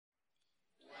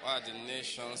Why are the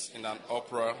nations in an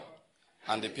uproar,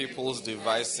 and the peoples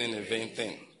devising a vain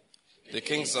thing? The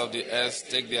kings of the earth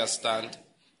take their stand,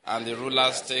 and the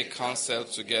rulers take counsel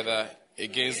together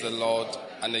against the Lord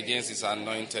and against his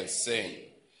anointed, saying,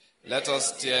 Let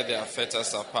us tear their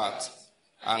fetters apart,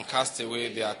 and cast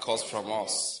away their cords from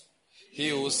us. He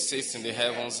who sits in the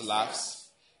heavens laughs,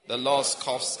 the Lord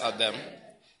scoffs at them.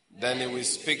 Then he will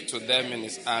speak to them in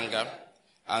his anger,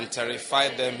 and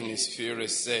terrify them in his fury,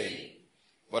 saying,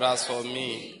 But as for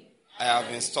me, I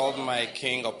have installed my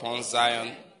king upon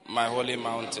Zion, my holy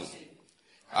mountain.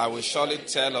 I will surely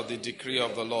tell of the decree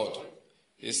of the Lord.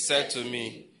 He said to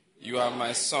me, You are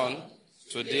my son,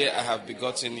 today I have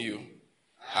begotten you.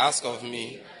 Ask of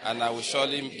me, and I will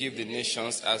surely give the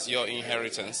nations as your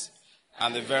inheritance,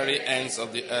 and the very ends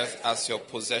of the earth as your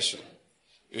possession.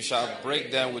 You shall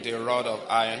break them with a rod of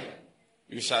iron.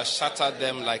 You shall shatter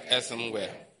them like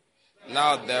earthenware.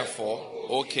 Now therefore,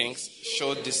 O kings,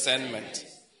 show discernment.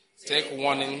 Take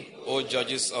warning, O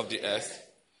judges of the earth.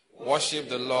 Worship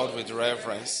the Lord with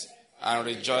reverence, and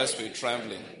rejoice with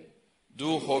trembling.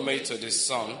 Do homage to the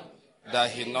Son, that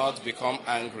he not become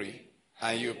angry,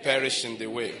 and you perish in the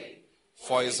way.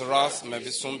 For his wrath may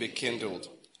soon be kindled.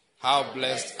 How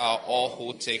blessed are all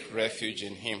who take refuge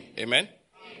in him. Amen?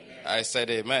 I said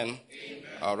amen. Amen.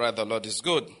 All right, the Lord is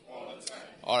good.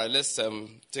 All right, let's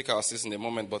take our seats in a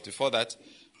moment. But before that,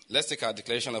 let's take our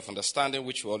declaration of understanding,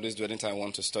 which we always do anytime we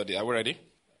want to study. Are we ready?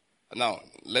 Now,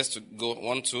 let's go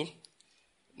 1, 2.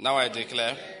 Now I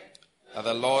declare that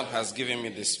the Lord has given me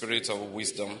the spirit of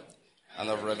wisdom and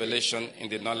of revelation in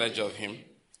the knowledge of him,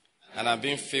 and I'm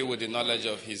being filled with the knowledge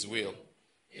of his will,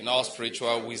 in all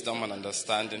spiritual wisdom and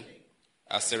understanding.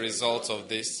 As a result of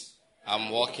this, I'm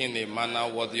walking in a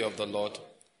manner worthy of the Lord.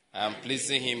 I am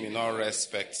pleasing him in all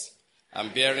respects. I'm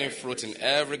bearing fruit in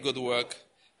every good work,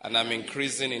 and I'm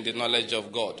increasing in the knowledge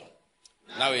of God.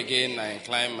 Now again, I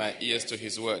incline my ears to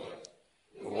his word.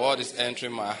 The word is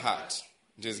entering my heart.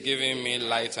 It is giving me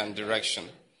light and direction.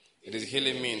 It is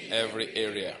healing me in every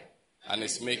area, and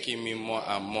it's making me more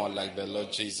and more like the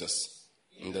Lord Jesus.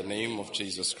 In the name of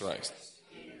Jesus Christ.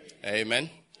 Amen.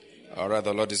 All right,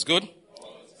 the Lord is good.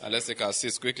 And let's take our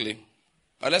seats quickly.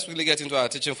 Let's quickly get into our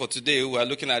teaching for today. We are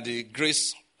looking at the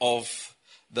grace of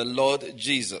the Lord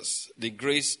Jesus. The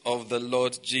grace of the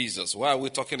Lord Jesus. Why are we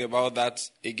talking about that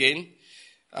again?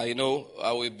 We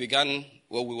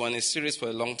were in a series for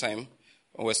a long time.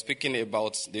 We're speaking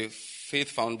about the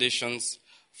faith foundations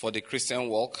for the Christian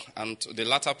walk. And the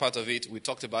latter part of it, we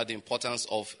talked about the importance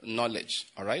of knowledge.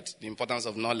 All right? The importance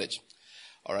of knowledge.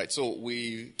 All right. So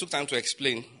we took time to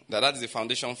explain that is the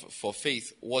foundation for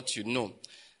faith, what you know.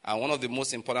 And one of the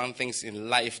most important things in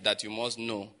life that you must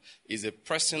know is the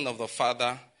person of the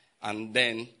Father and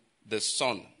then the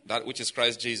Son, that which is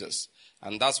Christ Jesus.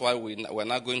 And that's why we're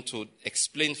not going to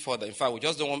explain further. In fact, we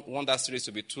just don't want that series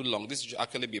to be too long. This should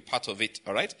actually be part of it,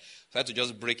 all right? So I had to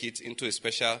just break it into a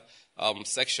special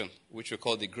section, which we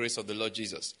call the grace of the Lord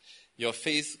Jesus. Your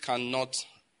faith cannot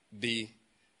be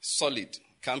solid,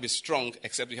 can't be strong,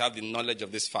 except you have the knowledge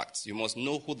of these facts. You must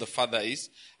know who the Father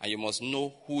is, and you must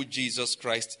know who Jesus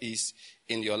Christ is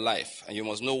in your life. And you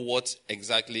must know what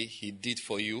exactly he did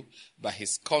for you by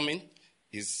his coming,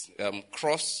 his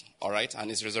cross, all right,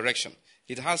 and his resurrection.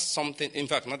 It has something, in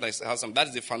fact, not that it has something, that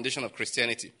is the foundation of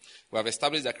Christianity. We have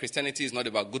established that Christianity is not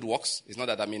about good works. It's not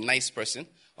that I'm a nice person,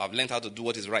 or I've learned how to do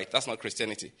what is right. That's not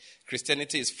Christianity.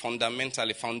 Christianity is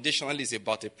foundationally is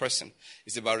about a person.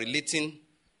 It's about relating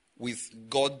with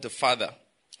God the Father,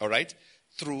 all right,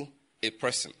 through a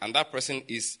person. And that person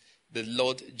is the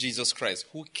Lord Jesus Christ,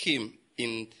 who came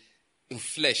in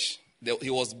flesh. He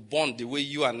was born the way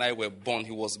you and I were born.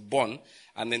 He was born,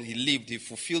 and then he lived. He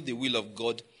fulfilled the will of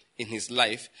God in his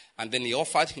life, and then he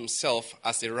offered himself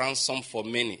as a ransom for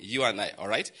many, you and I, all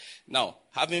right? Now,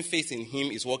 having faith in him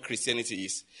is what Christianity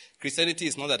is. Christianity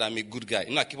is not that I'm a good guy.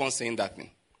 I keep on saying that thing.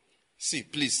 See,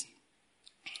 please,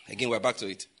 again, we're back to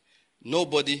it.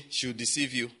 Nobody should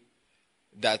deceive you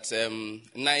that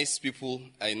nice people,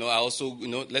 I also,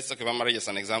 let's talk about marriage as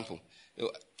an example.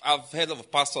 I've heard of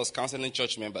pastors counseling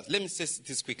church members. Let me say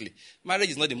this quickly. Marriage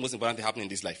is not the most important thing happening in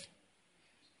this life.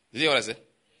 Did you hear what I said?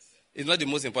 It's not the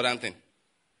most important thing.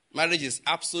 Marriage is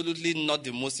absolutely not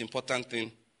the most important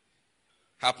thing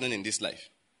happening in this life.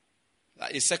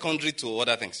 It's secondary to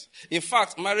other things. In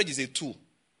fact, marriage is a tool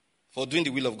for doing the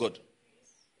will of God.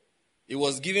 It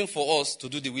was given for us to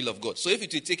do the will of God. So if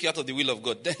it will take you out of the will of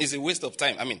God, then it's a waste of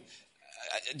time.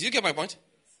 Do you get my point?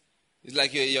 It's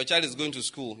like your child is going to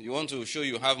school. You want to show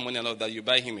you have money and all that, you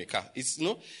buy him a car.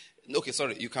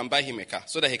 You can buy him a car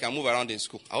so that he can move around in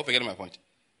school. I hope you get my point.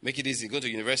 Make it easy. Go to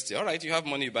university. All right, you have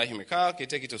money, you buy him a car, okay,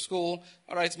 take it to school.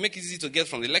 All right, make it easy to get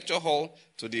from the lecture hall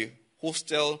to the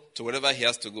hostel to wherever he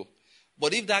has to go.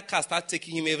 But if that car starts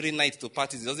taking him every night to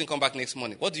parties, he doesn't come back next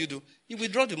morning, what do? You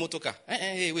withdraw the motor car.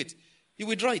 Hey, wait. You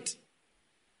withdraw it.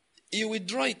 You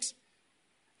withdraw it.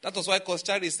 That was why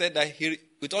Koschari said that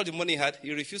with all the money he had,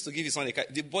 he refused to give his son a car.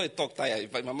 The boy talked tired.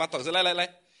 If my mama talks, lie.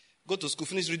 Go to school,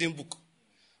 finish reading book.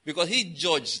 Because he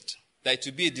judged that it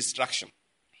would be a distraction.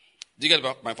 Do you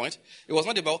get my point? It was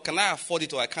not about, can I afford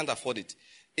it or I can't afford it?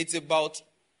 It's about,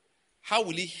 how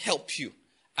will he help you?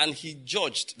 And he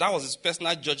judged. That was his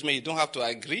personal judgment. You don't have to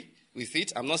agree with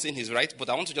it. I'm not saying he's right, but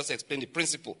I want to just explain the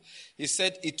principle. He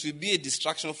said it will be a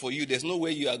distraction for you. There's no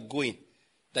way you are going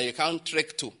that you can't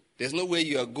trek to. There's no way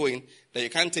you are going that you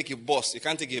can't take a bus, you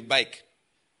can't take a bike.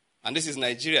 And this is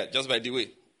Nigeria, just by the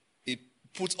way. It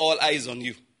puts all eyes on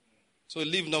you. So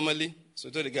live normally. So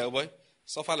I told the guy, boy,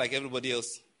 suffer like everybody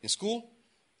else in school.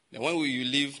 Then when will you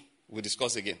leave, we'll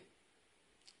discuss again.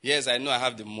 Yes, I know I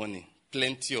have the money,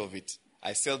 plenty of it.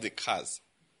 I sell the cars.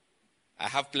 I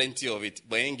have plenty of it,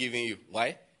 but I ain't giving you.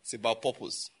 Why? It's about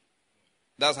purpose.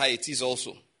 That's how it is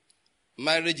also.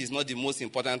 Marriage is not the most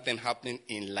important thing happening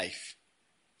in life.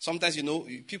 Sometimes,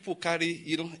 people carry,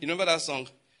 you remember that song?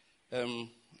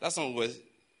 That song was,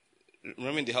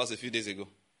 remember in the house a few days ago.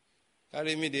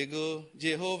 Carry me, they go.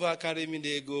 Jehovah, carry me,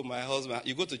 they go. My husband.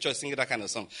 You go to church singing that kind of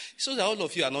song. So that all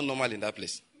of you are not normal in that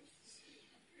place.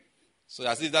 So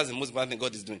as if that's the most important thing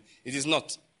God is doing. It is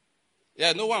not.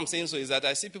 Yeah, no, what I'm saying so is that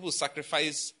I see people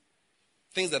sacrifice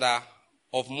things that are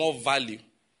of more value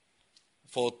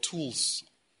for tools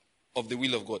of the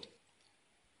will of God.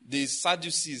 The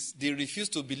Sadducees, they refuse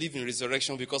to believe in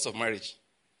resurrection because of marriage.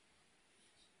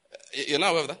 You're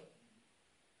not aware of that?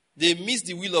 They miss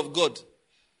the will of God.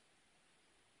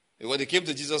 When they came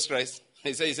to Jesus Christ,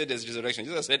 he said there's resurrection.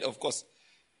 Jesus said, of course.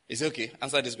 He said, okay,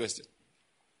 answer this question.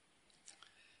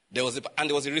 There was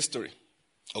a real story.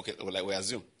 Okay, like we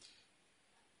assume.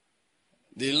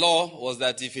 The law was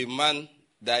that if a man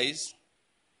dies,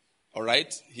 all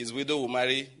right, his widow will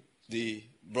marry the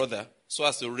brother so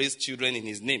as to raise children in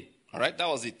his name. All right, that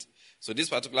was it. So this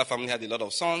particular family had a lot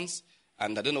of sons,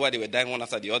 and I don't know why they were dying one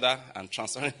after the other and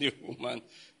transferring the woman.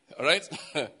 All right?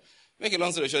 Make a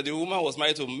long story short, the woman was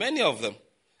married to many of them.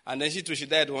 And then she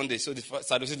died one day. So the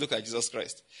Sadducees looked at Jesus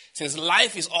Christ. Since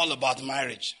life is all about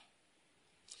marriage,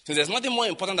 since there's nothing more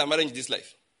important than marriage in this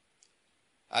life,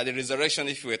 at the resurrection,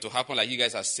 if it were to happen like you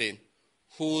guys are saying,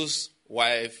 whose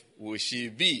wife will she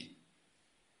be?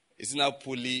 Is it now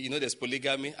there's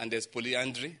polygamy and there's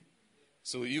polyandry.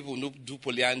 So you will not do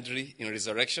polyandry in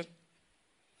resurrection?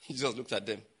 He just looked at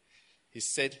them. He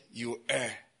said, you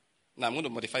err. Now I'm going to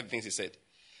modify the things he said.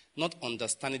 Not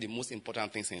understanding the most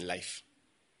important things in life.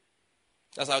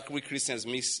 That's how we Christians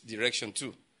miss direction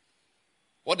too.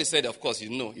 What they said, of course,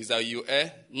 is that you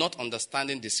err not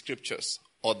understanding the scriptures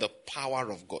or the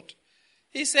power of God.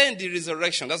 He said in the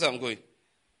resurrection, that's where I'm going.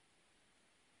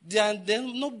 Then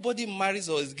nobody marries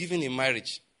or is given in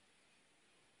marriage.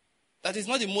 That is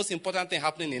not the most important thing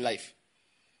happening in life.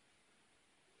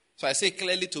 So I say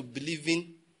clearly to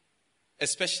believing,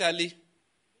 especially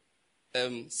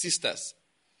sisters,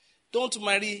 don't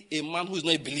marry a man who is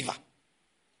not a believer.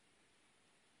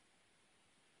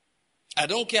 I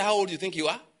don't care how old you think you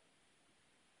are.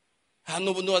 And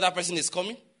no other person is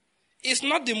coming. It's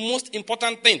not the most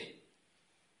important thing.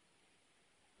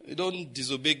 You don't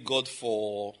disobey God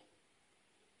for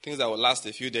things that will last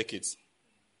a few decades.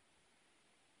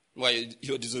 Well,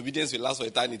 your disobedience will last for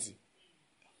eternity.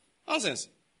 Nonsense.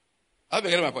 I hope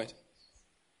you get my point.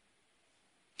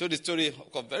 Told the story,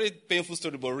 a very painful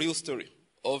story, but real story,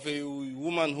 of a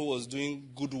woman who was doing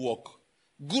good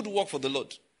work for the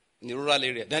Lord in a rural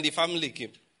area. Then the family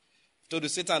came. Told you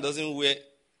Satan doesn't wear.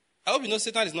 I hope you know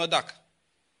Satan is not dark.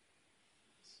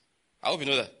 I hope you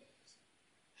know that.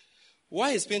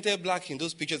 Why is painted black in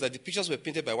those pictures that the pictures were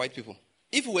painted by white people?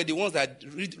 If we were the ones that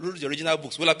wrote the original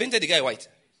books, we'll have painted the guy white.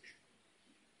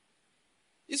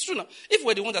 It's true now. If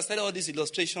we're the ones that started all these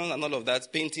illustrations and all of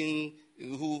that, painting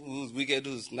who's wicked,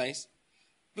 who's nice,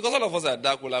 because all of us are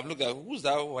dark, we'll have looked at who's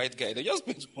that white guy. They just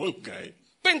paint one guy.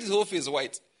 Paint his whole face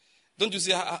white. Don't you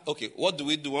see, okay, what do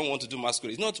we do when we want to do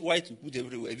masquerade? It's not white we put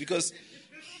everywhere because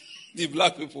the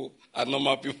black people are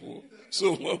normal people.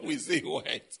 So when we say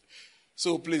white,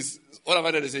 so please, what am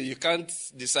I going to say? You can't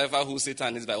decipher who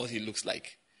Satan is by what he looks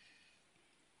like.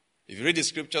 If you read the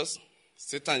scriptures,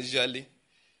 Satan usually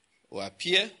will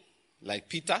appear like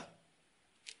Peter.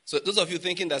 So those of you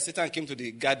thinking that Satan came to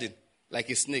the garden like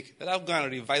a snake, let us go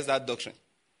and revise that doctrine.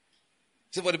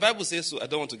 So, but the Bible says so. I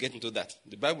don't want to get into that.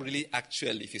 The Bible really,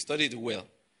 actually, if you study it well,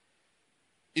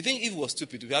 You think Eve was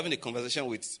stupid to be having a conversation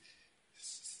with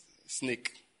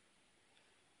snake?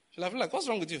 She'll have been like, what's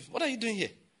wrong with you? What are you doing here?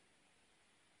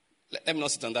 Let me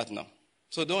not sit on that now.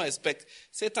 So don't expect.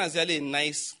 Satan is really a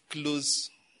nice, close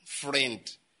friend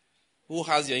who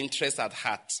has your interest at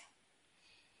heart.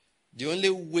 The only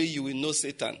way you will know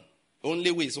Satan,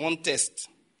 only way is one test,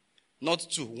 not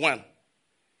two, one.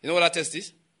 You know what that test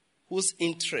is? Whose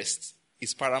interest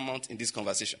is paramount in this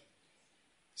conversation?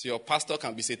 So your pastor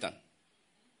can be Satan.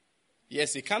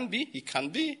 Yes, he can be. He can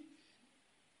be.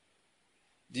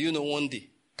 Do you know one day?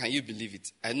 Can you believe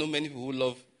it? I know many people who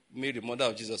love Mary, mother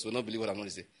of Jesus, will not believe what I'm going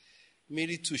to say.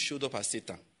 Mary too showed up as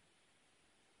Satan.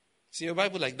 See your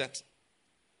Bible like that.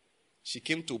 She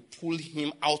came to pull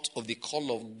him out of the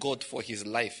call of God for his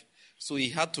life. So he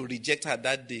had to reject her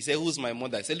that day. He said, who's my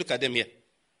mother? He said, look at them here.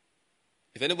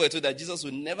 If anybody told that Jesus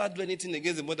would never do anything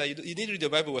against the mother, you didn't read the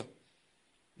Bible well.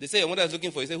 They say your mother is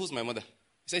looking for you. He said, who's my mother? He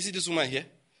said, see this woman here?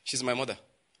 She's my mother.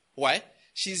 Why?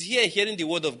 She's here hearing the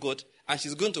word of God and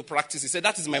she's going to practice. He said,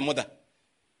 that is my mother.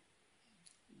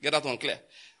 Get that one clear.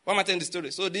 Why am I telling the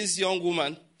story? So this young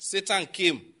woman, Satan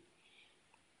came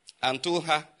and told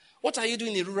her, what are you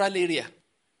doing in a rural area?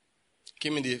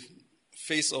 Came in the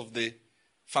face of the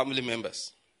family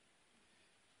members.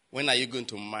 When are you going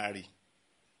to marry?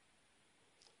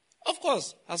 Of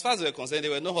course, as far as they were concerned,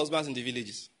 there were no husbands in the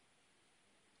villages.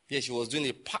 Yes, she was doing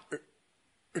a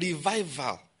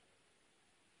revival.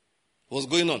 Was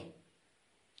going on.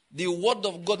 The word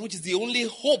of God, which is the only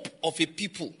hope of a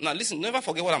people. Now listen, never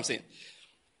forget what I'm saying.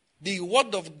 The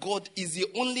word of God is the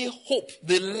only hope.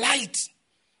 The light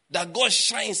that God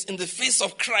shines in the face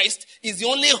of Christ is the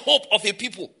only hope of a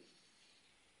people.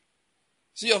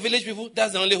 See your village people,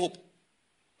 that's the only hope.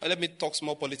 But let me talk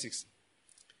small politics.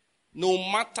 No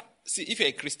matter, see, if you're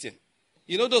a Christian,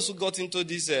 you know those who got into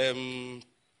this,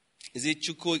 is it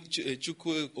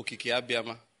Chukwu Okike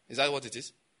Abiyama? Is that what it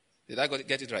is? Did I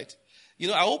get it right? You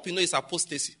know, I hope you know it's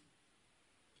apostasy.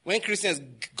 When Christians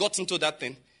got into that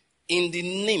thing, in the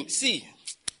name, see,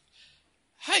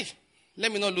 hi,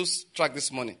 let me not lose track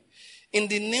this morning. In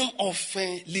the name of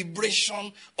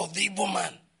liberation of the Igbo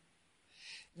man.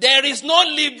 There is no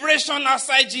liberation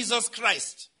outside Jesus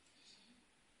Christ.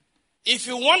 If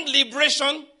you want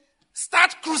liberation,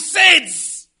 start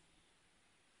crusades.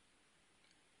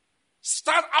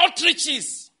 Start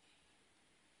outreaches.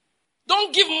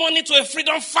 Don't give money to a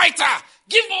freedom fighter.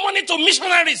 Give money to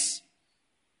missionaries.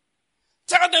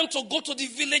 Tell them to go to the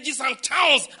villages and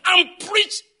towns and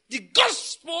preach the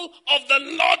gospel of the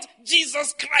Lord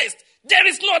Jesus Christ. There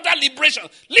is no other liberation.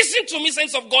 Listen to me,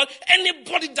 saints of God.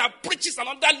 Anybody that preaches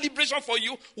another liberation for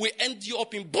you will end you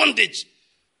up in bondage.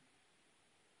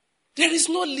 There is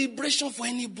no liberation for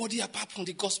anybody apart from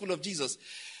the gospel of Jesus.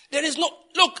 There is no,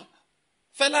 look,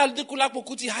 Fela Adekunle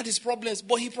Kuti had his problems,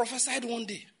 but he prophesied one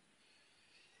day.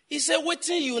 He said,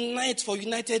 waiting unite for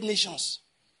United Nations.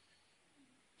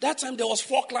 That time there was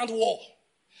Falkland War.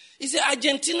 He said,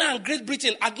 Argentina and Great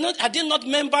Britain, are they not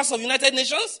members of United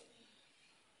Nations?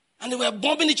 And they were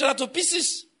bombing each other to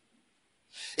pieces.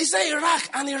 He said, Iraq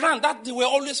and Iran, that they were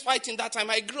always fighting that time.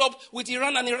 I grew up with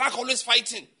Iran and Iraq always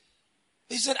fighting.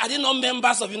 He said, are they not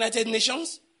members of United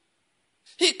Nations?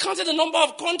 He counted the number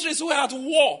of countries who were at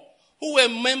war, who were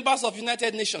members of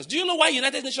United Nations. Do you know why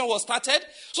United Nations was started?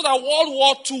 So that World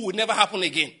War II would never happen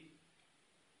again.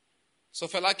 So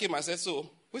Fela came and said, so,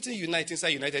 what do you unite inside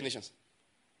United Nations?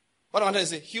 What I'm trying to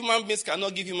say, human beings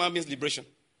cannot give human beings liberation.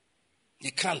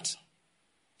 They can't.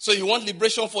 So you want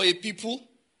liberation for a people?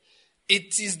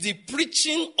 It is the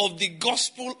preaching of the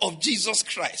gospel of Jesus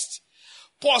Christ.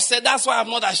 Paul said, that's why I'm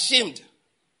not ashamed.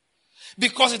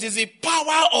 Because it is the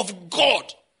power of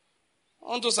God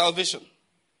unto salvation.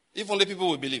 If only people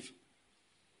will believe.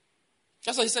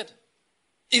 That's what he said.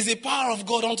 It's the power of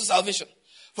God unto salvation.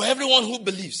 For everyone who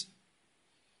believes.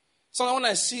 So now when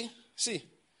I see,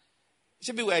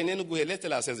 should be where in Enugu here, let's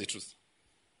tell ourselves the truth.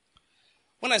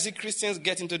 When I see Christians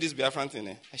get into this Biafran thing,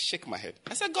 I shake my head.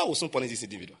 I said, God will soon punish this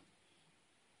individual.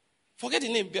 Forget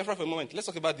the name Biafra for a moment. Let's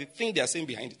talk about the thing they are saying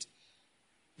behind it.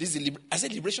 This is I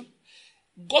said liberation.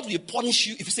 God will punish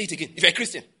you if you say it again. If you're a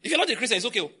Christian. If you're not a Christian, it's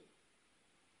okay.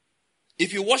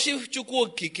 If you worship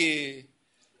Chukwu Okike,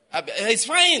 it's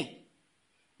fine.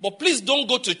 But please don't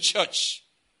go to church.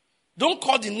 Don't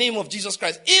call the name of Jesus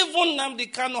Christ. Even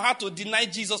Nnamdi Kanu had to deny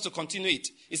Jesus to continue it.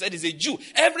 He said he's a Jew.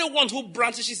 Everyone who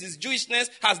branches his Jewishness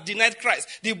has denied Christ.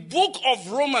 The book of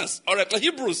Romans, or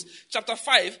Hebrews, chapter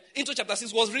 5 into chapter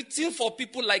 6 was written for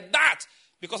people like that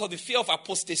because of the fear of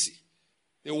apostasy.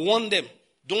 They warned them,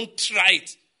 don't try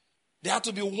it. They had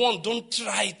to be warned, don't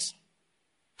try it.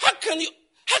 How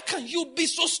can you be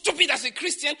so stupid as a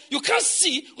Christian? You can't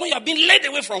see when you are being led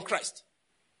away from Christ.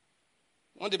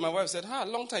 One day my wife said,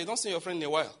 long time, you don't see your friend in a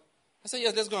while. I said,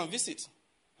 yes, let's go and visit.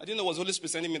 I didn't know it was Holy Spirit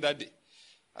sending me that day.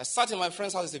 I sat in my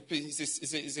friend's house.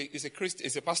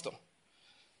 He's a pastor.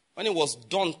 When he was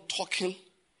done talking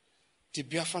the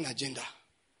Biafran agenda,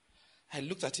 I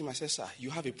looked at him. I said, sir,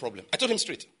 you have a problem. I told him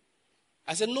straight.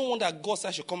 I said, no wonder God said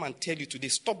I should come and tell you today,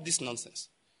 stop this nonsense.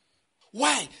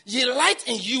 Why? The light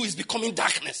in you is becoming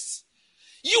darkness.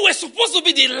 You were supposed to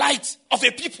be the light of a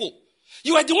people.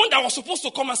 You were the one that was supposed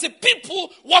to come and say, people,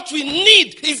 what we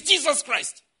need is Jesus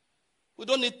Christ. We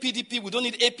don't need PDP, we don't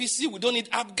need APC, we don't need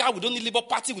ABGA, we don't need Labour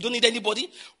Party, we don't need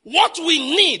anybody. What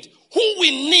we need, who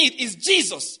we need is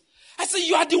Jesus. I said,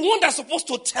 you are the one that's supposed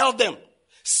to tell them.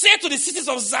 Say to the cities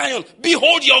of Zion,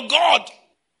 behold your God.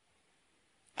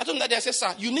 I told him that day, I said,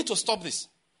 sir, you need to stop this.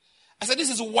 I said, this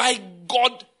is why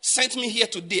God sent me here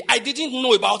today. I didn't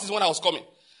know about it when I was coming.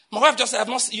 My wife just said,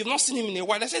 you've not seen him in a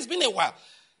while. I said, it's been a while.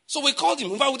 So we called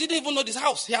him. In fact, we didn't even know this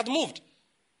house. He had moved.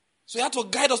 So he had to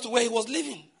guide us to where he was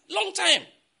living. Long time.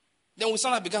 Then we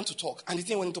suddenly began to talk, and the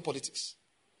thing went into politics.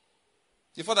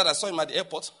 Before that, I saw him at the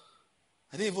airport.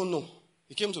 I didn't even know.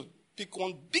 He came to pick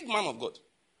one big man of God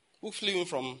who flew in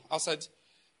from outside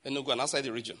Enugu and outside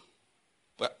the region.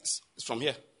 But it's from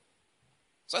here.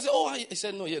 So I said, he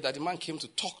said, no, yeah, that the man came to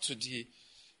talk to the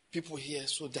people here,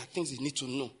 so there are things they need to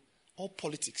know. All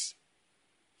politics.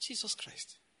 Jesus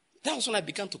Christ. That was when I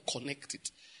began to connect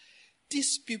it.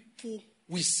 These people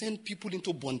will send people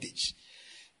into bondage.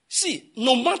 See,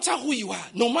 no matter who you are,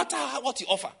 no matter what you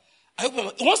offer, I hope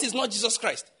once it's not Jesus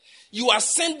Christ, you are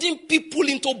sending people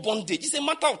into bondage. It's a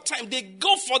matter of time. They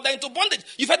go further into bondage.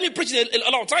 You've heard me preach it a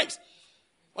lot of times.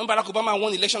 When Barack Obama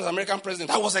won the election as American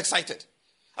president, I was excited.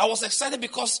 I was excited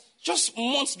because just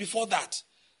months before that,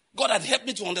 God had helped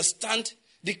me to understand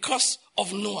the curse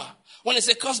of Noah. When it's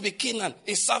a curse be Canaan,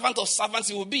 a servant of servants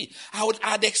he will be. I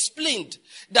had explained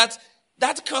that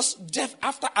curse, death,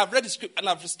 after I've read the script and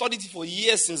I've studied it for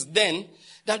years since then,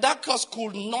 that curse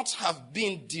could not have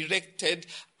been directed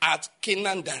at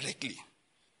Canaan directly.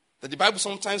 That the Bible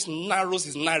sometimes narrows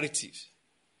its narrative.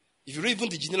 If you read even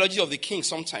the genealogy of the king,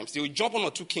 sometimes they will jump on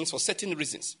or two kings for certain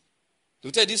reasons. They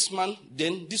will tell this man,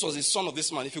 then this was the son of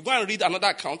this man. If you go and read another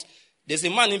account, there's a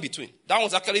man in between. That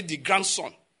one's actually the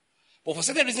grandson. But for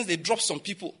certain reasons, they drop some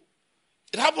people.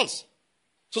 It happens.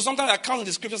 So sometimes accounts in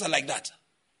the scriptures are like that.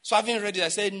 So having read it, I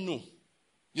said, no.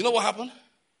 You know what happened?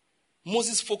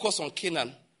 Moses focused on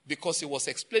Canaan because he was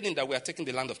explaining that we are taking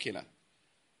the land of Canaan.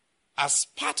 As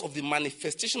part of the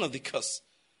manifestation of the curse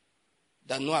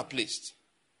that Noah placed.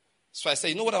 So I said,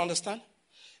 you know what I understand?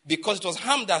 Because it was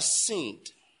Ham that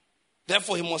sinned.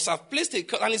 Therefore, he must have placed a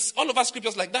curse. And it's all over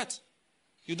scriptures like that.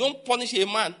 You don't punish a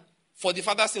man for the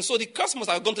father's sin. So the curse must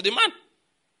have gone to the man.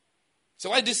 So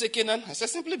why did he say Canaan? I said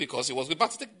simply because he was about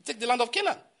to take the land of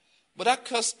Canaan. But that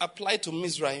curse applied to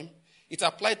Mizraim. It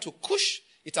applied to Cush.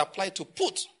 It applied to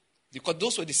Put. Because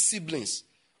those were the siblings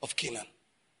of Canaan.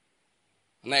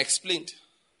 And I explained.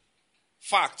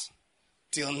 Fact,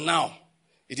 till now,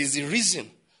 it is the reason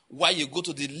why you go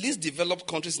to the least developed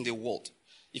countries in the world.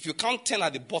 If you count 10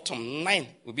 at the bottom, 9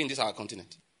 will be in this our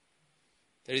continent.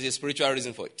 There is a spiritual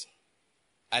reason for it.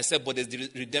 I said, but there's the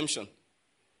redemption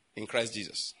in Christ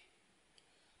Jesus.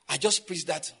 I just preached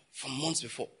that for months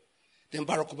before. Then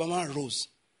Barack Obama rose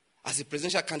as a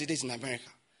presidential candidate in America.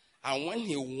 And when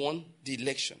he won the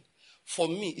election, for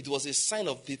me, it was a sign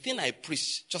of the thing I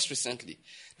preached just recently,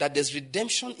 that there's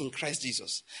redemption in Christ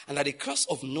Jesus and that the curse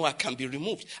of Noah can be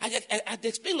removed. I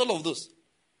explained all of those.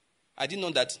 I didn't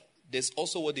know that there's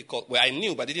also what they call, well, I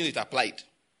knew, but I didn't know it applied.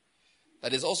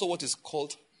 That there's also what is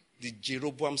called the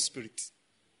Jeroboam spirit.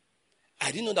 I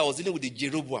didn't know that I was dealing with the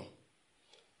Jeroboam,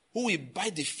 who will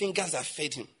bite the fingers that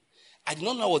fed him. I did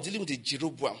not know I was dealing with the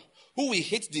Jeroboam, who will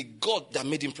hate the God that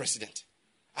made him president.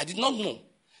 I did not know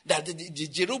that the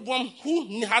Jeroboam,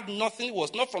 who had nothing,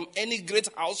 was not from any great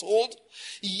household,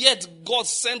 yet God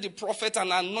sent the prophet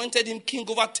and anointed him king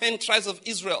over 10 tribes of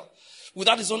Israel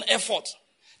without his own effort.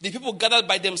 The people gathered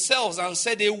by themselves and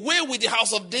said, away with the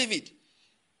house of David.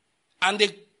 And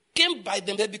they came by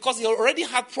them because he already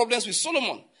had problems with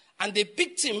Solomon. And they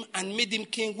picked him and made him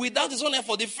king without his own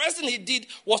effort. The first thing he did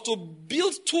was to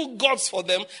build 2 gods for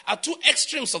them at 2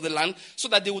 extremes of the land so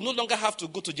that they would no longer have to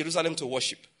go to Jerusalem to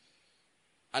worship.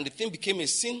 And the thing became a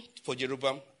sin for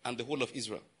Jeroboam and the whole of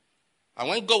Israel. And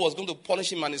when God was going to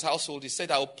punish him and his household, he said,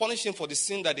 I will punish him for the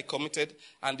sin that he committed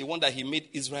and the one that he made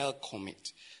Israel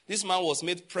commit. This man was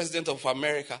made president of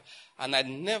America, and I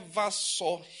never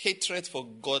saw hatred for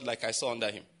God like I saw under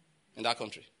him in that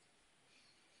country.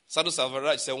 Sadhu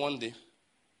Selvaraj said one day,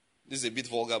 this is a bit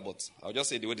vulgar, but I'll just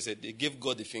say the way they said, they gave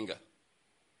God the finger.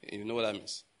 You know what that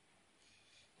means?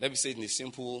 Let me say it in a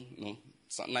simple,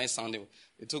 nice sounding.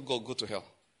 He told God, go to hell.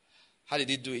 How did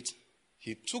he do it?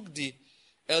 He took the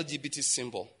LGBT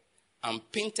symbol and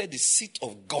painted the seat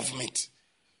of government.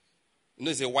 You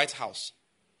know, it's a White House.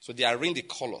 So they arranged the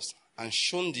colors and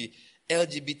shown the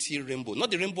LGBT rainbow.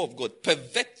 Not the rainbow of God.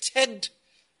 Perverted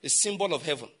the symbol of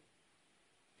heaven,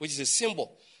 which is a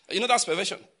symbol. You know that's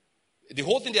perversion. The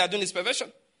whole thing they are doing is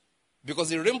perversion. Because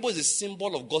the rainbow is a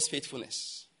symbol of God's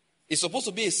faithfulness. It's supposed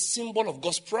to be a symbol of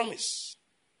God's promise.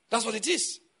 That's what it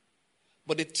is.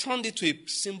 But they turned it to a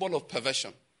symbol of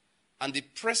perversion. And the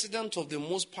president of the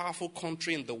most powerful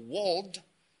country in the world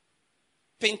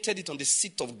painted it on the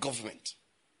seat of government.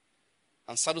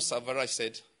 And Sadhu Savaraj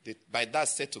said, by that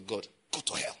said to God, go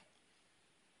to hell.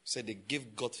 Said they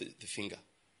gave God the finger.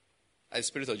 As the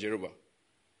spirit of Jeroboam.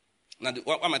 Now,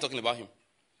 why am I talking about him?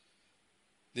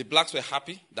 The blacks were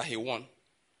happy that he won.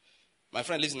 My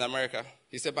friend lives in America.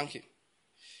 He's a banker.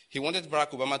 He wanted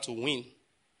Barack Obama to win.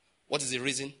 What is the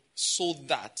reason? So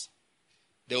that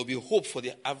there will be hope for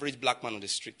the average black man on the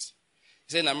street.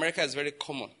 He said in America it's very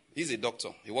common. He's a doctor.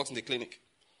 He works in the clinic,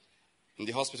 in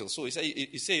the hospital. So he said,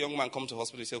 you see a young man come to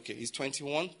hospital. You say, okay, he's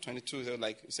 21, 22.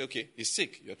 You say, okay, he's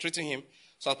sick. You're treating him.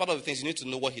 So as part of the things, you need to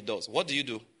know what he does. What do?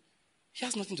 He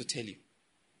has nothing to tell you. He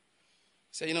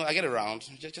said, I get around.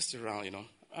 Just around,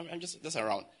 I'm just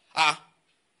around.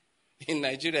 In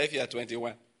Nigeria, if you are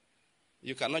 21,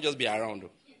 you cannot just be around.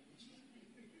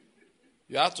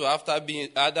 You have to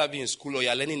either be in school or you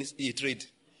are learning a trade.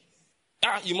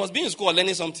 You must be in school or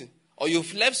learning something. Or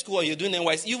you've left school or you're doing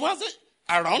NYC. You want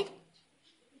around?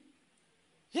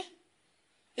 Yeah.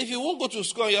 If you won't go to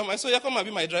school, so you come and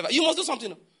be my driver. You must do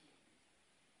something.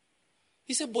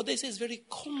 He said, but they say it's very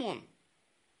common.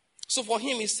 So for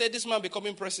him, he said, this man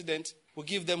becoming president will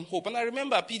give them hope. And I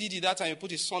remember PDD that time, he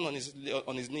put his son on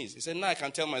his knees. He said, now I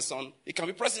can tell my son, he can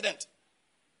be president.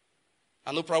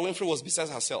 And Oprah Winfrey was beside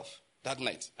herself that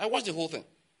night. I watched the whole thing.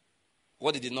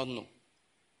 What they did not know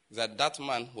is that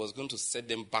man was going to set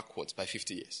them backwards by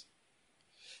 50 years.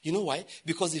 You know why?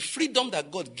 Because the freedom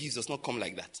that God gives does not come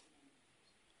like that.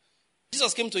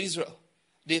 Jesus came to Israel.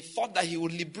 They thought that he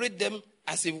would liberate them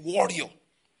as a warrior.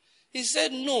 He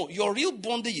said, no, your real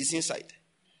bondage is inside.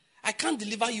 I can't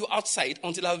deliver you outside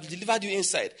until I've delivered you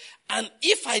inside. And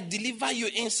if I deliver you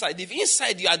inside, if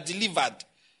inside you are delivered,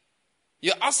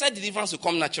 your outside deliverance will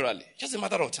come naturally. Just a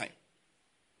matter of time.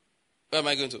 Where am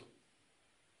I going to?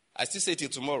 I still say till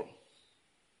tomorrow.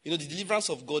 The deliverance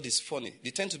of God is funny.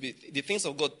 The things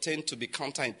of God tend to be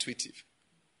counterintuitive.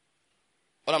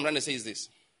 What I'm trying to say is this.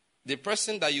 The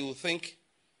person that you think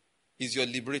is your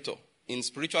liberator in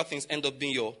spiritual things end up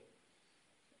being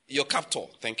your captor.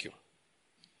 Thank you.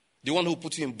 The one who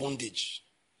put you in bondage.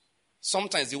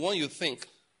 Sometimes the one you think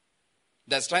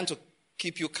that's trying to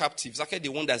keep you captive is actually the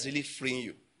one that's really freeing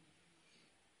you.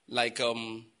 Like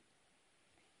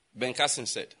Ben Carson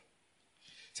said.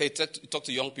 He talk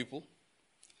to young people.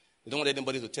 They don't want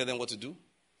anybody to tell them what to do,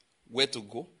 where to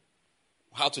go,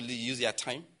 how to use their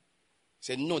time. He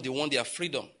said, no, they want their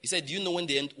freedom. He said, do you know what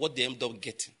they end up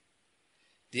getting?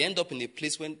 They end up in a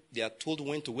place when they are told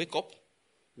when to wake up,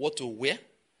 what to wear,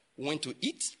 when to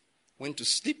eat, when to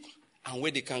sleep, and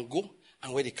where they can go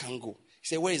and where they can't go. He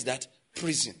said, where is that?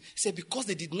 Prison. He said, because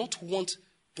they did not want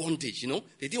bondage,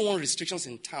 they didn't want restrictions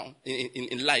in town,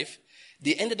 in life,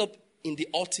 they ended up in the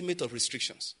ultimate of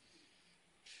restrictions.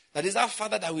 That is our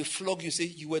father that will flog you, say,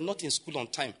 you were not in school on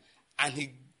time, and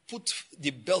he put the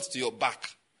belt to your back.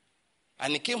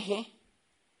 And he came home,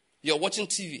 you're watching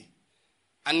TV,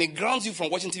 and he grounds you from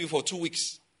watching TV for 2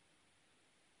 weeks.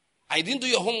 And he didn't do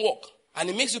your homework, and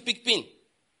he makes you pick pin.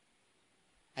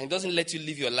 And he doesn't let you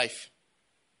live your life.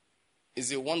 It's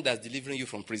the one that's delivering you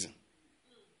from prison.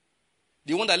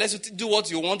 The one that lets you do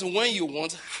what you want, when you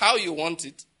want, how you want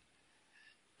it.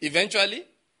 Eventually,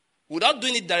 without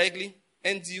doing it directly,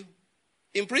 ends you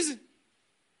in prison.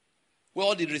 Where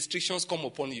all the restrictions come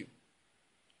upon you.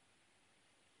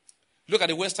 Look at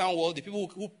the Western world, the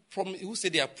people who say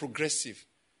they are progressive,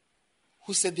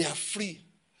 who say they are free,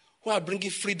 who are bringing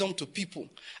freedom to people,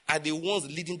 are the ones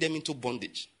leading them into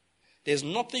bondage. There's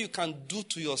nothing you can do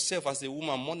to yourself as a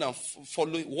woman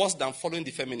worse than following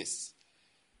the feminists.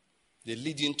 They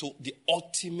lead you into the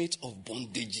ultimate of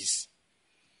bondages.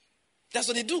 That's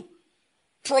what they do.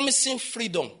 Promising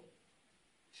freedom.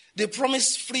 They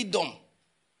promise freedom.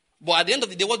 But at the end of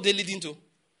the day, what they lead into?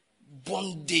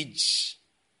 Bondage.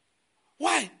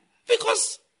 Why?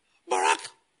 Because Barack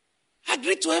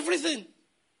agreed to everything. You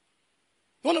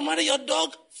want to marry your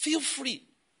dog? Feel free.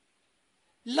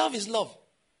 Love is love.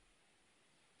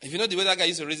 If you know the way that guy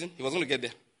used to reason, he was going to get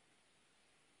there.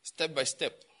 Step by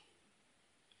step.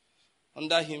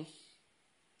 Under him,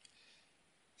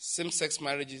 same-sex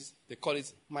marriages, they call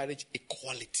it marriage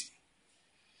equality.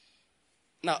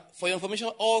 Now, for your information,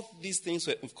 all these things,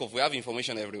 of course, we have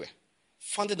information everywhere,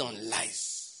 founded on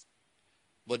lies.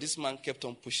 But this man kept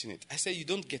on pushing it. I said, you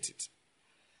don't get it.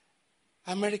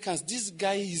 Americans, this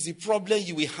guy is the problem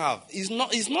you will have. He's not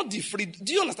the freedom.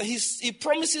 Do you understand? He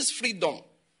promises freedom,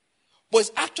 but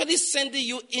it's actually sending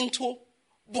you into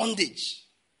bondage.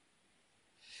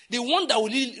 The one that will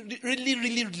really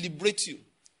liberate you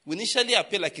will initially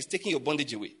appear like he's taking your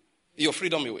bondage away, your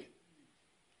freedom away.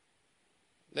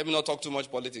 Let me not talk too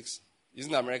much politics.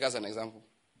 Using America as an example.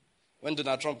 When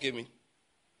Donald Trump came in,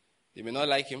 they may not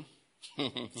like him.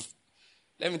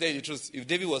 Let me tell you the truth. If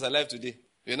David was alive today,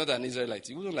 you're not an Israelite,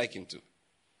 you wouldn't like him too.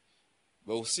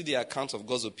 But we'll see the account of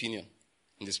God's opinion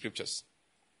in the scriptures.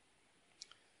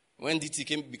 When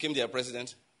DT became their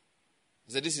president,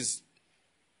 he said this is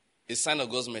a sign of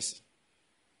God's mercy.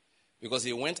 Because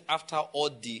he went after all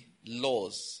the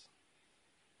laws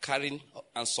carrying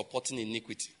and supporting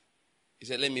iniquity. He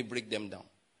said, let me break them down.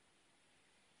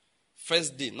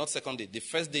 First day, not second day, the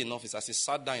first day in office, as he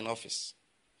sat down in office,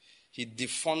 he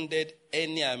defunded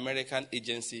any American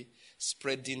agency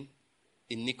spreading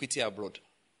iniquity abroad.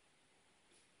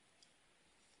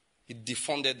 He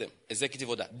defunded them. Executive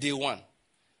order. Day one.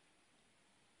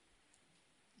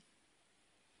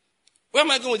 Where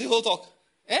am I going with the whole talk?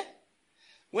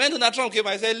 When Donald Trump came,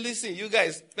 I said, listen, you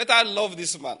guys, better love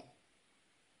this man.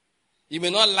 You may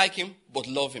not like him, but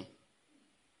love him.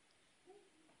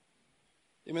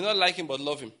 You may not like him, but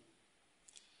love him.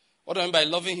 What do I mean by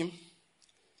loving him?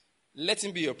 Let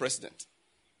him be your president.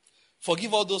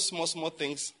 Forgive all those small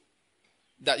things.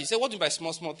 That you say, what do you mean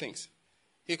by small things?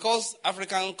 He calls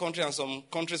African countries and some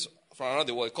countries from around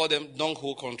the world, he call them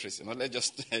dung-hole countries. Let's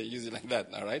just use it like that,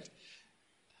 all right?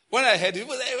 When I heard it,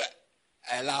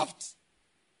 I laughed.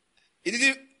 He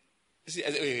didn't. See, I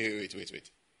said,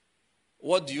 wait.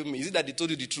 What do you mean? Is it that they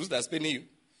told you the truth that's paining you?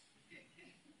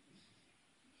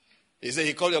 He said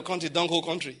he called your country dung-hole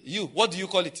country. You, what do you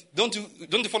call it? Don't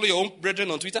you follow your own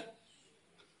brethren on Twitter?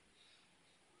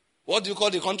 What do you call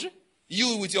the country?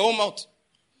 You with your own mouth.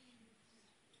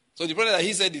 So the brother that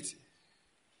he said it,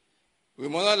 we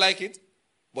might not like it,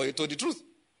 but he told the truth.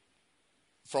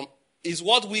 Is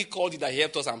what we called it that he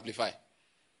helped us amplify.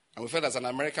 And we felt as an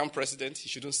American president, he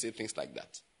shouldn't say things like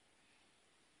that.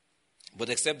 But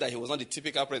except that he was not the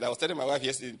typical president. I was telling my wife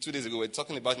yesterday, 2 days ago, we were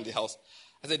talking about in the house.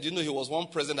 I said, do you know he was one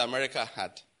president America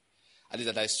had, at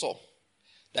least that I saw,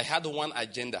 that had one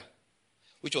agenda,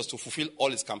 which was to fulfill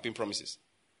all his campaign promises.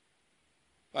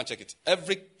 Go and check it.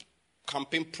 Every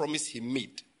campaign promise he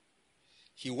made,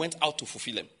 he went out to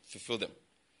fulfill them.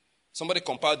 Somebody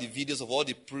compiled the videos of all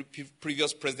the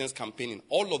previous presidents campaigning.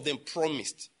 All of them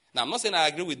promised. Now, I'm not saying I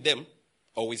agree with them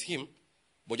or with him,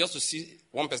 but just to see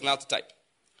one personality type.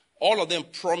 All of them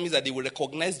promised that they will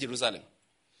recognize Jerusalem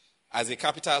as a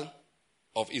capital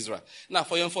of Israel. Now,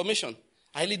 for your information,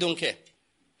 I really don't care.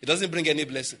 It doesn't bring any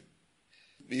blessing.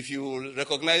 If you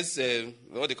recognize,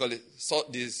 what they call it,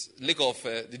 this lake of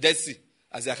the Dead Sea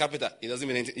as their capital, it doesn't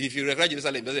mean anything. If you recognize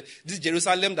Jerusalem, this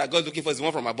Jerusalem that God is looking for is the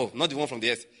one from above, not the one from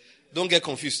the earth. Don't get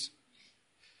confused.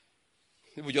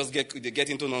 People just get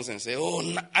into nonsense. Say,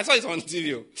 I saw it on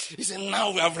TV. He said,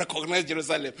 now we have recognized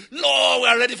Jerusalem. Lord, we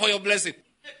are ready for your blessing.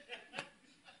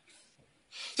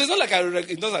 So it's not like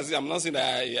I'm not saying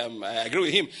that I agree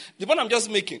with him. The point I'm just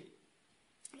making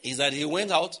is that he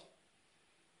went out.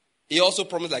 He also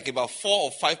promised like about 4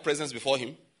 or 5 presidents before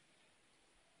him.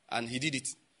 And he did it.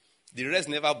 The rest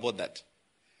never bought that.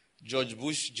 George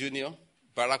Bush Jr.,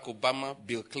 Barack Obama,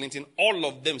 Bill Clinton, all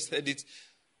of them said it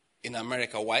in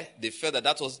America. Why? They felt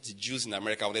that was the Jews in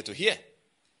America wanted to hear.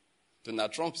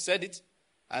 Donald Trump said it,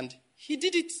 and he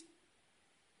did it.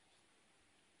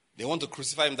 They want to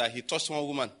crucify him that he touched one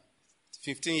woman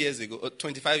 15 years ago, or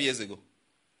 25 years ago.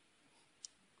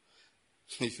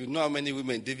 If you know how many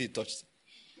women David touched.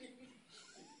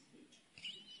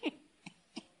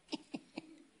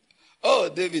 Oh,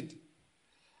 David.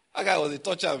 That guy was a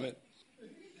toucher, man.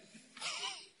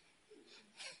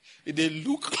 They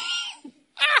look.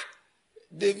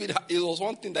 David, it was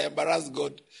one thing that embarrassed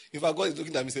God. In fact, God is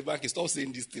looking at me and saying, Mark, stop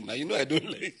saying this thing. Now, you know I don't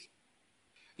like it.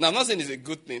 Now, I'm not saying it's a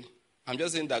good thing. I'm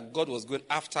just saying that God was going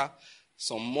after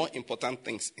some more important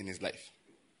things in his life.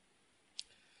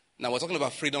 Now, we're talking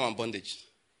about freedom and bondage.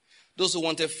 Those who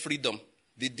wanted freedom,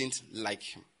 they didn't like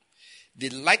him. They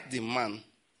liked the man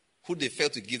who they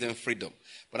felt to give them freedom.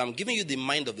 But I'm giving you the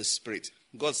mind of the Spirit.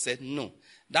 God said, no.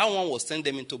 That one will send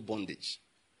them into bondage,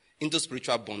 into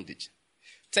spiritual bondage.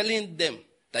 Telling them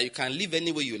that you can live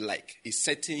any way you like is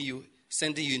sending you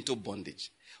into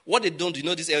bondage. What they don't do,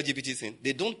 this LGBT thing,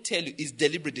 they don't tell you, it's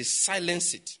deliberate, they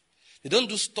silence it. They don't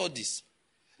do studies.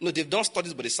 No, they've done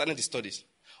studies, but they silent the studies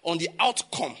on the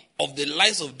outcome of the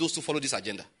lives of those who follow this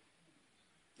agenda.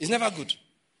 It's never good.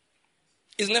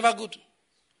 It's never good.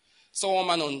 Saw one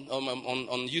man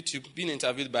on YouTube being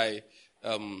interviewed by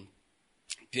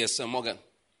Piers Morgan.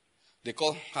 They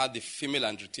call her the female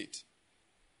Andrew Tate.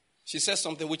 She said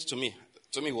something which to me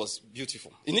was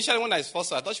beautiful. Initially, when I first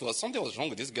saw her, I thought something was wrong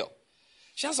with this girl.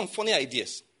 She had some funny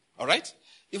ideas, all right?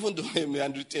 Even though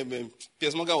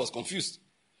Piers Morgan was confused.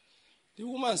 The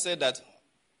woman said that,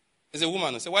 it's a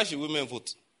woman, I said, why should women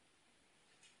vote?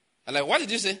 I'm like, what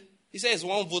did you say? He said it's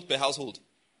 1 vote per household.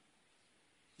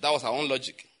 That was her own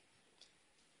logic.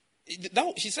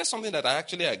 She said something that I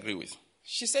actually agree with.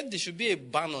 She said there should be a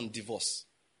ban on divorce.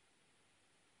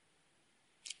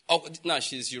 Oh, now,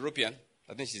 she's European.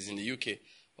 I think she's in the UK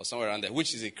or somewhere around there,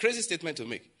 which is a crazy statement to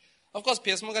make. Of course,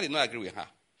 Piers Morgan did not agree with her.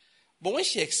 But when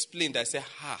she explained, I said,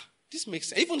 this makes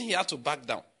sense. Even he had to back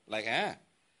down. Like,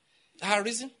 her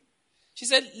reason? She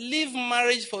said, leave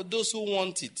marriage for those who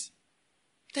want it.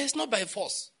 That is not by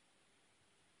force.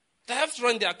 They have to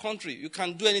run their country. You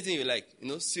can do anything you like.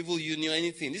 Civil union,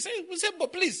 anything. They say,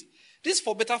 but please, this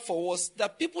for better, for worse,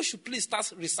 that people should please start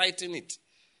reciting it.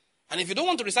 And if you don't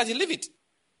want to recite it, leave it.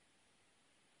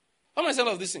 What am I saying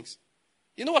of these things?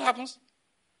 You know what happens?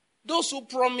 Those who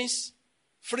promise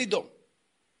freedom,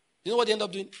 you know what they end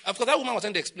up doing? Of course, that woman was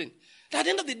trying to explain. That at the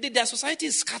end of the day, their society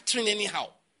is scattering anyhow.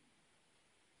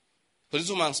 But this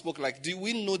woman spoke like, do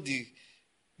we know the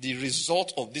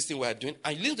result of this thing we are doing?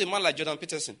 And you listen to a man like Jordan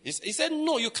Peterson. He said,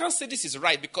 no, you can't say this is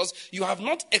right because you have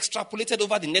not extrapolated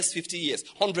over the next 50 years,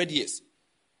 100 years.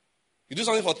 You do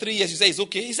something for 3 years, you say it's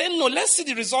okay. He said, no, let's see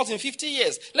the results in 50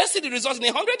 years. Let's see the results in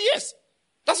 100 years.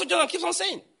 That's what Jordan keeps on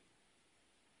saying.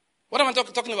 What am I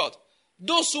talking about?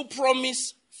 Those who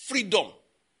promise freedom,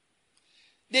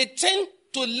 they tend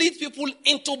to lead people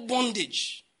into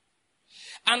bondage.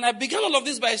 And I began all of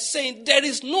this by saying there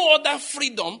is no other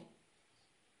freedom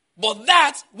but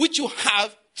that which you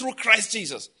have through Christ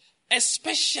Jesus.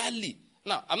 Especially,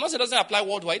 now, I'm not saying it doesn't apply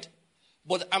worldwide,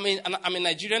 but I'm a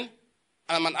Nigerian,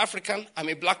 I'm an African, I'm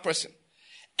a black person.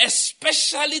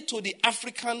 Especially to the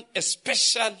African,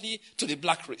 especially to the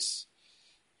black race.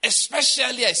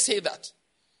 Especially I say that.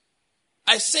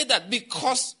 I say that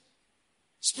because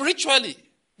spiritually,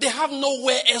 they have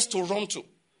nowhere else to run to.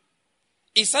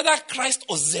 It's either Christ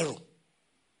or zero.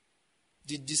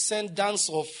 The descendants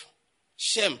of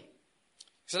Shem,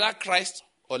 it's either Christ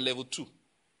or level 2.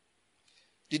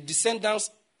 The descendants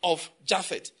of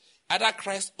Japheth, either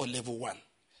Christ or level 1.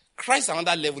 Christ is on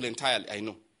that level entirely, I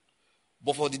know.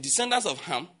 But for the descendants of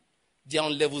Ham, they are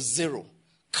on level 0.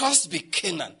 Cursed be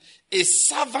Canaan, a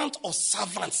servant of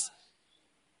servants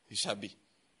he shall be.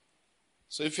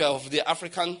 So if you are of the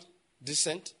African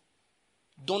descent,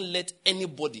 don't let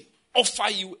anybody offer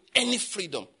you any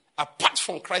freedom apart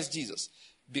from Christ Jesus.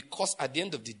 Because at the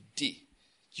end of the day,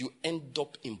 you end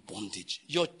up in bondage.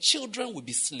 Your children will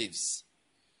be slaves.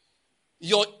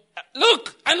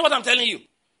 Look, I know what I'm telling you.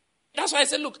 That's why I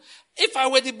said, look, if I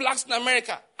were the blacks in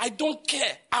America, I don't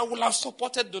care. I would have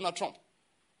supported Donald Trump.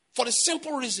 For the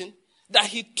simple reason that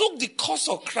he took the cause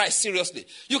of Christ seriously.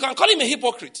 You can call him a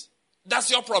hypocrite.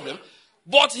 That's your problem.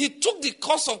 But he took the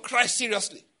cause of Christ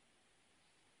seriously.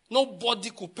 Nobody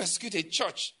could persecute a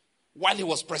church while he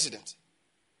was president.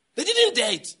 They didn't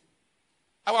dare it.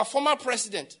 Our former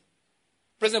president,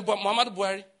 President Muhammadu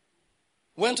Buhari,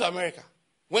 went to America,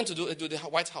 went to the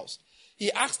White House.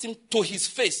 He asked him to his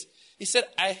face. He said,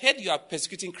 I heard you are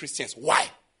persecuting Christians. Why?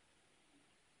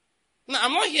 Now,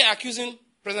 I'm not here accusing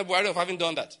President Buhari of having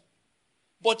done that.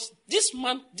 But this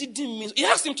man didn't mean... He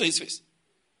asked him to his face.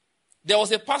 There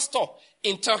was a pastor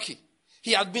in Turkey.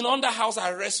 He had been under house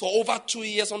arrest for over 2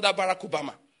 years under Barack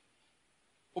Obama.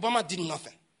 Obama did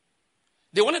nothing.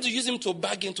 They wanted to use him to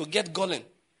bargain to get Golan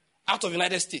out of the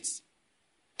United States.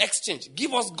 Exchange.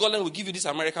 Give us Golan, we'll give you this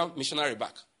American missionary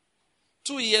back.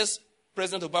 2 years,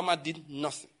 President Obama did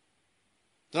nothing.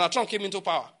 Donald Trump came into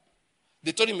power.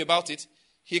 They told him about it.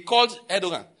 He called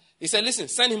Erdogan. He said, listen,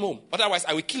 send him home. Otherwise,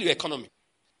 I will kill your economy.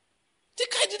 The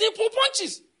guy didn't pull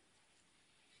punches.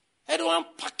 Erdogan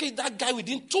packaged that guy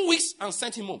within 2 weeks and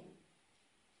sent him home.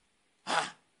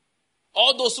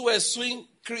 All those who were suing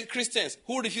Christians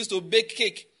who refused to bake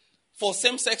cake for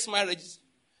same-sex marriages,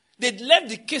 they left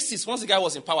the cases once the guy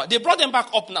was in power. They brought them back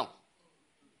up now.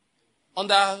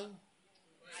 Under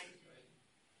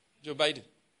Joe Biden.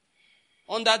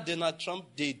 Under Donald Trump,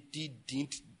 they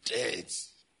didn't dare it.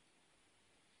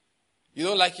 You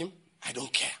don't like him? I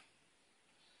don't care.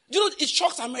 You know, it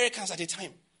shocked Americans at the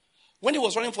time when he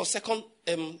was running for the second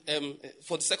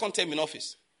term in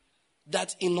office,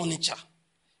 that in Onitsha,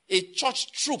 a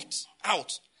church trooped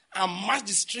out and marched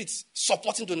the streets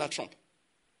supporting Donald Trump.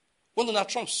 When Donald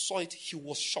Trump saw it, he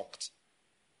was shocked.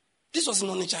 This was in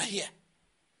Onitsha here.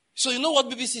 So you know what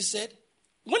BBC said?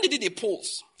 When they did the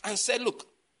polls and said, look,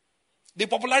 the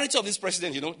popularity of this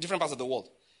president, different parts of the world,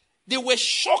 they were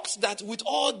shocked that with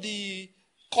all the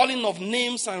calling of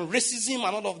names and racism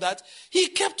and all of that, he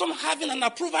kept on having an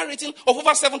approval rating of over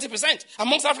 70%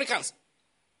 amongst Africans,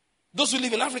 those who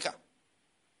live in Africa.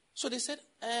 So they said,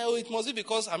 it must be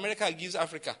because America gives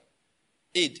Africa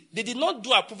aid. They did not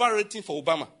do approval rating for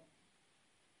Obama.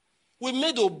 We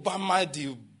made Obama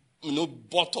the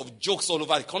butt of jokes all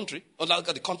over the country, all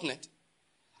over the continent.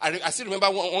 I still remember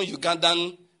one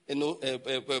Ugandan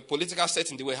political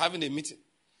setting, they were having a meeting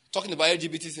talking about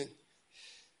LGBT thing.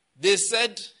 They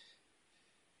said,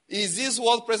 is this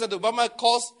what President Obama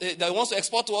calls that he wants to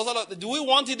export to us? Do we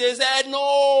want it? They said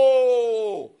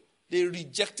no. They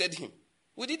rejected him.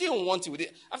 We didn't want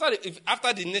it.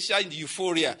 After the initial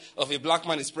euphoria of a black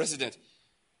man is president,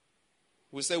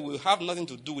 we said we'll have nothing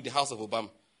to do with the house of Obama.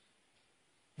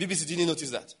 BBC didn't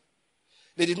notice that.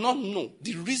 They did not know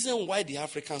the reason why the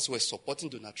Africans were supporting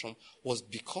Donald Trump was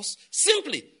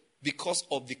simply because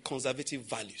of the conservative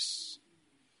values.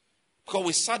 Because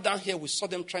we sat down here, we saw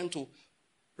them trying to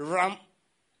ram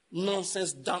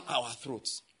nonsense down our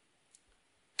throats.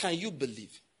 Can you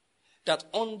believe that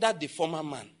under the former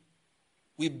man,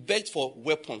 we begged for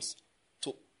weapons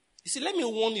to... You see, let me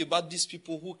warn you about these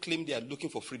people who claim they are looking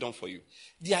for freedom for you.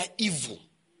 They are evil.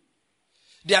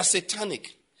 They are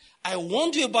satanic. I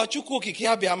warned you about Chukwuokike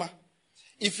Abịama.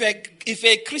 If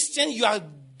a Christian, you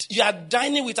are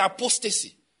dining with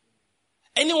apostasy.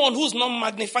 Anyone who's not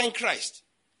magnifying Christ.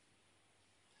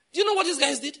 Do you know what these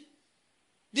guys did?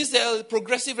 These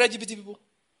progressive LGBT people.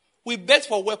 We begged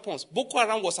for weapons. Boko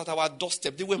Haram was at our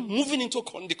doorstep. They were moving into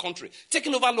the country,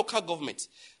 taking over local governments.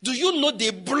 Do you know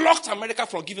they blocked America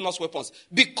from giving us weapons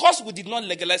because we did not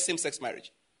legalize same-sex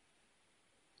marriage?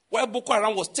 While Boko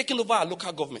Haram was taking over our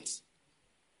local governments.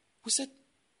 We said,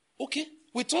 okay.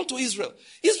 We turned to Israel.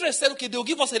 Israel said, okay, they'll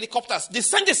give us helicopters. They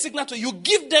send a signal to you. You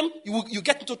give them, you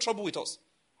get into trouble with us.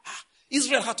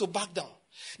 Israel had to back down.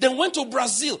 Then went to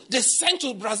Brazil. They sent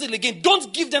to Brazil again.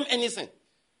 Don't give them anything.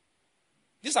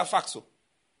 These are facts. So.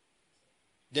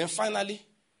 Then finally,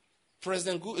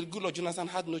 President Goodluck Jonathan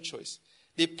had no choice.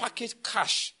 They packaged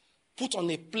cash, put on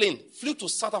a plane, flew to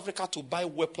South Africa to buy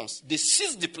weapons. They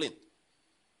seized the plane.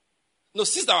 No,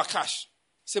 seized our cash.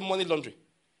 Say money laundering.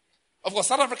 Of course,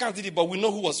 South Africans did it, but we know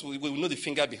we know the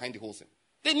finger behind the whole thing.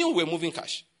 They knew we were moving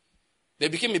cash. There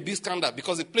became a big scandal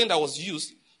because the plane that was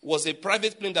used was a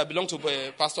private plane that belonged to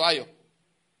Pastor Ayo,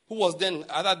 who was then,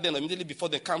 immediately before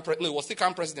the camp, he was still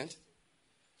camp president.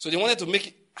 So they wanted to make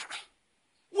it.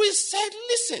 We said,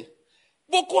 listen,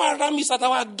 Boko Haram is at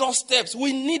our doorsteps.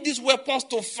 We need these weapons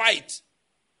to fight.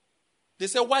 They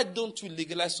said, why don't you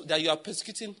legalize that you are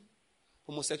persecuting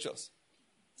homosexuals?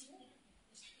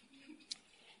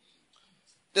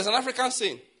 There's an African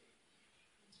saying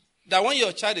that when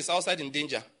your child is outside in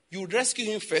danger, you rescue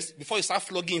him first before you start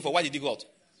flogging him for why did he go out.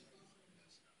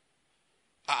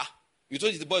 You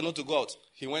told the boy not to go out.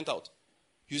 He went out.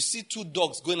 You see 2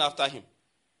 dogs going after him.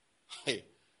 Hey,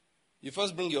 you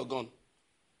first bring your gun.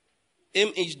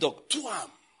 Aim each dog. Twam.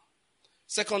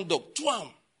 Second dog.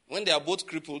 Twam. When they are both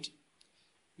crippled,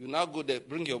 you now go there,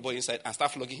 bring your boy inside and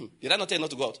start flogging him. Did I not tell you not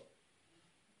to go out?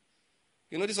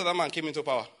 You know this other man came into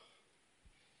power.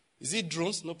 Is it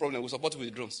drones? No problem. We'll support you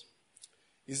with drones.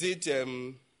 Is it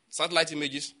satellite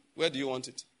images? Where do you want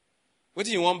it? What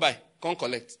do you want buy? Come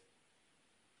collect.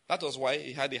 That was why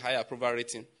he had a higher approval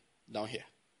rating down here.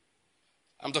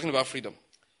 I'm talking about freedom.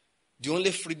 The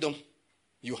only freedom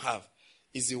you have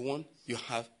is the one you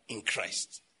have in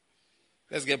Christ.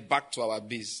 Let's get back to our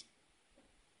base.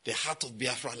 The heart of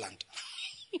Biafra land.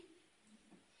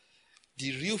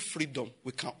 The real freedom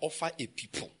we can offer a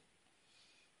people,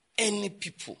 any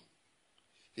people,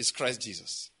 is Christ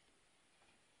Jesus.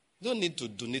 You don't need to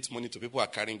donate money to people who are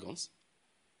carrying guns.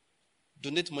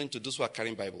 Donate money to those who are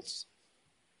carrying Bibles.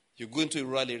 You go into a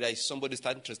rural area, somebody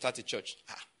starting to start a church.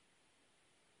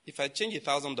 If I change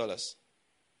 $1,000,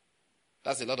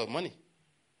 that's a lot of money.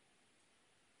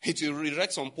 It will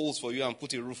erect some poles for you and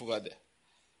put a roof over there.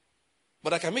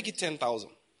 But I can make it 10,000.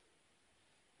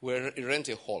 We'll rent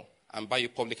a hall and buy you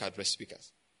public address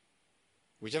speakers.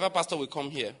 Whichever pastor will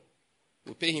come here,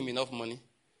 we'll pay him enough money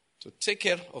to take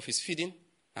care of his feeding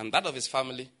and that of his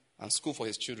family and school for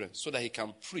his children so that he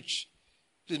can preach.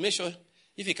 Please make sure,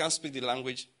 if he can't speak the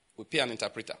language, we'll pay an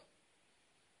interpreter.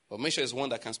 But make sure it's one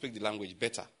that can speak the language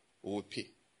better, we will pay.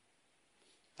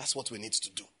 That's what we need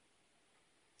to do.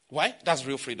 Why? That's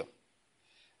real freedom.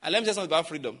 And let me tell you something about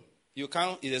freedom.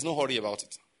 There's no hurry about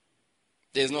it.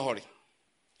 There is no hurry.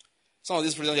 Some of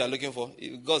these freedoms you are looking for,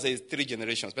 God says 3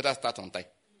 generations. Better start on time.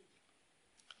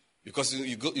 Because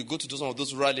you go to some of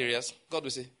those rural areas, God will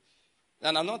say,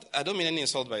 and I don't mean any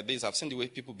insult by this. I've seen the way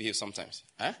people behave sometimes.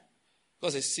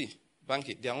 God says, see,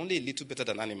 Banky, they are only a little better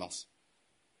than animals.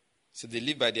 So they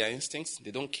live by their instincts.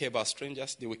 They don't care about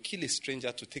strangers. They will kill a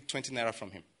stranger to take 20 naira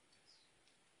from him.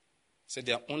 So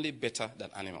they are only better than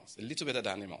animals. A little better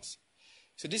than animals.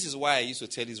 So this is why I used to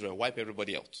tell Israel, wipe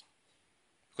everybody out.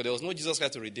 Because there was no Jesus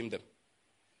Christ to redeem them.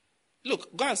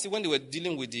 Look, go and see when they were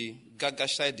dealing with the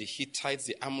Girgashite, the Hittites,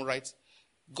 the Amorites,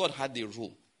 God had the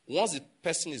rule. Once the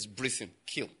person is breathing,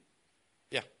 kill.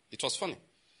 Yeah, it was funny.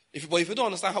 But if you don't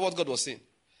understand what God was saying,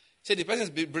 say the person is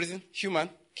breathing, human,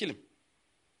 kill him.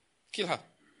 Kill her.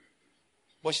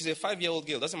 But she's a 5-year-old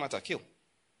girl, doesn't matter, kill.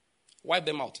 Wipe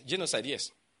them out. Genocide,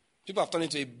 yes. People have turned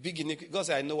into a big iniquity. God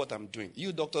said, I know what I'm doing.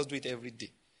 You doctors do it every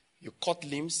day. You cut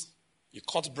limbs, you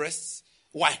cut breasts.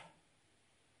 Why?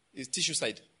 It's tissue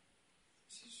side.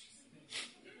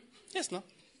 Yes, no?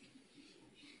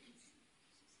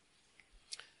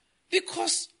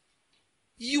 Because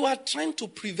you are trying to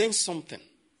prevent something.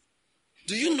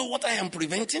 Do you know what I am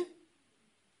preventing?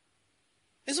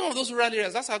 In some of those rural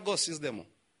areas, that's how God sees them.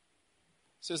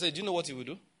 So he said, do you know what he will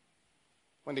do?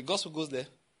 When the gospel goes there,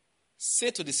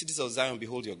 say to the cities of Zion,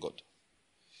 behold your God.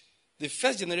 The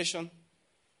first generation,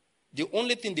 the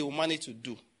only thing they will manage to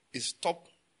do is stop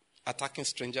attacking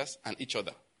strangers and each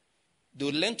other. They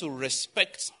will learn to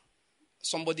respect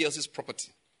somebody else's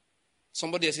property,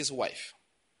 somebody else's wife.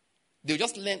 They'll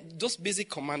just learn those basic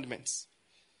commandments.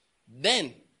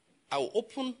 Then I will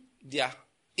open their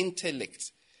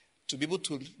intellect to be able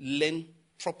to learn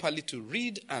properly to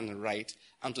read and write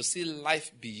and to see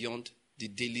life beyond the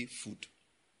daily food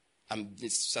and the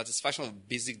satisfaction of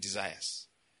basic desires.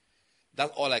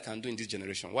 That's all I can do in this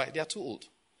generation. Why? They are too old.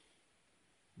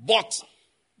 But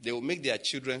they will make their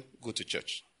children go to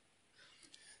church.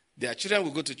 Their children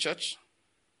will go to church.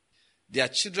 Their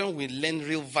children will learn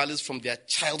real values from their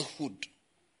childhood.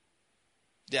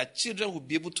 Their children will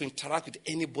be able to interact with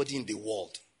anybody in the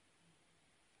world.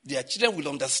 Their children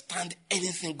will understand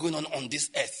anything going on this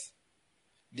earth.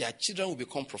 Their children will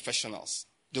become professionals.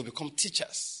 They'll become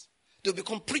teachers. They'll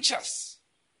become preachers.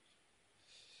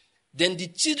 Then the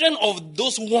children of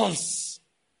those ones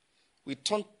will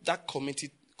turn that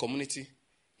community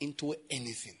into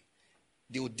anything.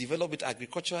 They will develop it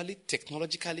agriculturally,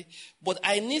 technologically. But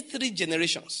I need 3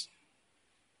 generations.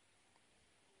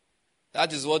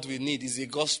 That is what we need, is a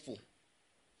gospel.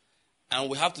 And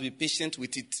we have to be patient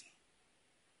with it.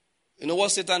 You know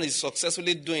what Satan is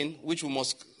successfully doing, which we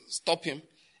must stop him,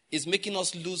 is making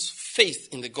us lose faith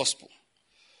in the gospel.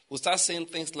 We'll start saying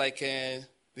things like, they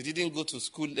didn't go to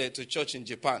school, to church in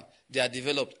Japan. They are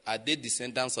developed. Are they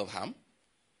descendants of Ham?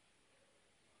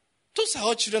 Those are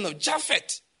all children of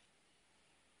Japheth.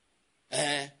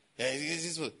 They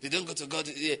don't go to God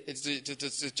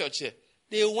to church here.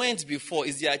 They went before.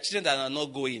 It's their children that are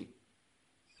not going.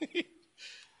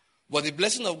 But the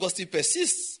blessing of God still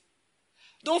persists.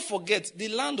 Don't forget, the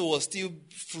land was still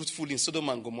fruitful in Sodom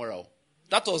and Gomorrah.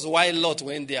 That was why Lot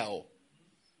went there.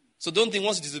 So don't think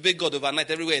once you disobey God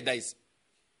overnight, everywhere it dies.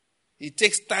 It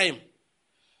takes time.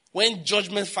 When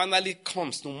judgment finally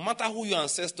comes, no matter who your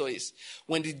ancestor is,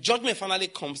 when the judgment finally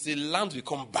comes, the land will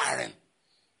become barren.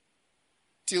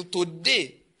 Till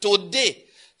today,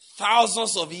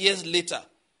 thousands of years later,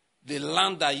 the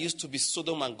land that used to be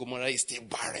Sodom and Gomorrah is still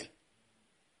barren.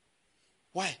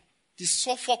 Why? The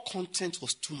sulfur content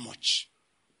was too much.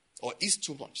 Or is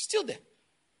too much. Still there.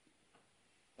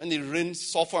 When it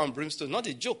rains sulfur and brimstone, not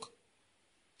a joke.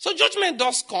 So judgment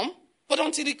does come, but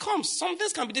until it comes, some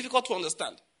things can be difficult to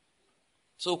understand.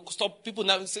 So stop people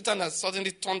now. Satan has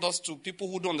suddenly turned us to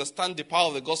people who don't understand the power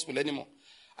of the gospel anymore.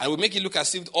 And we make it look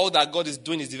as if all that God is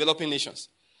doing is developing nations.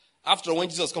 After all, when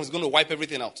Jesus comes, he's going to wipe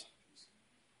everything out.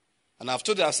 And I've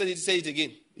told you, I've said it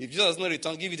again. If Jesus does not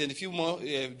return, give it in a few more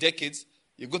decades,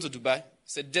 you go to Dubai,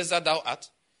 say, desert thou art,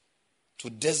 to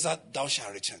desert thou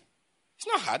shalt return. It's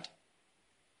not hard.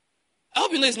 I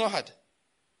hope you know it's not hard.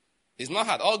 It's not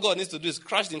hard. All God needs to do is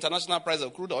crash the international price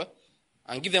of crude oil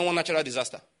and give them one natural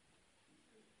disaster.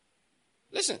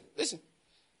 Listen.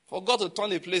 For God to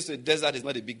turn a place to a desert is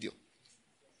not a big deal.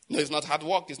 No, it's not hard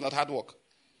work.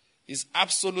 It's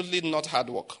absolutely not hard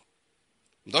work.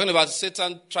 I'm talking about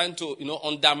Satan trying to,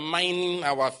 undermine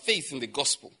our faith in the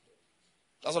gospel.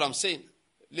 That's what I'm saying.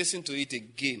 Listen to it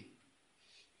again.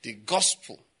 The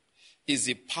gospel is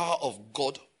the power of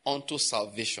God unto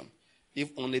salvation, if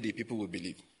only the people will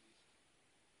believe.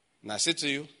 And I say to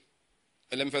you,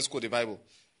 let me first quote the Bible.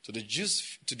 To the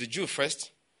Jew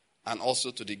first, and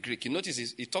also to the Greek. You notice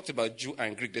he talked about Jew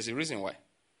and Greek. There's a reason why.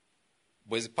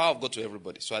 But it's the power of God to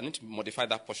everybody. So I need to modify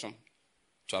that portion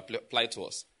to apply to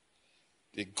us.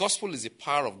 The gospel is the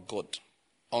power of God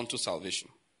unto salvation.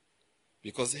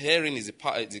 Because herein is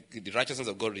the righteousness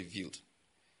of God revealed.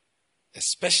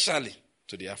 Especially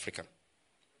to the African.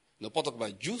 Now, Paul talked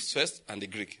about Jews first and the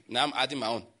Greek. Now I'm adding my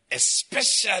own.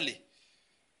 Especially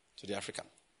to the African.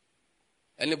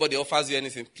 Anybody offers you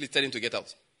anything, please tell him to get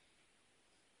out.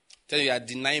 Tell him you are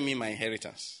denying me my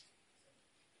inheritance.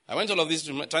 I went all of this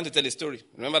trying to tell a story.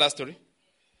 Remember that story?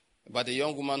 About a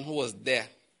young woman who was there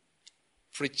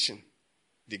preaching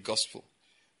the gospel.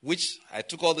 Which I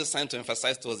took all this time to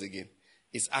emphasize to us again.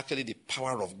 Is actually the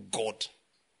power of God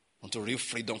unto real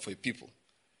freedom for people.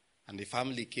 And the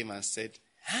family came and said,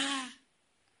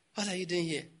 what are you doing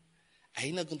here? Are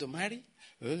you not going to marry?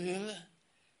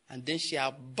 And then she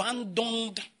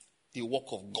abandoned the work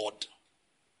of God.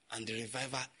 And the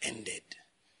revival ended.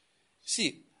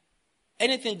 See,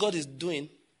 anything God is doing,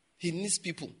 he needs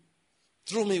people.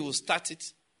 Through whom he will start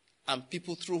it. And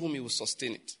people through whom he will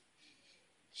sustain it.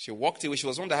 She walked away. She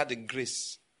was one that had the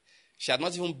grace. She had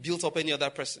not even built up any other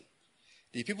person.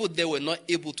 The people there were not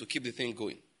able to keep the thing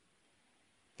going.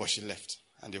 But she left.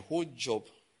 And the whole job,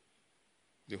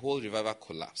 the whole revival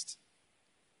collapsed.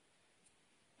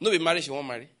 Nobody married, she won't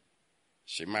marry.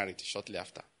 She married shortly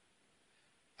after.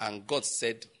 And God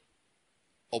said,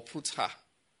 uproot her.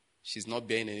 She's not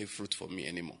bearing any fruit for me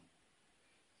anymore.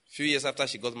 A few years after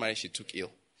she got married, she took ill.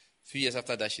 A few years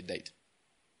after that, she died.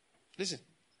 Listen.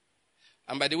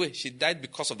 And by the way, she died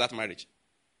because of that marriage.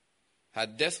 Her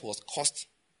death was caused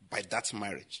by that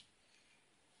marriage.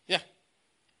 Yeah.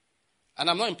 And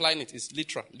I'm not implying it. It's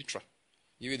literal.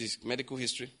 Give you this medical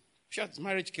history. Sure,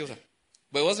 marriage killed her.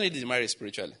 But it wasn't really the marriage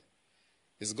spiritually.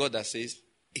 It's God that says,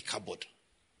 Ichabod,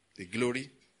 the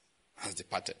glory has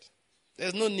departed.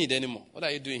 There's no need anymore. What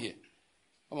are you doing here?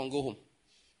 Come on, go home.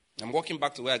 I'm walking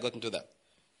back to where I got into that.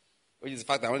 Which is the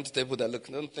fact that I want to tell people that, look,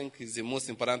 don't think it's the most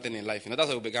important thing in life. That's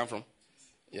where we began from.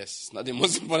 Yes, it's not the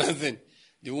most important thing.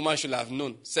 The woman should have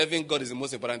known. Serving God is the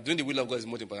most important. Doing the will of God is the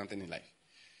most important thing in life.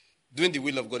 Doing the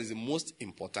will of God is the most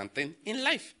important thing in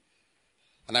life.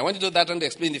 And I went to do that and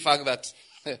explain the fact that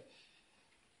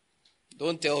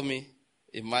don't tell me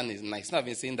a man is nice. I've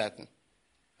been saying that.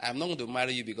 I'm not going to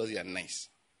marry you because you are nice.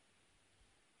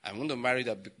 I'm going to marry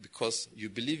you because you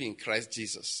believe in Christ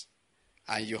Jesus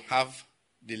and you have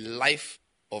the life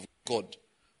of God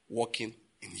working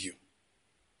in you.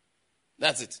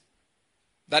 That's it.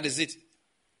 That is it.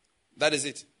 That is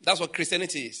it. That's what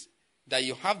Christianity is. That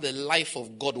you have the life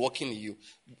of God working in you.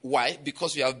 Why?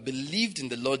 Because you have believed in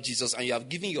the Lord Jesus and you have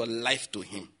given your life to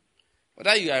him.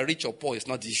 Whether you are rich or poor is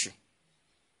not the issue.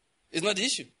 It's not the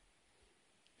issue.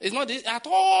 It's not the issue at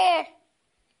all. I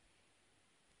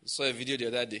saw a video the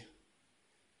other day.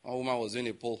 One woman was doing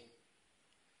a poll.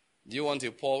 Do you want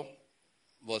a poor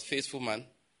but faithful man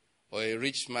or a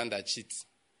rich man that cheats?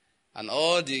 And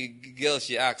all the girls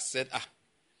she asked said,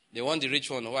 they want the rich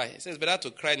one. Why? It says better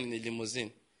to cry in a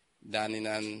limousine than in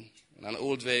an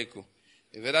old vehicle.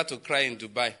 It's better to cry in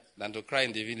Dubai than to cry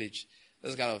in the village.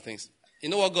 Those kind of things. You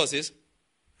know what God says?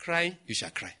 Cry, you shall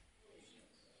cry.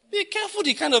 Be careful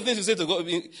the kind of things you say to God.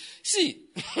 See,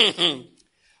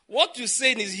 what you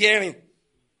say in his hearing.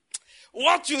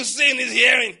 What you say in his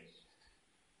hearing.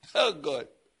 Oh God.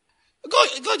 God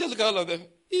just look at all of them.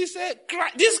 He said, cry.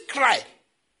 This cry.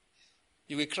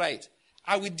 You will cry it.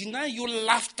 I will deny you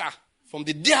laughter from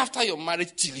the day after your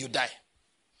marriage till you die.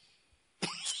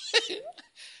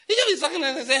 He just is talking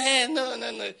and say, hey,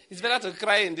 no. It's better to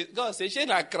cry in this. God says, she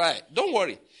not cry. Don't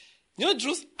worry. You know the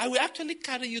truth? I will actually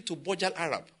carry you to Burj Al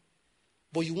Arab.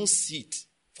 But you won't see it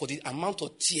for the amount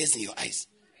of tears in your eyes.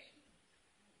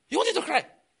 You want it to cry?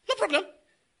 No problem.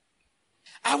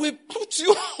 I will put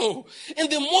you in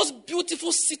the most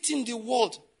beautiful city in the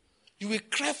world. You will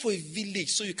cry for a village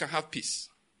so you can have peace.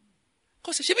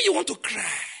 God said, maybe you want to cry.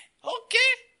 Okay.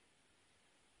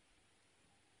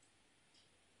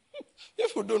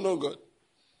 People don't know God.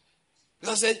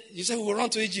 God said, you said we will run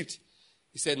to Egypt.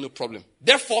 He said, no problem.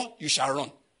 Therefore, you shall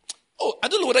run. Oh, I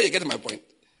don't know whether you're getting my point.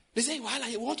 They say, well,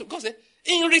 you want to? God said,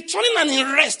 in returning and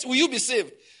in rest, will you be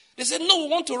saved? They said, no,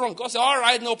 we want to run. God said, all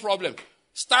right, no problem.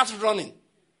 Start running.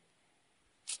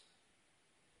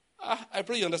 I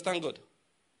pray you understand God.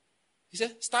 He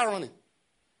said, start running.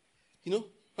 You know,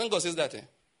 when God says that,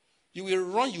 you will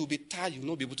run, you will be tired, you will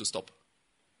not be able to stop.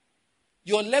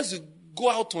 Your legs will go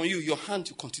out on you, your hand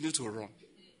will continue to run.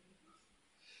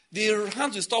 The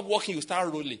hand will stop walking, you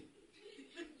start rolling.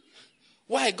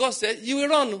 Why? God said, you will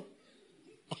run.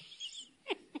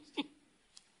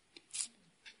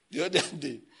 The other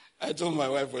day, I told my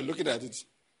wife, we're looking at it.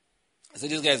 I said,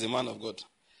 this guy is a man of God.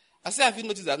 I said, have you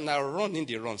noticed that now running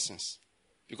the wrong sense?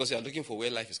 Because you are looking for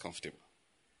where life is comfortable.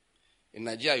 In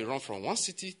Nigeria, you run from one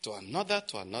city to another.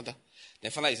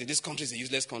 Then finally you say, this country is a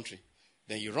useless country.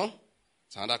 Then you run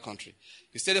to another country.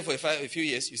 You stay there for a few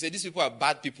years. You say, these people are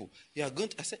bad people. You are going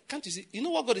to, I said, can't you see? You know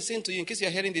what God is saying to you in case you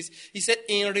are hearing this? He said,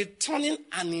 in returning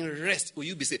and in rest will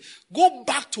you be saved. Go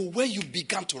back to where you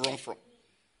began to run from.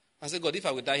 I said, God, if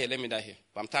I will die here, let me die here.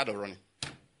 But I'm tired of running.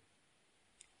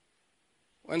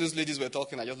 When those ladies were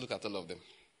talking, I just looked at all of them.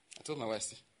 I told my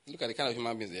wife, look at the kind of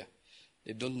human beings they are.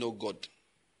 They don't know God.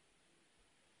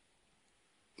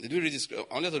 Did we read the scripture?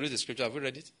 I wanted to read the scripture. Have we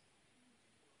read it?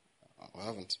 I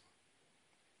haven't.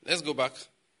 Let's go back.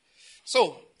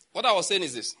 So, what I was saying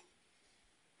is this.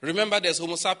 Remember there's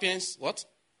Homo sapiens, what?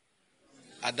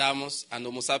 Adamus and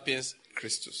Homo sapiens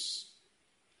Christus.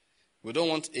 We don't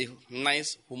want a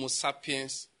nice Homo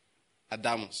sapiens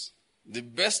Adamus. The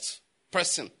best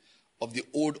person of the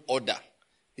old order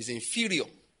is inferior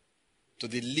to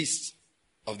the least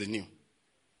of the new.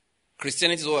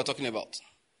 Christianity is what we're talking about.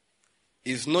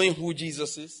 Is knowing who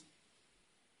Jesus is.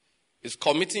 Is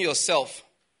committing yourself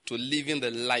to living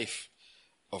the life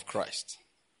of Christ.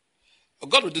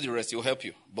 God will do the rest. He will help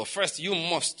you. But first, you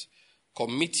must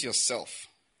commit yourself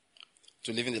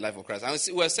to living the life of Christ.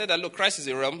 And we have said that, look, Christ is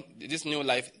a realm. This new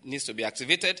life needs to be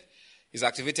activated. It's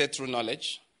activated through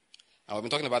knowledge. And we've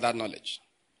been talking about that knowledge.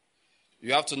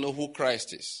 You have to know who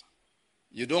Christ is.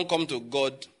 You don't come to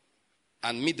God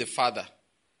and meet the Father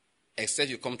except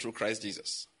you come through Christ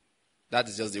Jesus. That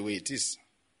is just the way it is.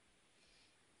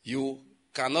 You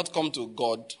cannot come to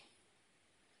God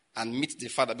and meet the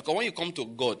Father. Because when you come to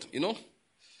God,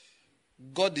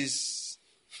 God is...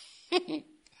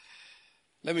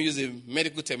 Let me use a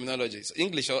medical terminology. It's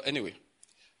English or anyway.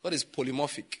 God is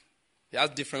polymorphic. He has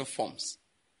different forms.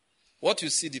 What you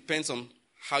see depends on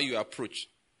how you approach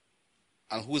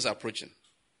and who's approaching.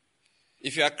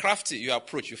 If you are crafty, you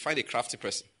approach, you find a crafty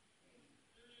person.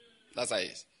 That's how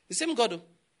it is. The same God, though.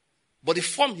 But the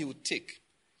form he will take,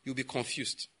 you'll be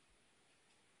confused.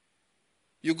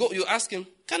 You ask him,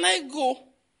 can I go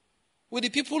with the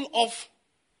people of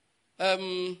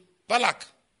Balak?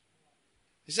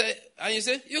 You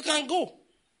say, you can go.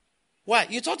 Why?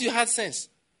 You thought you had sense.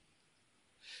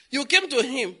 You came to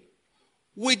him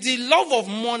with the love of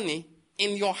money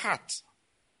in your heart.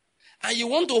 And you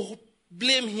want to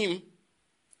blame him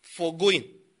for going.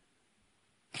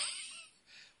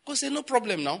 God said, no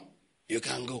problem now. You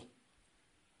can go.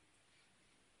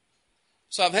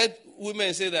 So I've heard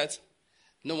women say that,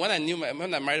 no, when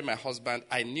I married my husband,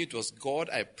 I knew it was God.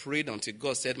 I prayed until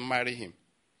God said, marry him.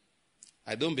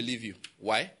 I don't believe you.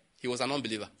 Why? He was an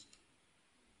unbeliever.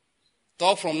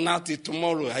 Talk from now till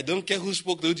tomorrow. I don't care who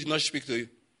spoke to you, did not speak to you.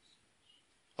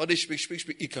 Or they speak.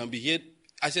 It can be here.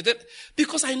 I said that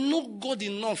because I know God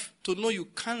enough to know you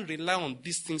can't rely on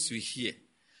these things you hear.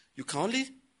 You can only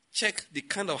check the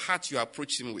kind of heart you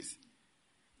approach him with.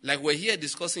 Like we're here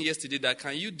discussing yesterday that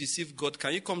can you deceive God?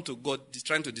 Can you come to God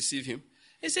trying to deceive him?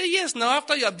 He said, yes, now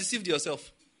after you have deceived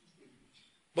yourself.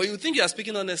 But you think you are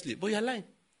speaking honestly, but you are lying.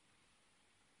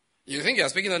 You think you are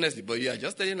speaking honestly, but you are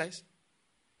just telling lies.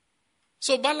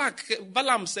 So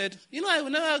Balaam said, I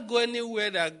will never go anywhere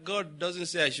that God doesn't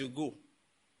say I should go.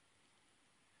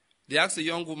 They asked the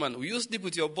young woman, will you sleep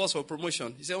with your boss for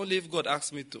promotion? He said, only if God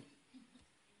asks me to.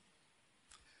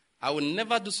 I will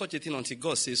never do such a thing until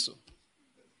God says so.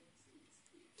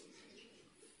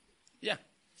 Yeah,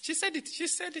 she said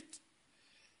it.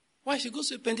 Why? She goes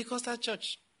to a Pentecostal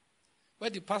church where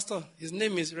the pastor, his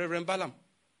name is Reverend Balaam.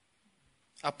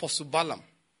 Apostle Balaam.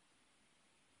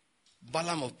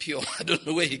 Balaam of Peor. I don't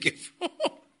know where he came from.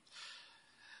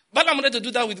 Balaam wanted to do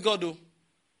that with God, though.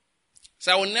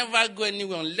 So I will never go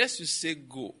anywhere unless you say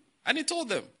go. And he told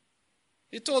them.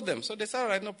 So they said, all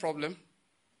right, no problem.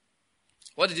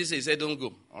 What did he say? He said, don't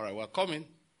go. All right, we're coming.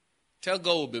 Tell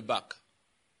God we'll be back.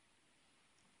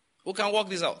 Who can work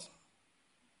this out?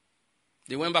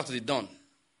 They went back to the dawn.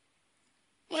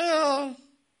 Well,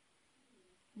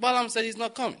 Balaam said he's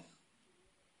not coming.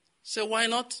 So why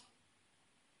not?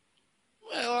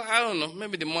 Well, I don't know.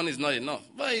 Maybe the money is not enough.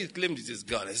 But he claimed it is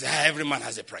God. He said, every man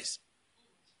has a price.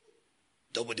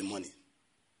 Double the money.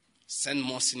 Send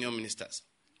more senior ministers.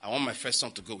 I want my first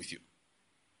son to go with you.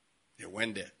 They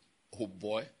went there. Oh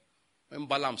boy. When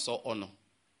Balaam saw honor,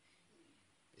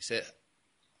 he said,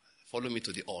 follow me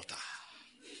to the altar.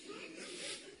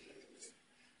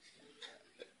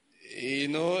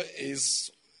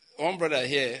 Is one brother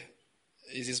here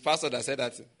is his pastor that said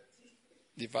that.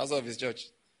 The pastor of his church.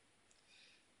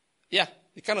 Yeah,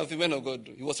 the kind of thing men of God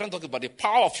do. He was trying to talk about the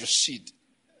power of your seed.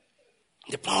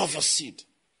 The power of your seed.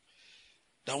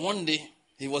 That one day,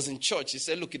 He was in church. He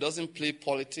said, look, he doesn't play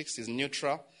politics. He's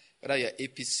neutral. Whether you're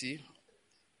APC,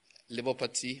 Labour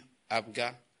Party,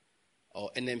 ABGA,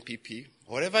 or NMPP,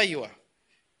 wherever you are,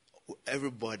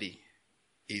 everybody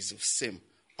is the same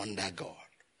under God.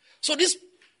 So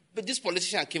this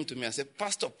politician came to me and said,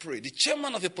 Pastor, pray. The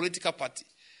chairman of a political party,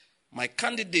 my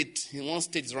candidate in one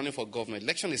state is running for governor.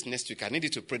 Election is next week. I need you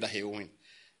to pray that he will win.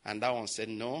 And that one said,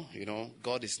 no,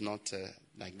 God is not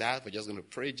like that. We're just going to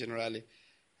pray generally.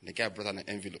 And the guy brought an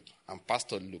envelope. And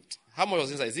pastor looked. How much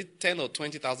was inside? Is it $10,000 or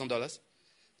 $20,000?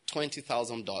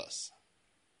 $20,000.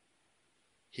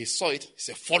 He saw it. He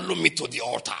said, follow me to the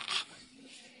altar.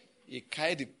 He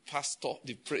carried the pastor,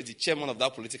 the chairman of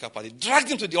that political party, dragged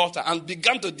him to the altar and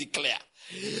began to declare,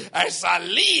 as I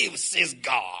live, says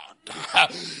God,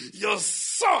 your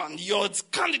son, your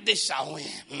candidate shall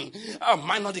win.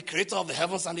 Am I not the creator of the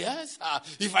heavens and the earth?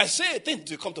 If I say a thing, it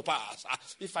will come to pass.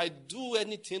 If I do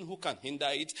anything, who can hinder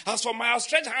it? As for my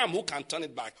outstretched arm, who can turn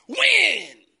it back?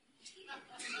 Win!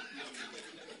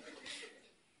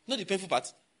 Not the painful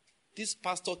part. This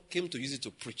pastor came to use it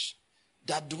to preach.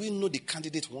 That do we know the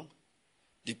candidate won?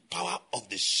 The power of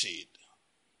the shade.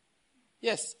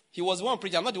 Yes, he was the one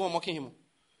preaching. I'm not the one mocking him.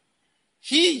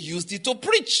 He used it to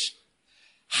preach.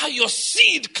 How your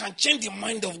seed can change the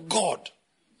mind of God.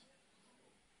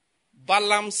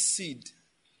 Balaam's seed,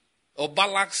 or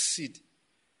Balak's seed,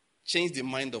 changed the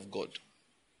mind of God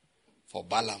for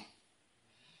Balaam.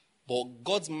 But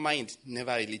God's mind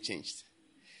never really changed.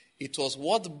 It was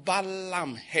what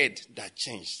Balaam heard that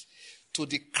changed. To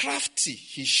the crafty,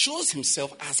 he shows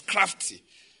himself as crafty.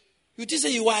 You did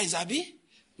say you wise, Abi?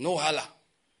 No holla.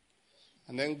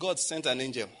 And then God sent an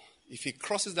angel. If he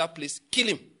crosses that place, kill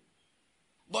him.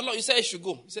 But Lord, you said I should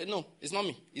go. He said, no, it's not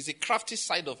me. It's a crafty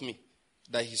side of me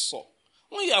that he saw.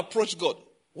 When you approach God,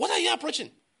 what are you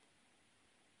approaching?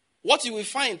 What you will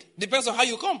find depends on how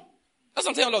you come. That's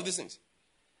what I'm telling all of these things.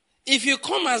 If you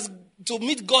come as to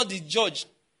meet God the judge,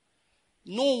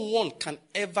 no one can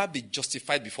ever be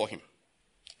justified before him.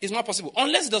 It's not possible.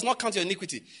 Unless he does not count your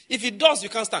iniquity. If he does, you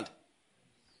can't stand.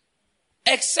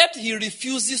 Except he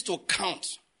refuses to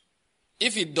count.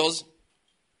 If he does,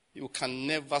 you can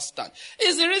never stand.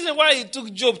 It's the reason why he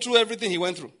took Job through everything he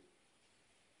went through.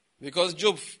 Because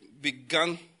Job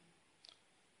began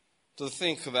to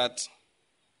think that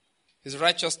his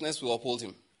righteousness will uphold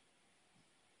him.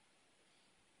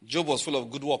 Job was full of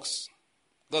good works.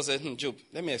 God said, Job,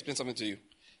 let me explain something to you.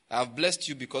 I have blessed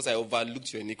you because I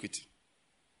overlooked your iniquity.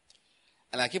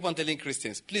 And I keep on telling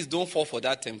Christians, please don't fall for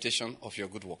that temptation of your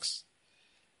good works.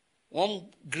 One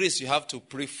grace you have to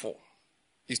pray for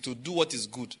is to do what is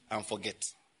good and forget.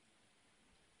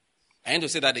 I need to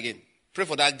say that again. Pray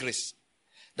for that grace.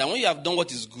 That when you have done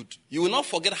what is good, you will not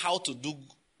forget how to do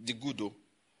the good, though,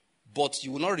 but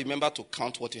you will not remember to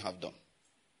count what you have done.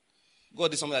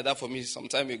 God did something like that for me some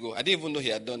time ago. I didn't even know he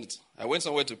had done it. I went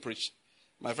somewhere to preach.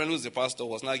 My friend who's the pastor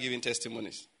was now giving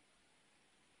testimonies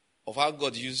of how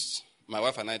God used my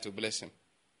wife and I to bless him.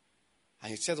 And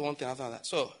he said one thing after that.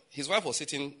 So his wife was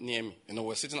sitting near me. We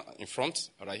were sitting in front.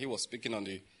 Right, he was speaking on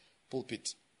the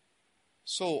pulpit.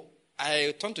 So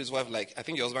I turned to his wife like, I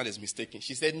think your husband is mistaken.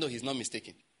 She said, no, he's not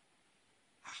mistaken.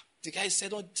 The guy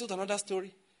said, oh, told another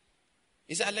story.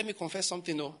 He said, let me confess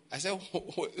something. No. I said,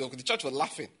 the church was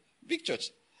laughing. Big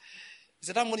church. He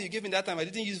said, that money you gave me that time, I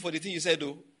didn't use it for the thing you said,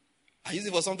 though. I used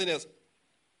it for something else.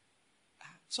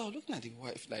 So I was looking at the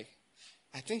wife like,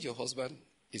 I think your husband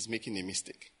is making a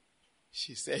mistake.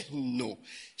 She said, no.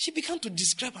 She began to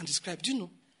describe. Do you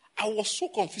know? I was so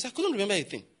confused. I couldn't remember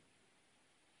anything.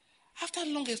 After a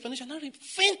long explanation, I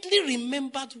faintly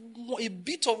remembered a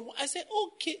bit of. I said,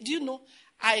 okay, do you know?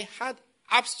 I had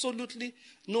absolutely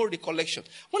no recollection.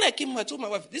 When I came home, I told my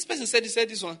wife, this person said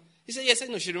this one. He said, yes,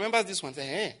 no, she remembers this one. I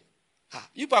said,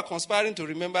 you are conspiring to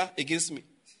remember against me.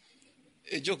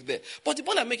 A joke there. But the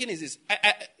point I'm making is this.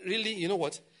 I really, you know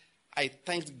what? I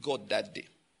thanked God that day.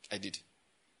 I did.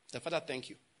 The Father, thank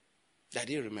you. That I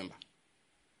didn't remember.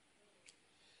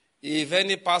 If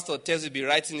any pastor tells you to be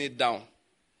writing it down,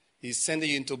 he's sending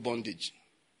you into bondage.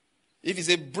 If he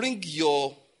says, bring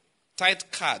your tithe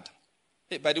card.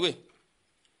 Hey, by the way,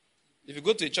 if you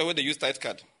go to a church where they use tithe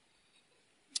card,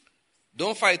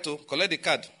 don't fight to collect the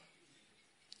card.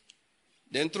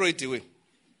 Then throw it away.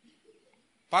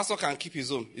 Pastor can keep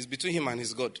his own. It's between him and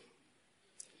his God.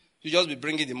 You just be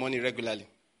bringing the money regularly.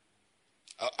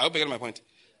 I hope you get my point.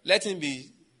 Let him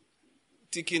be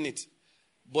taking it.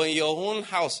 But in your own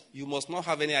house, you must not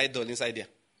have any idol inside there.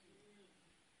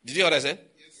 Did you hear what I said?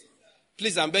 Yes, sir.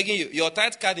 Please, I'm begging you. Your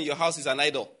tithe card in your house is an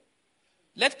idol.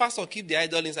 Let pastor keep the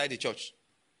idol inside the church.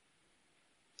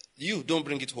 You don't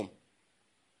bring it home.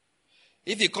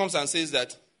 If he comes and says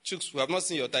that Chooks, we have not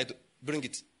seen your title. Bring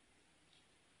it.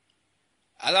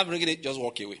 As I'm bringing it, just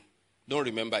walk away. Don't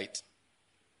remember it.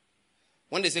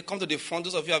 When they say, come to the front,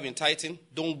 those of you who have been tithing,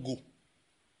 don't go.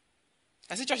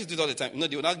 I see churches do it all the time.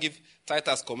 They will not give tithe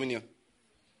as communion.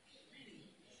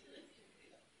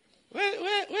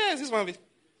 Where is this one?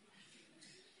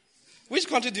 Which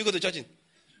country do you go to church in?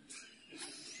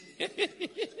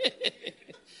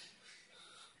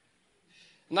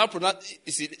 Now,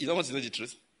 you see, you don't want to know the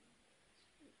truth.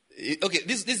 Okay,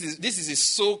 this is a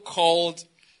so-called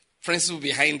principle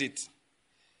behind it.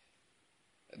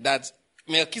 That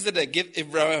Melchizedek gave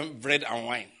Abraham bread and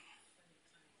wine.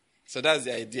 So that's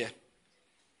the idea.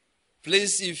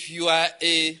 Please, if you are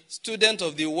a student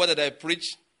of the word that I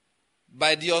preach,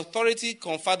 by the authority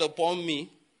conferred upon me,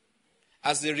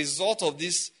 as a result of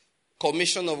this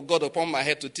commission of God upon my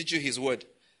head to teach you his word,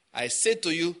 I say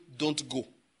to you, don't go.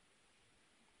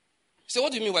 So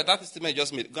what do you mean by that statement you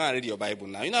just made? Go and read your Bible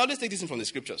now. I always take this in from the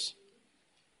scriptures.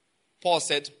 Paul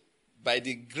said, by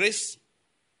the grace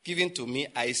given to me,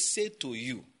 I say to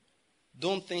you,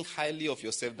 don't think highly of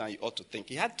yourself than you ought to think.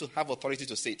 He had to have authority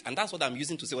to say it. And that's what I'm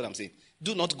using to say what I'm saying.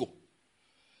 Do not go.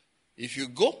 If you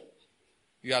go,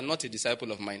 you are not a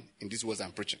disciple of mine in these words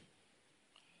I'm preaching.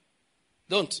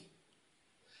 Don't.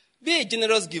 Be a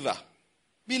generous giver.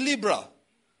 Be liberal.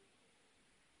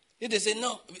 If they say,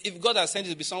 no, if God has sent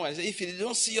you to be somewhere, say, if you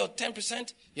don't see your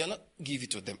 10%, you're not, give it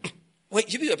to them.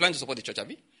 Wait, you are planning to support the church,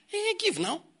 Abi? Hey, give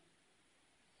now.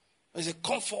 They say,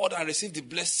 come forward and receive the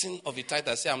blessing of the tithe.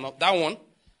 I say, I'm not. That one,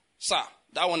 sir,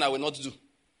 that one I will not do.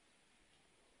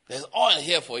 There's oil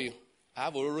here for you. I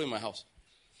have a Ororo in my house.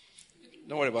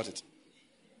 Don't worry about it.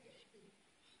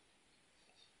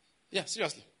 Yeah,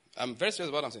 seriously. I'm very serious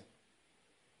about what I'm saying.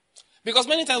 Because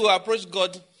many times we approach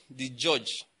God, the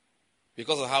judge,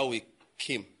 because of how we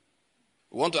came.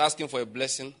 We want to ask him for a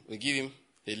blessing. We give him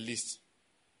a list.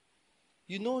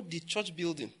 The church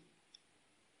building,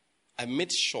 I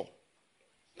made sure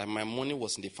that my money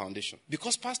was in the foundation.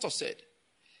 Because pastor said,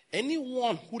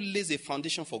 anyone who lays a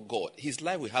foundation for God, his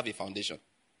life will have a foundation.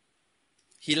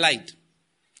 He lied.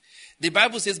 The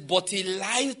Bible says, but he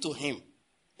lied to him.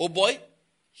 Oh boy,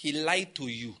 he lied to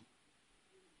you.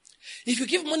 If you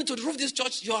give money to the roof of this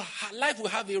church, your life will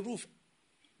have a roof.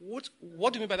 What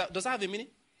do you mean by that? Does that have a meaning?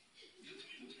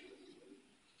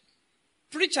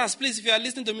 Preachers, please, if you are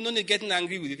listening to me, don't getting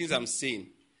angry with the things I'm saying.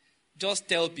 Just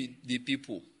tell the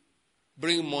people,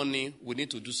 bring money, we need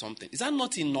to do something. Is that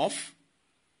not enough?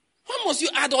 Why must you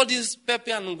add all this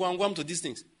pepper and guam to these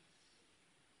things?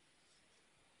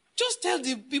 Just tell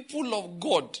the people of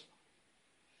God.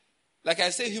 Like I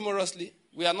say humorously,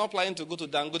 we are not planning to go to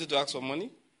Dangote to ask for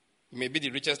money. He may be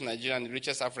the richest Nigerian, the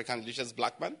richest African, the richest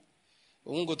black man.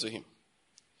 We won't go to him.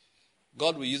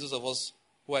 God will use those of us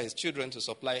who are his children to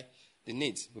supply the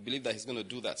needs. We believe that he's going to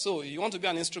do that. So you want to be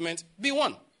an instrument, be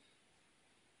one.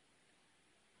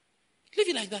 Leave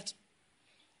it like that.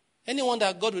 Anyone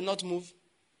that God will not move,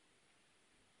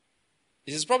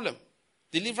 is his problem.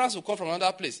 Deliverance will come from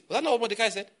another place. Was that not what Mordecai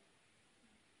said?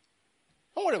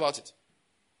 Don't worry about it.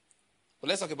 But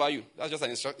let's talk about you. That's just an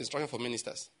instruction for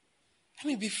ministers.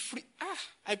 Be free.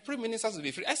 I pray ministers to be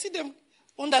free. I see them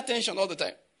under tension all the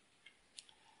time.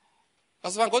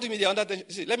 Pastor Van, God, they're under tension.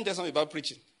 See, let me tell you something about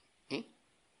preaching.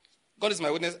 God is my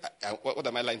witness. What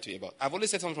am I lying to you about? I've always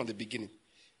said something from the beginning.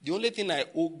 The only thing I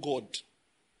owe God,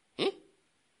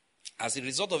 as a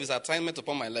result of his assignment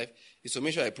upon my life, is to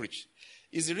make sure I preach.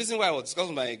 It's the reason why I was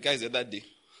discussing with my guys the other day,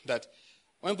 that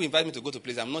when people invite me to go to a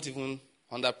place, I'm not even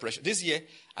under pressure. This year,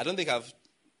 I don't think I've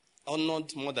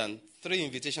honored more than 3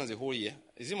 invitations the whole year.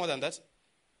 Is it more than that?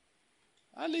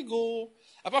 I only go,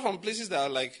 apart from places that are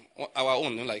like our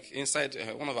own, like inside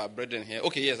one of our brethren here.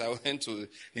 Okay, yes, I went to the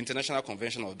International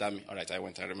Convention of Dami. All right,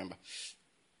 I remember.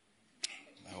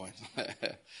 I went.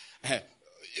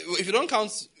 If you don't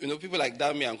count, people like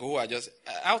Dami and who are just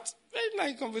out,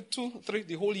 like come with 2, 3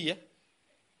 the whole year.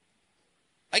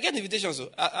 I get invitations, so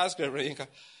I ask Reverend Yinka.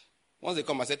 Once they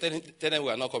come, I say, tell them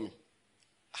we are not coming.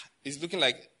 It's looking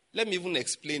like, let me even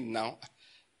explain now.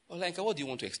 Oh, Yinka, what do you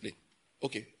want to explain?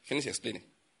 Okay, finish explaining.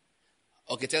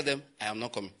 Okay, tell them I am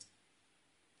not coming.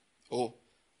 Oh,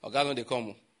 God, when they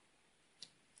come,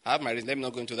 I have my reason. Let me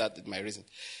not go into that, my reason.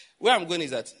 Where I'm going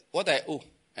is that what I owe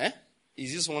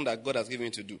is this one that God has given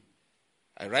me to do.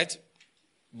 I write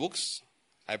books,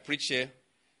 I preach here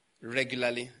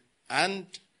regularly, and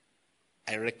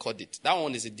I record it. That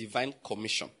one is a divine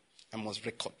commission. I must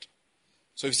record.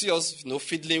 So if you see us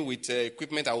fiddling with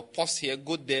equipment, I will pause here,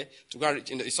 go there to go and reach.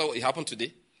 You saw it happened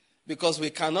today. Because we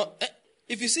cannot,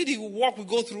 if you see the work we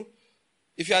go through,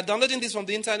 if you are downloading this from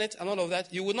the internet and all of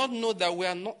that, you will not know that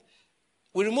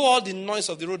we remove all the noise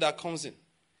of the road that comes in.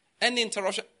 Any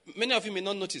interruption, many of you may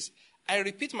not notice. I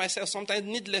repeat myself sometimes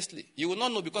needlessly. You will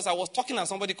not know because I was talking and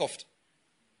somebody coughed.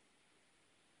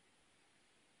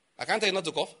 I can't tell you not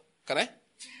to cough. Can I?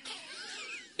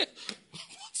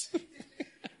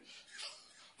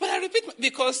 But I repeat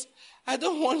because I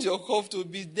don't want your cough to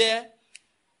be there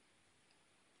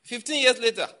 15 years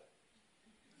later.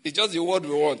 It's just the word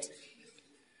we want.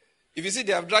 If you see,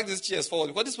 they have dragged these chairs forward.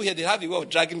 Because these people here, they have a way of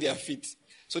dragging their feet.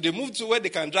 So they move to where they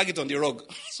can drag it on the rug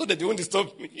so that they won't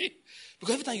disturb me.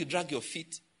 Because every time you drag your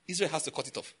feet, Israel has to cut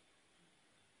it off.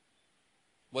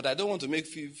 But I don't want to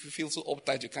make you feel so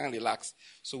uptight you can't relax.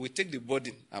 So we take the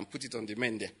burden and put it on the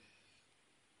men there.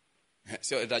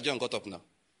 So that John got up now.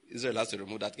 Israel has to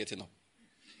remove that getting up.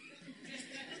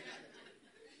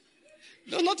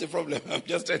 No, not a problem. I'm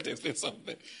just trying to explain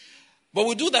something. But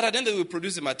we do that, and then we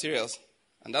produce the materials.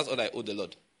 And that's all I owe the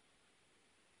Lord.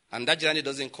 And that journey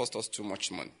doesn't cost us too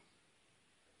much money.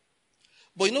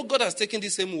 But you know, God has taken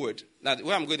this same word. Now,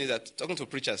 where I'm going is that, talking to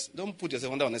preachers, don't put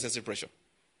yourself under unnecessary pressure.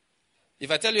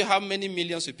 If I tell you how many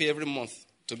millions we pay every month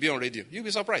to be on radio, you'll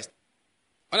be surprised.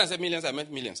 When I said millions, I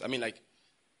meant millions. I mean, like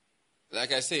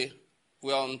I say,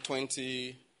 we're on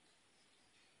 20...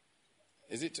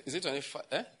 Is it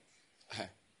 25?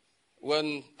 We're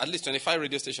on at least 25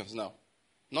 radio stations now.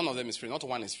 None of them is free. Not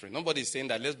one is free. Nobody is saying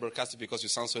that let's broadcast it because you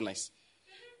sound so nice.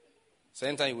 So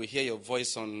anytime you will hear your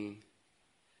voice on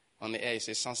the air, you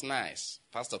say, sounds nice.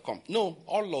 Pastor, come. No,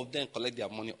 all of them collect their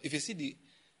money. If you see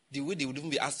the way they would even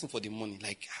be asking for the money,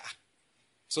 like,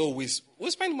 So we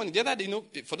spend money. The other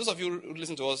day, for those of you who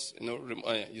listen to us,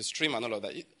 you stream and all of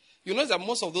that, you know that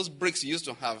most of those breaks you used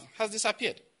to have has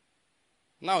disappeared.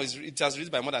 Now it has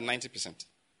reached by more than 90%. It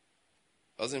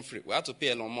wasn't free. We had to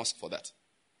pay Elon Musk for that.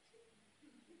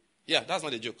 Yeah, that's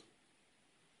not a joke.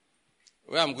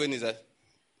 Where I'm going is that,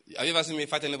 have you ever seen me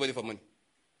fight anybody for money?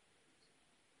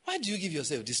 Why do you give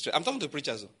yourself this stress? I'm talking to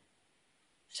preachers.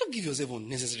 Don't give yourself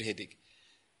unnecessary headache.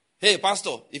 Hey,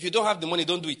 pastor, if you don't have the money,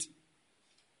 don't do it.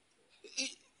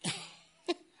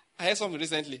 I heard something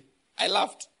recently. I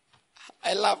laughed.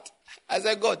 I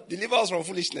said, God, deliver us from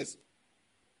foolishness.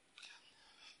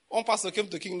 One pastor came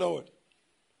to Kingdom World.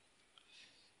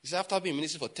 He said, after being in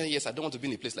ministry for 10 years, I don't want to be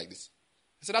in a place like this.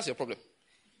 I said, that's your problem.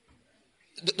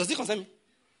 Does it concern me?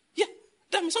 Yeah.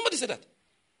 Damn, somebody said that.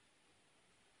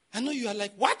 I know you are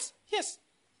like, what? Yes.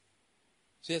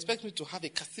 So you expect me to have a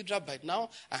cathedral by now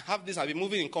and have this, I'll be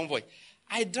moving in convoy.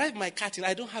 I drive my car till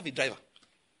I don't have a driver.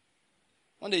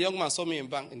 One day a young man saw me in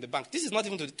the bank. This is not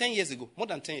even 10 years ago, more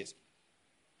than 10 years.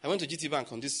 I went to GT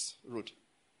Bank on this road.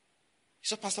 He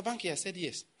said, Pastor Banky? I said,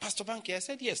 yes. Pastor Banky? I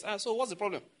said, yes. So what's the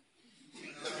problem?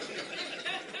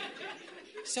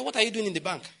 He said, what are you doing in the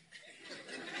bank?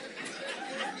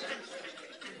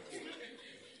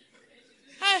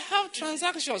 I have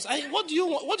transactions. What do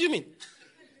you mean?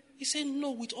 He said,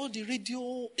 no, with all the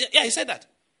radio. Yeah, he said that.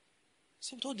 He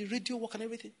said, with all the radio work and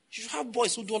everything. You should have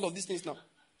boys who do all of these things now.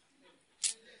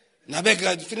 Now, I beg,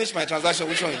 I finish my transaction.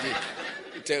 Which one you did?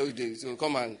 He tell you, so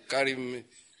come and carry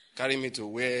me to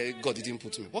where God didn't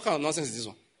put me. What kind of nonsense is this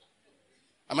one?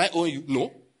 Am I owing you?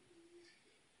 No.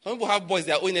 Some people have boys,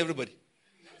 they are owing everybody.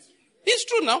 It's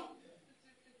true now.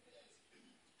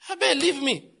 I better leave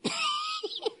me.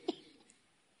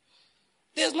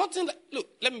 There's nothing like, look,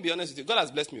 let me be honest with you. God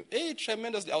has blessed me. Hey,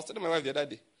 tremendously. I was telling my wife the other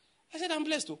day. I said, I'm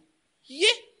blessed too. Yeah.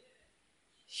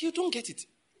 You don't get it.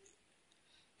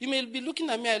 You may be looking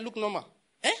at me, I look normal.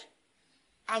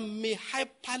 I'm a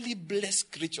hyperly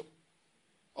blessed creature.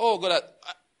 Oh, God.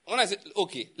 When I say,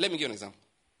 okay, let me give you an example.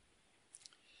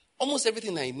 Almost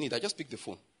everything I need, I just pick the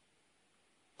phone.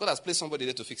 God has placed somebody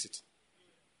there to fix it.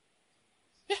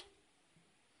 Yeah.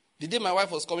 The day my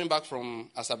wife was coming back from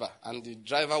Asaba, and the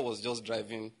driver was just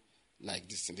driving like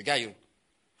this. And the guy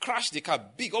crashed the car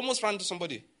big, almost ran into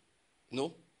somebody.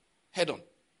 Head on.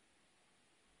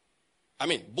 I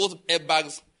mean, both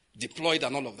airbags deployed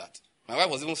and all of that. My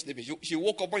wife was even sleeping. She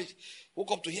woke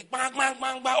up to hear bang, bang,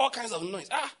 bang, bang, all kinds of noise.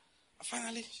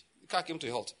 Finally, the car came to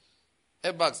a halt.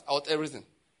 Airbags out, everything.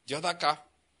 The other car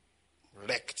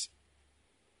wrecked.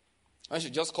 When she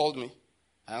just called me,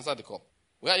 I answered the call.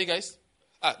 Where are you guys?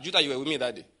 Judah, you were with me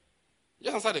that day.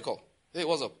 Just answered the call. Hey,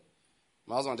 what's up?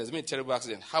 My husband, there's been a terrible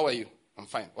accident. How are you? I'm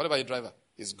fine. What about your driver?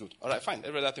 He's good. All right, fine.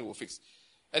 Every other thing we'll fix.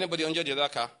 Anybody injured the other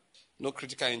car? No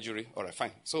critical injury. All right,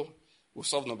 fine. So we've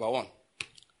solved number one.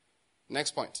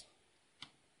 Next point.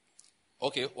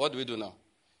 Okay, what do we do now?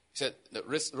 He said, the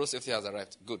road safety has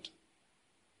arrived. Good.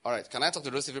 All right, can I talk to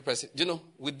the road safety person? Do you know,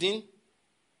 within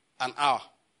an hour,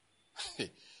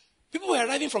 people were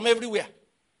arriving from everywhere.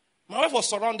 My wife was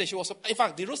surrounded. In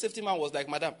fact, the road safety man was like,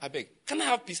 Madam, I beg, can I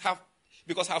have peace?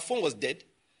 Because her phone was dead.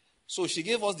 So she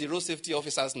gave us the road safety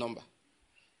officer's number.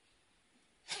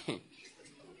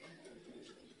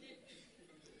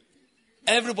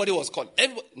 Everybody was called.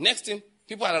 Next thing,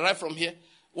 people had arrived from here.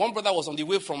 One brother was on the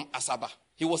way from Asaba.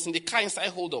 He was in the car inside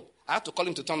hold up. I had to call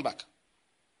him to turn back.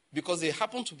 Because they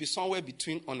happened to be somewhere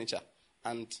between Onitsha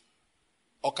and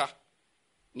Oka.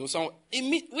 Somewhere.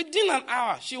 Within an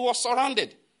hour, she was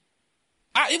surrounded.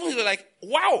 Even they were like,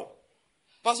 wow.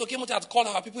 Pastor Kemote had called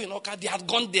our people in Oka. They had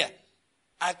gone there.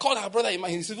 I called her brother.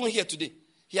 He's even here today.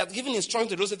 He had given instructions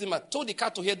to the road safety man. Told the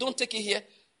car to here. Don't take it here.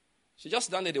 She just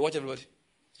stand there. They watch everybody.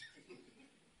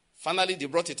 Finally, they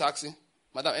brought a taxi.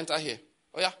 Madam, enter here.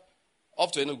 Oh, yeah.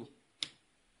 Up to Enugu.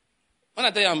 When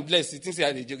I tell you I'm blessed, you think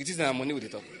I joke. It is I'm money with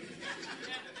it.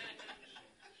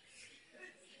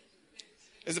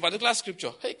 There's a particular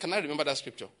scripture. Hey, can I remember that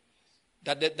scripture?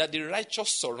 That the righteous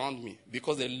surround me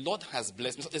because the Lord has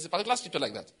blessed me. There's a particular scripture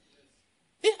like that.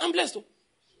 Hey, I'm blessed. Too.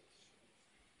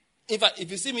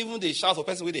 If you see me, even they shout for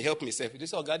person where they help me self, they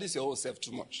say, oh God, this is your own self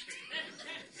too much.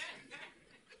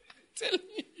 Tell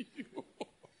me.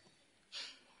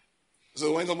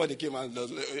 So when somebody came and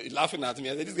was laughing at me,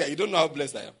 I said, this guy, you don't know how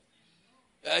blessed I am.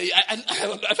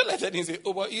 I felt like telling him, say,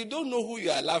 oh, but you don't know who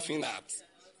you are laughing at.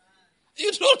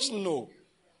 You don't know.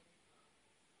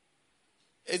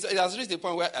 It has reached a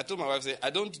point where I told my wife, say, I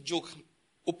don't joke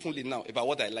openly now about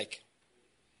what I like.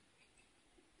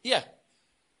 Yeah.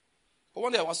 But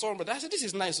one day I was sorry, but I said, this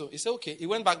is nice. So he said, okay. He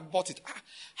went back, bought it.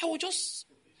 I was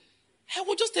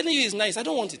just telling you it's nice. I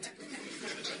don't want it.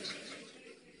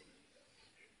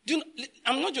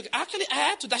 I'm not joking. Actually, I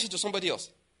had to dash it to somebody else.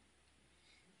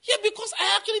 Yeah, because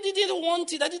I actually didn't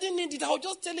want it. I didn't need it. I was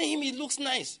just telling him it looks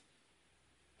nice.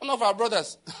 One of our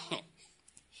brothers.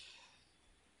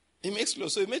 He makes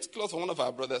clothes. So he made clothes for one of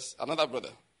our brothers, another brother.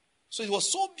 So he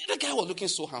was so big. The guy was looking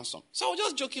so handsome. So I was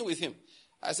just joking with him.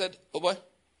 I said, oh boy,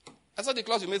 I saw the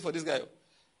clothes you made for this guy.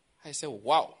 I said,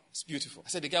 wow, it's beautiful. I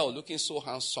said, the guy was looking so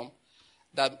handsome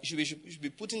that you should be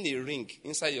putting a ring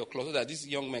inside your clothes so that this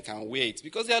young man can wear it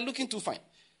because they are looking too fine.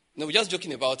 No, we're just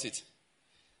joking about it.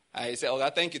 I said, oh,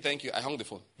 thank you. I hung the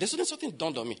phone. Then something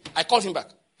dawned on me. I called him back.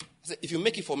 I said, if you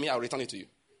make it for me, I'll return it to you.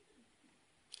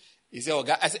 He said, oh,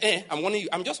 God. I said, I'm warning you.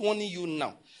 I'm just warning you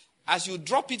now. As you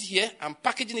drop it here, I'm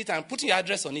packaging it and putting your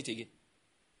address on it again.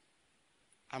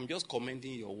 I'm just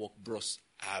commending your work, bros.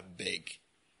 I beg.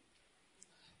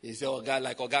 He said, oh,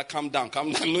 God, calm down.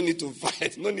 No need to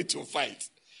fight.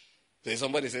 So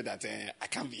somebody said that I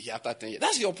can't be here after 10 years.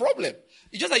 That's your problem.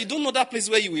 It's just that you don't know that place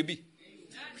where you will be.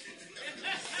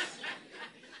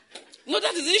 No,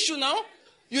 that is the issue now.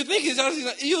 You think it's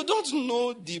just, you don't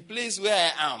know the place where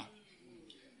I am.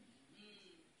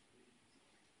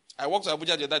 I walked to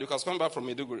Abuja the other day because I was coming back from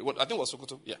Maiduguri. I think it was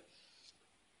Sokoto. Yeah.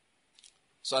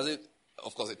 So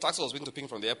of course, the taxi was waiting to pick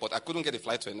from the airport. I couldn't get a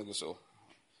flight to Enugu, so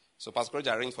Pastor George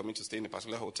arranged for me to stay in a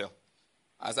particular hotel.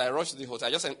 As I rushed to the hotel,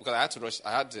 because I had to rush,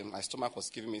 my stomach was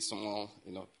giving me some more,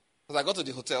 As I got to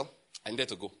the hotel, I needed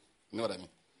to go. You know what I mean?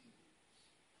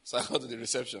 So I got to the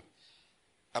reception.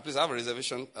 Please, I have a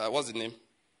reservation. What's the name?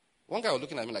 One guy was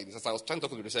looking at me like this as I was trying to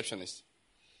talk to the receptionist.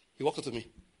 He walked up to me.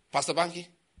 Pastor Banky?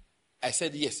 I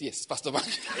said, yes, it's Pastor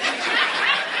Banky.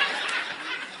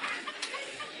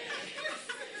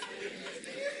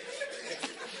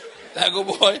 I go,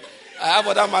 boy, I have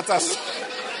other matters.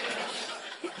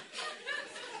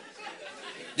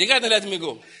 The guy didn't let me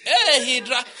go. Hey,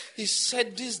 he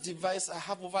said, this device, I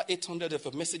have over 800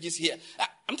 of messages here.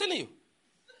 I'm telling you.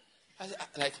 I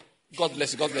said, God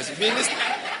bless you. Being listening.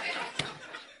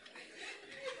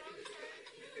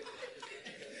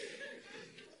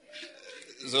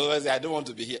 So I don't want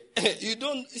to be here.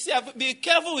 Be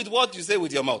careful with what you say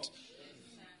with your mouth.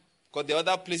 Because there are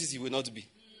other places you will not be.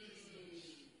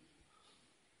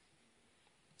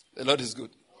 The Lord is good.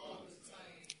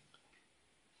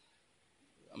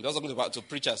 I'm just talking about to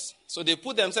preachers. So they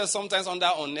put themselves sometimes under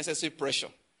unnecessary pressure.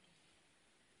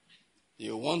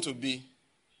 You want to be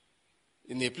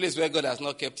in a place where God has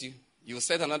not kept you. You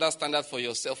set another standard for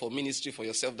yourself or ministry for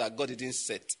yourself that God didn't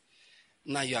set.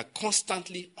 Now you are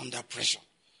constantly under pressure.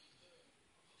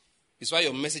 It's why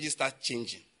your messages start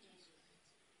changing.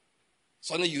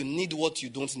 Suddenly you need what you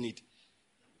don't need.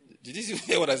 Did you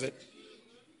hear what I said?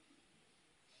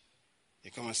 You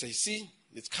come and say, see,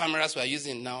 the cameras we are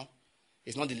using now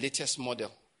is not the latest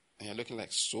model. And you're looking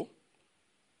like, so?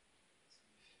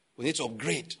 We need to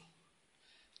upgrade.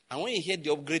 And when you hear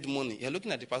the upgrade money, you're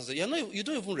looking at the pastor, you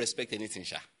don't even respect anything,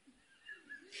 Sha.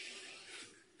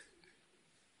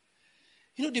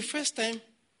 The first time,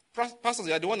 pastors,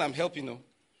 you are the one I'm helping,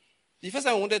 The first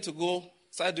time I wanted to go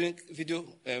start doing video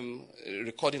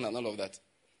recording and all of that,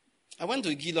 I went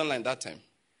to Gil Online that time.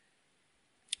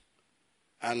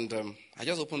 And I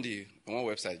just opened the one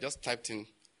website, just typed in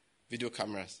video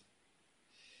cameras.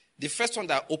 The first one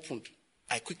that I opened,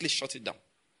 I quickly shut it down.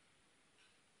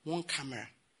 One camera.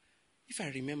 If I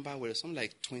remember, was something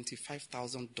like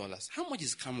 $25,000. How much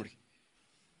is Camry?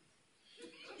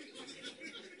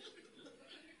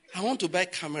 I want to buy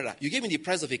camera. You gave me the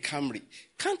price of a Camry.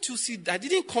 Can't you see that I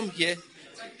didn't come here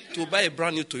to buy a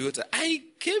brand new Toyota? I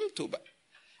came to buy.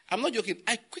 I'm not joking.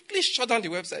 I quickly shut down the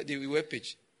website, the web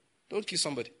page. Don't kill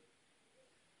somebody.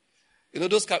 You know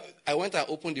those? I went and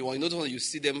opened the one. You know the one you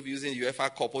see them using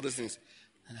UEFA Cup, all those things.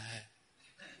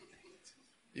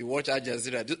 You watch Al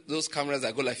Jazeera. Those cameras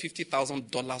that go like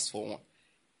 $50,000 for one.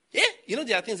 Yeah, you know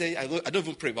there are things that I don't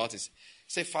even pray about it.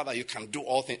 Say, Father, you can do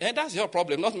all things. And that's your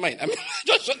problem, not mine. I mean,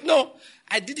 no.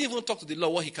 I didn't even talk to the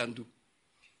Lord what He can do.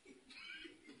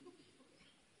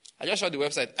 I just showed the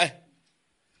website.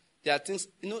 There are things,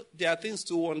 there are things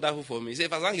too wonderful for me. He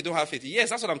said, as long as you don't have faith. Yes,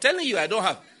 that's what I'm telling you, I don't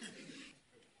have.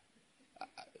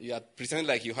 You are pretending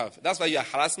like you have. That's why you are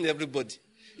harassing everybody.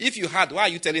 If you had, why are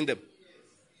you telling them?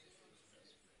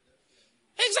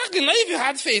 Exactly. Now if you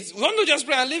had faith, we want to just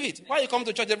pray and leave it. Why you come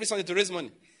to church every Sunday to raise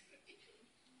money?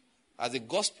 As the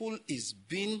gospel is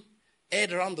being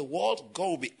aired around the world, God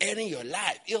will be airing your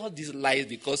life. All these lies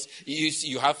because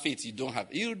you have faith, you don't have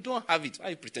it. You don't have it. Why are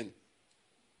you pretending?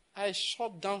 I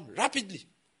shut down rapidly.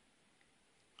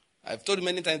 I've told you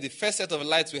many times, the first set of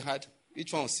lights we had,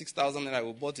 each one was 6,000 and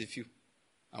we bought a few.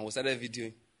 And we started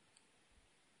videoing.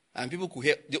 And people could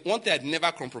hear. The one thing I'd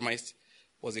never compromised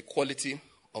was the quality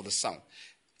of the sound.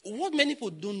 What many people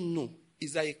don't know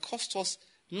is that it cost us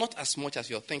not as much as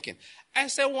you're thinking. I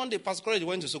said one day, Pastor Courage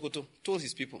went to Sokoto, told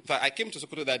his people. In fact, I came to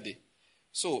Sokoto that day.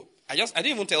 So I didn't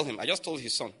even tell him. I just told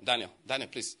his son, Daniel,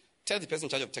 please, tell the person in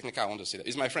charge of technical I want to see that.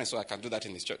 He's my friend, so I can do that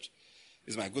in his church.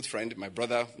 He's my good friend, my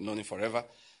brother, known him forever.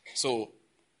 So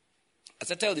I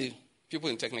said, tell the people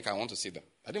in technical I want to see them.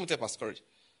 I didn't even tell Pastor Courage.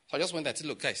 So I just went there and said,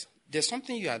 look, guys, there's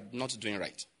something you are not doing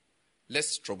right.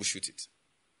 Let's troubleshoot it.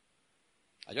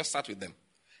 I just sat with them.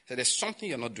 I said, there's something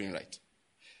you're not doing right.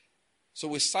 So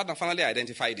we sat and finally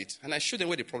identified it. And I showed them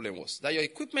where the problem was. That your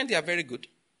equipment, they are very good.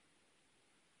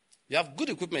 You have good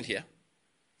equipment here.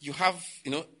 You have,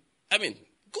 good.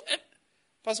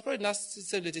 Pastor Courage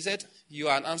said, he said, you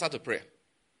are an answer to prayer.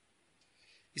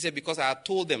 He said, because I had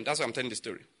told them, that's why I'm telling the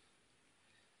story,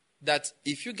 that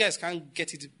if you guys can't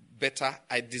get it better,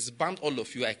 I disband all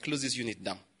of you, I close this unit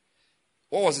down.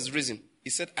 What was his reason? He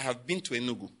said, I have been to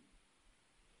Enugu.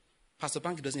 Pastor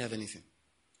Banky doesn't have anything.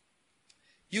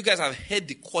 You guys have heard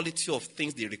the quality of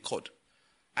things they record.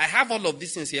 I have all of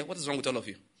these things here. What is wrong with all of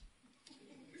you?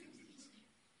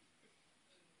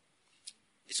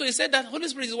 So he said that Holy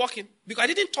Spirit is working. Because I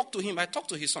didn't talk to him. I talked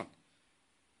to his son.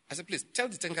 I said, please, tell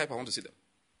the technical people I want to see them.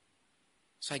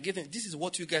 So I gave them, this is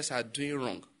what you guys are doing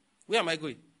wrong. Where am I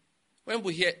going? When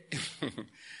we hear,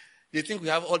 they think we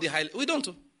have all the high... We don't.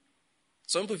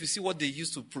 Some people, if you see what they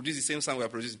use to produce the same sound we are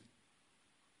producing.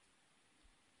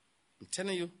 I'm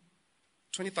telling you,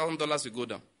 $20,000 will go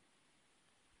down.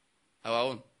 Our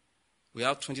own. We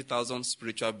have 20,000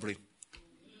 spiritual brain.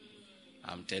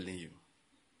 I'm telling you.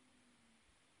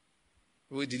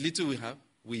 With the little we have,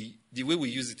 the way we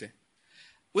use it.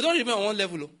 We don't remain on one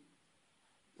level.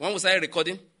 When we started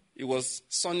recording, it was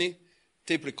Sony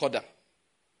tape recorder.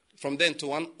 From then to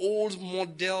one old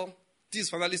model. This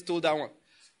finally stole that one.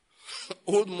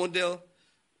 Old model.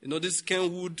 This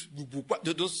Kenwood.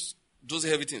 Those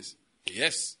heavy things.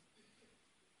 Yes.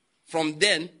 From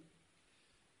then,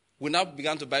 we now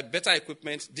began to buy better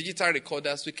equipment, digital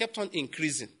recorders. We kept on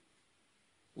increasing.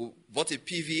 We bought a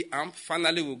PV amp.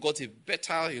 Finally, we got a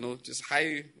better, just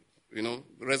high,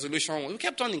 resolution. We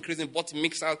kept on increasing, bought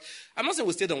mixers. I'm not saying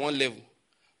we stayed on one level,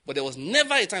 but there was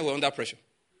never a time we were under pressure.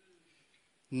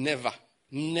 Never.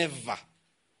 Never.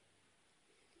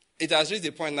 It has reached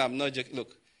the point now I'm not joking.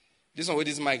 Look, this one with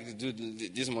this mic do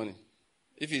this morning.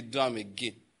 If you do them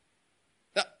again.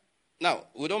 Now,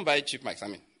 we don't buy cheap mics.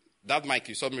 That mic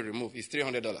you saw me remove is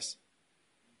 $300.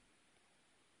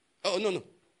 Oh, no.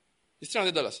 It's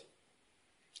 $300.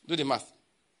 Do the math.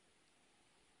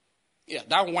 Yeah,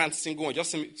 that one single one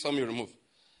just saw me remove.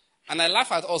 And I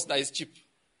laugh at us that it's cheap.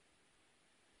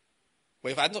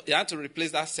 But if I had to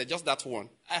replace that set, just that one,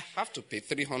 I have to pay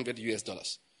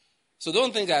 $300. So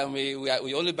don't think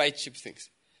we only buy cheap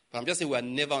things. But I'm just saying we are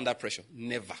never under pressure.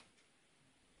 Never.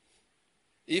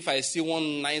 If I see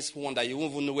one nice one that you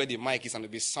won't even know where the mic is and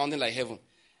it'll be sounding like heaven,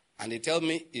 and they tell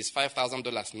me it's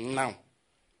 $5,000 now,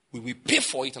 we will pay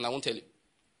for it and I won't tell you.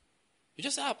 You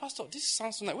just say, Pastor, this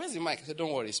sounds so nice. Where's the mic? I said,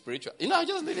 don't worry, it's spiritual. I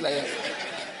just leave it like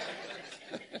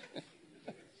that.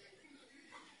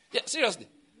 Yeah, seriously.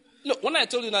 Look, when I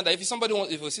told you now that if you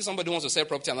see somebody who wants to sell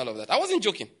property and all of that, I wasn't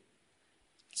joking.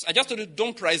 I just told you,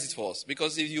 don't price it for us.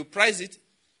 Because if you price it,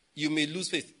 you may lose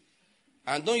faith.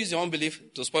 And don't use your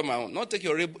unbelief to spoil my own. Not take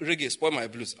your reggae, spoil my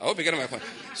blues. I hope you get my point.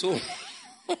 So,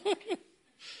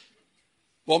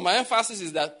 but my emphasis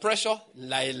is that pressure,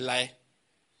 lie.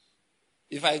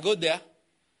 If I go there,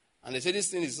 and they say this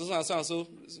thing is so and so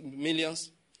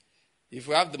millions, if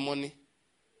we have the money,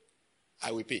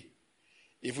 I will pay.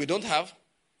 If we don't have,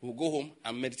 we'll go home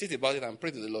and meditate about it and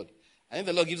pray to the Lord. I think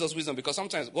the Lord gives us wisdom because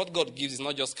sometimes what God gives is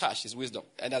not just cash, it's wisdom.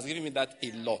 And has given me that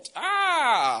a lot.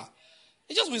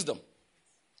 It's just wisdom.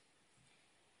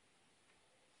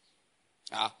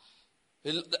 A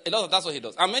lot of that's what he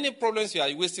does. And many problems you are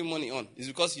wasting money on is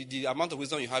because the amount of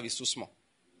wisdom you have is too small.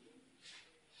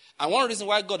 And one reason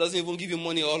why God doesn't even give you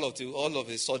money all of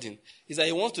a sudden is that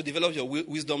he wants to develop your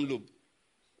wisdom lobe.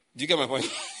 Do you get my point?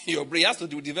 Your brain has to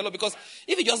develop, because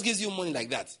if he just gives you money like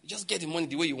that, you just get the money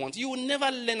the way you want, you will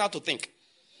never learn how to think.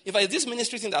 If it's this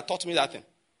ministry thing that taught me that thing.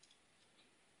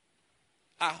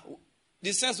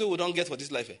 The sense we don't get for this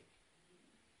life.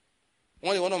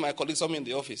 One of my colleagues saw me in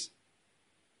the office.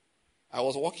 I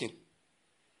was working.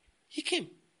 He came.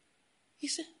 He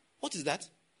said, what is that?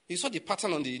 He saw the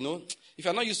pattern on the, if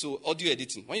you're not used to audio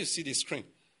editing, when you see the screen,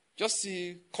 just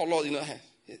see color,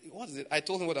 what is it? I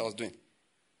told him what I was doing.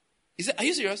 He said, are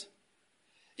you serious?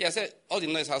 Yeah, I said, all the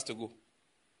noise has to go.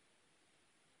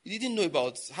 He didn't know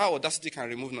about how Audacity can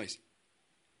remove noise.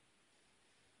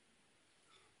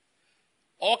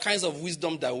 All kinds of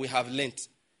wisdom that we have learnt.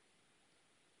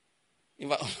 In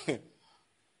fact,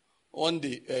 one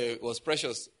day, it was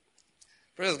Precious.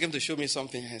 Precious came to show me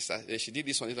something. She did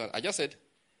this one. I just said,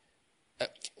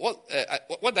 what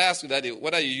did I ask you that day?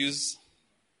 Whether you use,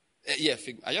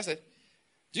 Figma. I just said,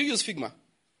 do you use Figma?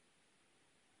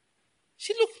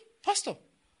 She looked, Pastor,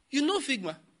 you know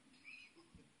Figma?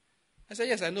 I said,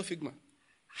 yes, I know Figma.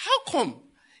 How come?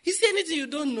 Is there anything you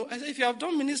don't know? I said, if you have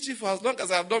done ministry for as long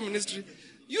as I have done ministry,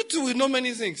 you too will know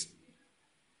many things.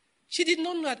 She did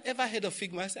not know I'd ever heard of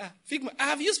Figma. I said, Figma,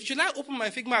 should I open my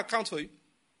Figma account for you?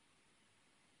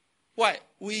 Why?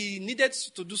 We needed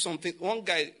to do something. One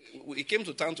guy, he came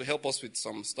to town to help us with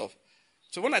some stuff.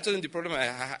 So when I told him the problem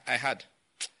I had,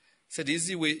 he said, the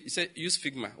easy way, he said, use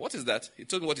Figma. What is that? He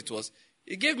told me what it was.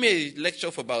 He gave me a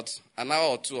lecture for about an hour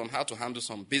or two on how to handle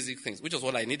some basic things, which was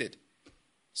all I needed.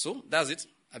 So that's it.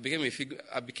 I became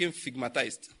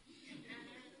Figmatized.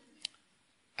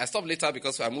 I stopped later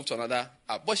because I moved to another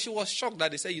app. But she was shocked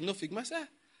that they said, you know Figma? I said,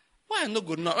 why am I not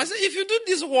good now? I said, if you do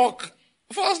this work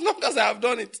for as long as I have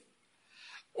done it.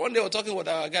 One day we were talking with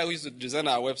a guy who used to design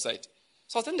our website.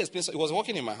 So I was telling the explain, he was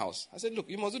working in my house. I said, look,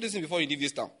 you must do this thing before you leave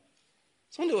this town.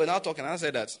 So one day we were now talking, and I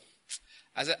said that.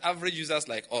 I said, average users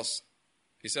like us.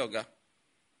 He said, Oga,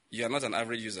 you are not an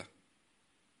average user.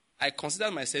 I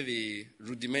consider myself a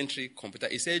rudimentary computer.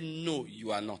 He said, no,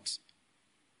 you are not.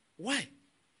 Why?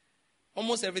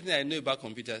 Almost everything I know about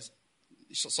computers,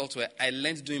 software, I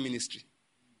learned doing ministry.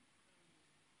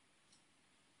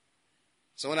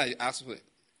 So when I asked,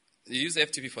 you use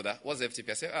FTP for that? What's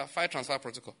FTP? I said, File Transfer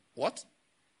Protocol. What?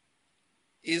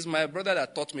 It's my brother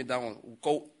that taught me that one.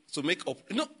 To make up.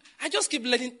 I just keep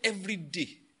learning every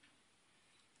day.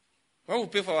 When we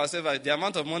pay for ourselves, the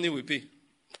amount of money we pay.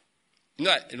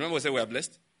 I remember we said we are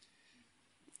blessed.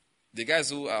 The guys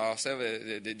who are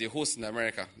the hosts in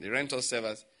America, they rent us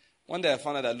servers. One day I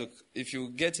found out that, look, if you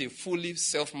get a fully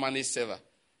self-managed server,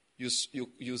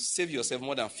 you save yourself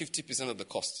more than 50% of the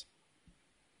cost.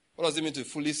 What does it mean to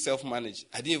fully self-manage?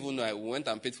 I didn't even know. I went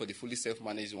and paid for the fully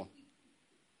self-managed one.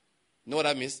 You know what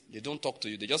that means? They don't talk to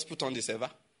you. They just put on the server,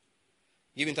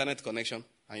 give internet connection,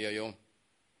 and you're your own.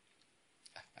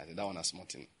 I did that one as small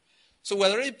thing. So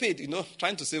we're already paid,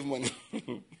 trying to save money.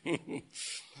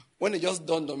 When it just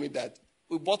dawned on me that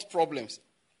we bought problems.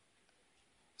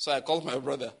 So I called my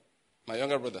brother, my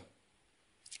younger brother.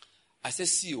 I said,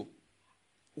 CEO,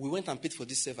 we went and paid for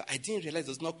this server. I didn't realize it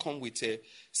does not come with a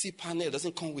cPanel. It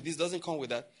doesn't come with this, doesn't come with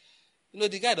that.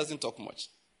 The guy doesn't talk much.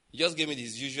 He just gave me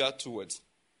his usual 3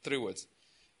 words.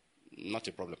 Not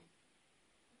a problem.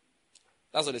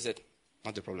 That's what they said.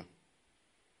 Not a problem.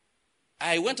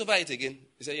 I went over it again.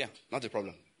 He said, yeah, not a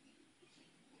problem.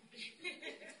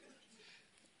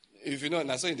 If you know,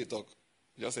 and I saw in the talk,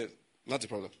 he just said, not a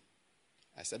problem.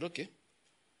 I said, okay.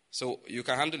 So you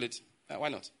can handle it. Why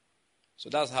not? So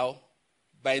that's how,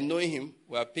 by knowing him,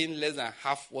 we are paying less than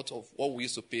half what we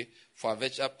used to pay for a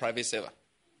virtual private server.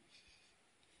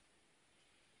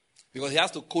 Because he has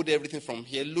to code everything from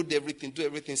here, load everything, do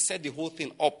everything, set the whole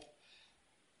thing up.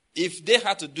 If they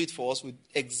had to do it for us, we'd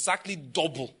exactly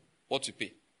double what we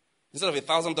pay. Instead of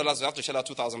 $1,000, we have to shell out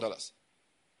 $2,000.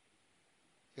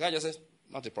 The guy just says,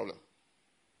 not a problem.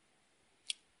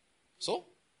 So,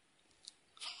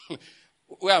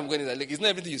 where I'm going is that, look, it's not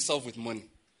everything you solve with money.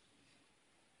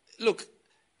 Look,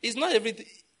 it's not everything.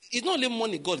 It's not only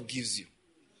money God gives you.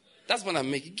 That's what I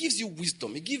make. It gives you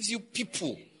wisdom. It gives you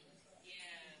people.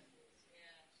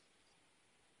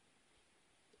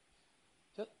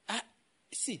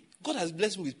 See, God has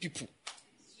blessed me with people.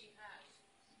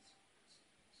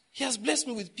 He has blessed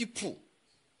me with people.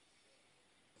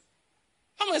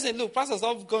 How am I saying, look, pastors,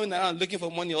 stop going around looking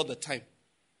for money all the time.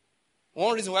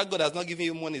 One reason why God has not given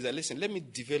you money is that, listen, let me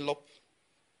develop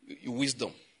your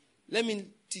wisdom. Let me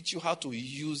teach you how to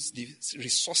use the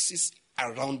resources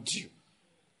around you.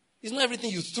 It's not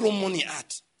everything you throw money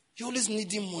at. You're always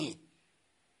needing money.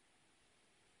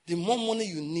 The more money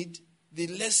you need, the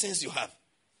less sense you have.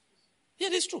 Yeah,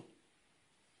 that's true.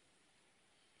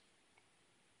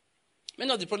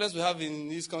 Many of the problems we have in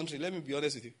this country, let me be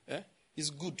honest with you,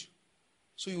 is good.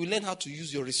 So you will learn how to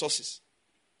use your resources.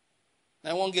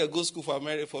 Now, one girl goes to school for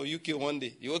America, for UK one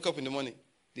day. You wake up in the morning,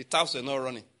 the taps were not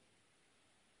running.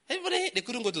 Everybody, they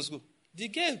couldn't go to school. The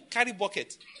girl carry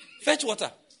bucket, fetch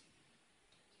water.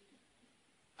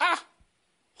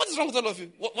 What is wrong with all of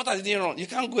you? Water didn't run. You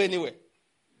can't go anywhere.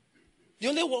 The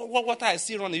only water I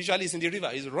see running usually is in the river.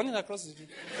 It's running across the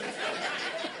river.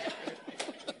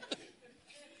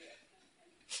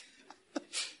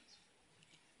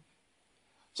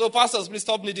 So pastors, please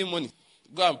stop needing money.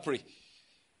 Go and pray.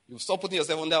 You stop putting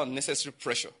yourself under unnecessary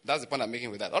pressure. That's the point I'm making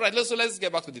with that. All right, so let's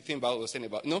get back to the thing about what I was saying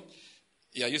about,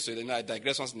 I used to, I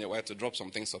digress once in a while to drop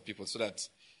some things for people so that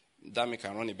Dami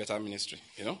can run a better ministry,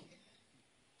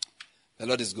 The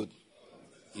Lord is good.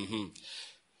 Mm-hmm.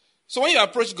 So when you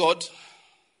approach God,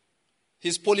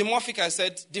 He's polymorphic, I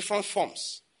said, different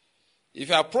forms. If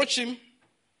you approach Him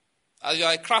as you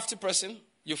are a crafty person,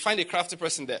 you find a crafty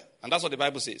person there. And that's what the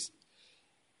Bible says.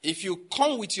 If you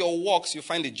come with your works, you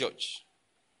find a judge.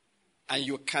 And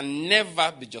you can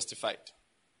never be justified.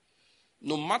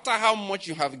 No matter how much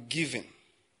you have given,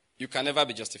 you can never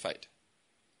be justified.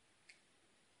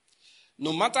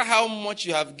 No matter how much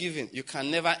you have given, you can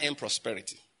never earn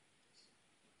prosperity.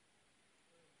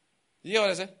 You hear what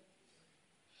I said?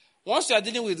 Once you are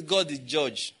dealing with God, the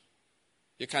judge,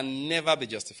 you can never be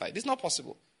justified. It's not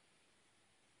possible.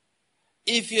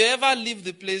 If you ever leave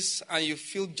the place and you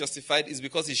feel justified, it's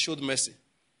because He showed mercy.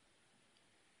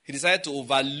 He decided to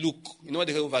overlook. You know what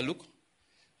they call overlook?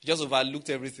 He just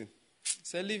overlooked everything. He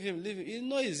said, leave him.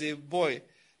 He's a boy.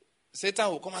 Satan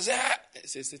will come and say, He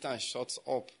says, Satan, shut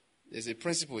up. There's a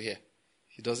principle here.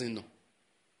 He doesn't know.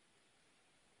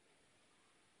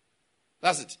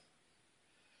 That's it.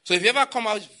 So if you ever come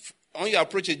out, when you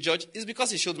approach a judge, it's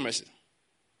because He showed mercy.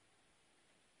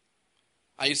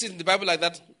 And you see in the Bible like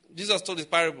that, Jesus told this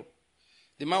parable.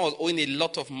 The man was owing a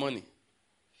lot of money.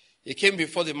 He came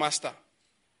before the master.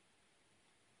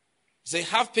 He said,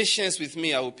 have patience with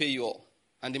me, I will pay you all.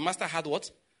 And the master had what?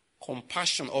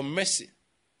 Compassion or mercy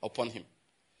upon him.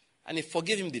 And he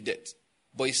forgave him the debt.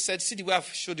 But he said, see the way I've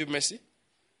showed you mercy?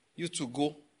 You to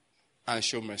go and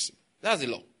show mercy. That's the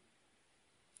law.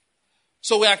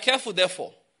 So we are careful,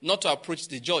 therefore, not to approach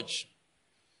the judge.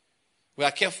 We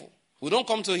are careful. We don't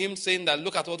come to him saying that,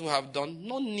 look at what we have done.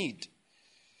 No need.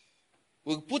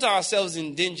 We put ourselves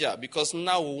in danger because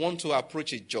now we want to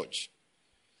approach a judge.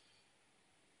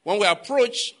 When we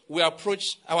approach,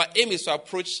 our aim is to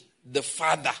approach the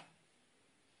Father.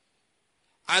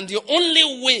 And the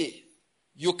only way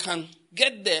you can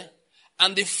get there,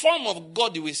 and the form of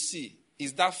God you will see,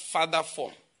 is that Father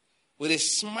form. With a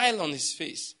smile on His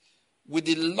face, with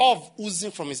the love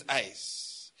oozing from His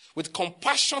eyes, with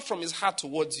compassion from His heart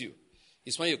towards you,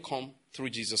 is when you come through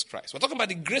Jesus Christ. We're talking about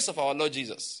the grace of our Lord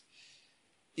Jesus.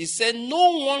 He said,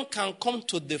 no one can come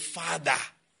to the Father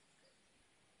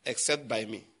except by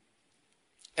me,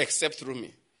 except through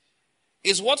me.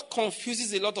 It's what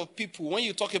confuses a lot of people when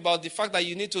you talk about the fact that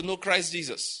you need to know Christ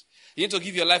Jesus. You need to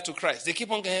give your life to Christ. They keep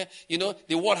on going,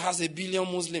 the world has 1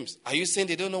 billion Muslims. Are you saying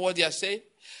they don't know what they are saying?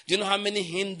 Do you know how many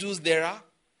Hindus there are?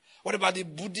 What about the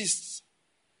Buddhists?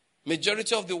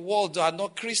 Majority of the world are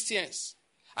not Christians.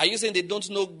 Are you saying they don't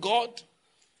know God?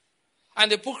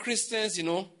 And they put Christians, in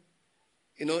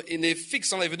a fix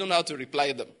somewhere if you don't know how to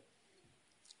reply them.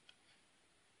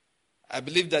 I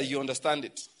believe that you understand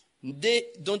it. They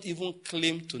don't even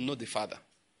claim to know the Father.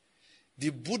 The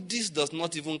Buddhist does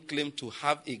not even claim to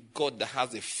have a God that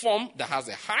has a form, that has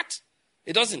a heart.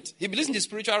 He doesn't. He believes in the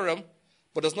spiritual realm,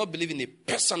 but does not believe in a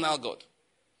personal God.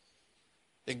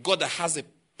 A God that has a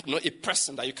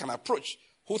person that you can approach,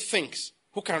 who thinks,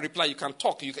 who can reply, you can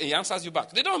talk, he answers you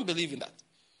back. They don't believe in that.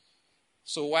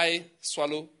 So why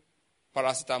swallow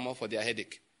paracetamol for their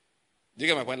headache? Do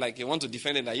you get my point? Like you want to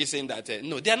defend it, and you're saying that,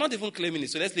 no, they are not even claiming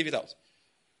it, so let's leave it out.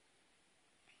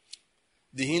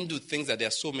 The Hindu thinks that there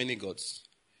are so many gods,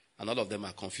 and all of them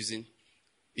are confusing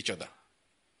each other.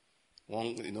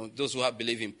 Those who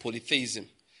believe in polytheism,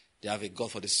 they have a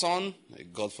god for the sun, a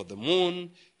god for the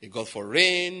moon, a god for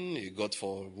rain, a god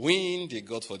for wind, a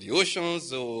god for the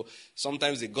oceans. So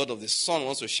sometimes the god of the sun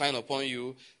wants to shine upon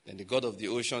you, then the god of the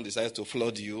ocean decides to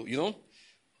flood you,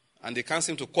 And they can't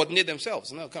seem to coordinate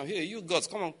themselves. Come here, you gods,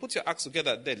 come on, put your acts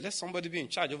together there. Let somebody be in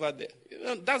charge over there.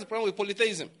 That's the problem with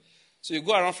polytheism. So you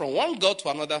go around from one god to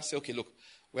another, say, okay, look,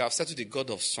 we have settled the god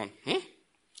of sun.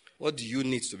 What do you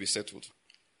need to be settled?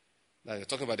 Like you're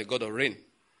talking about the god of rain.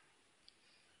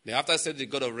 Then after I said the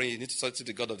god of rain, you need to settle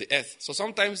the god of the earth. So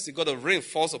sometimes the god of rain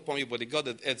falls upon you, but the god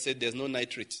of the earth said there's no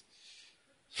nitrate.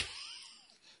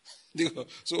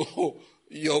 So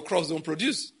your crops don't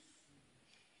produce.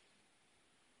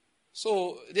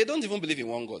 So they don't even believe in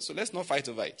one God. So let's not fight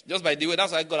over it. Just by the way,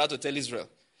 that's why God had to tell Israel.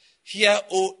 Hear,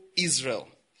 O Israel,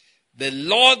 the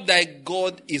Lord thy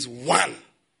God is one.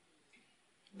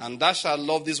 And thou shalt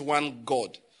love this one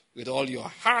God with all your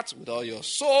heart, with all your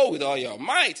soul, with all your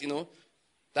might,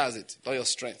 That's it, with all your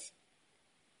strength.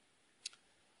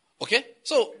 Okay?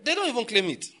 So they don't even claim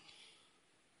it.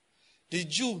 The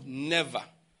Jew never,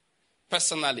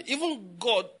 personally, even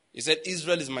God, he said,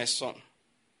 Israel is my son,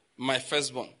 my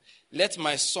firstborn. Let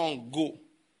my son go,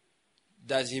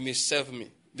 that he may serve me.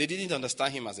 They didn't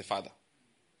understand him as a father.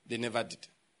 They never did.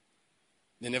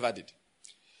 They never did.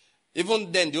 Even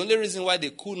then, the only reason why they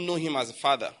could know him as a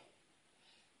father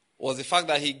was the fact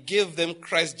that he gave them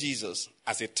Christ Jesus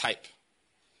as a type.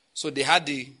 So they had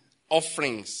the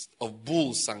offerings of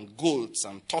bulls and goats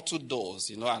and turtle doves,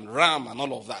 and ram and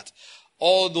all of that.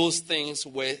 All those things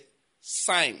were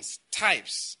signs,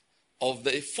 types of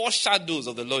the foreshadows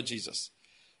of the Lord Jesus.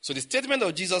 So the statement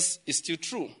of Jesus is still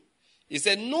true. He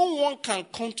said, no one can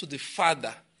come to the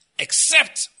Father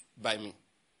except by me.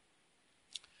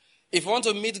 If you want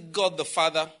to meet God the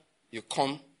Father, you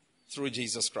come through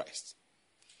Jesus Christ.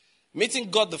 Meeting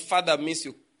God the Father means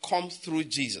you come through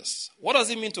Jesus. What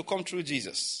does it mean to come through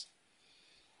Jesus?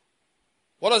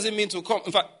 What does it mean to come?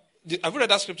 In fact, have you read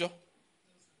that scripture?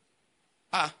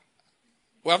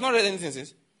 We have not read anything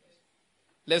since.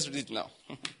 Let's read it now.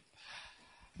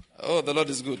 Oh, the Lord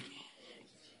is good.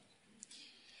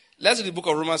 Let's read the book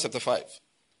of Romans chapter 5.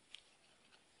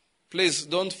 Please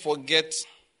don't forget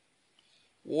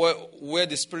where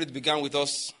the Spirit began with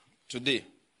us today,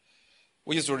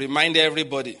 which is to remind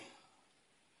everybody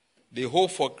the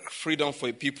hope for freedom for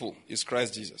a people is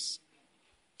Christ Jesus.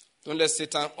 Don't let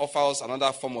Satan offer us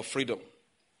another form of freedom.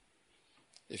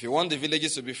 If you want the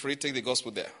villages to be free, take the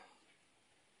gospel there.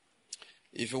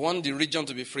 If you want the region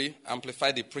to be free,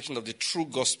 amplify the preaching of the true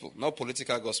gospel, not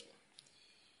political gospel.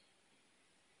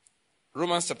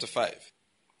 Romans chapter 5.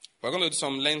 We're going to do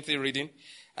some lengthy reading.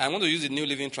 I'm going to use the New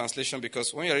Living Translation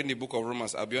because when you're reading the book of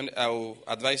Romans, I will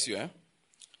advise you.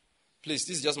 Please,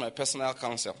 this is just my personal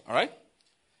counsel. All right?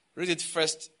 Read it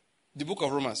first, the book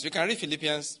of Romans. You can read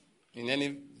Philippians in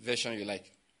any version you like.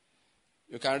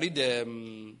 You can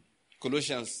read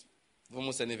Colossians,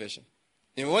 almost any version.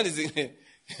 In one is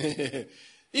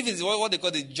if it's what they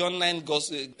call the John 9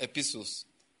 gospel epistles,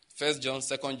 1 John,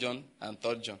 2 John, and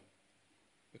 3 John.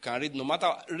 You can read no matter,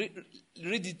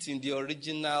 read it in the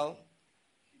original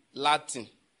Latin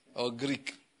or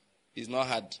Greek. It's not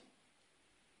hard.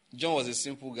 John was a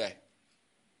simple guy.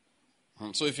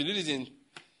 So if you read it in,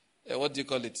 what do you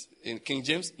call it? In King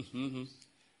James,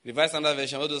 Revised Standard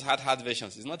Version, all those hard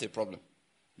versions, it's not a problem.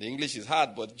 The English is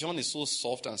hard, but John is so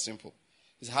soft and simple.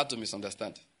 It's hard to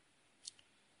misunderstand.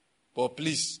 But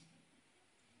please,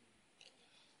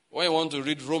 when you want to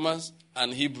read Romans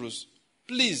and Hebrews,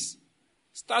 please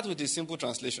start with a simple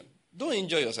translation. Don't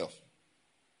enjoy yourself.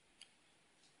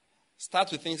 Start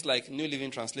with things like New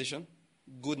Living Translation,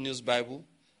 Good News Bible,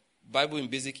 Bible in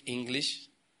Basic English,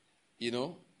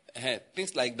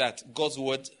 things like that. God's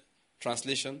Word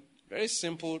translation, very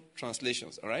simple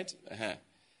translations, all right?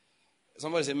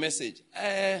 Somebody said message.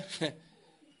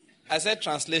 I said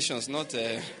translations, not...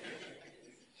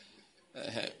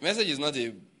 message is not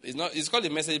it's called a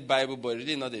message Bible, but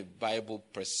really not a Bible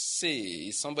per se.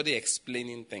 It's somebody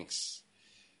explaining things.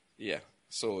 Yeah.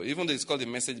 So even though it's called a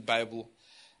message Bible,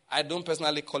 I don't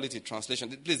personally call it a translation.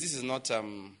 Please, this is not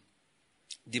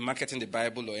demarketing the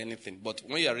Bible or anything. But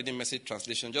when you are reading message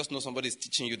translation, just know somebody is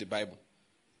teaching you the Bible.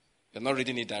 You're not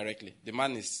reading it directly. The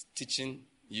man is teaching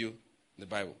you the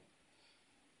Bible.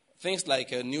 Things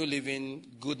like New Living,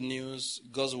 Good News,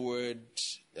 God's Word,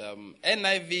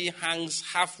 NIV hangs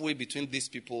halfway between these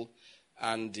people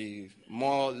and the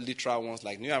more literal ones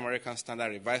like New American Standard,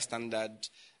 Revised Standard,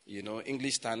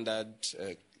 English Standard,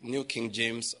 New King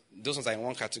James, those ones are in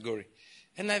one category.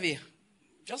 NIV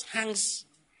just hangs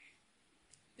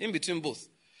in between both.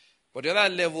 But the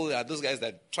other level are those guys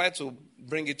that try to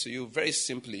bring it to you very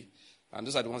simply. And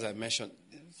those are the ones I mentioned.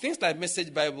 Things like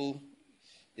Message Bible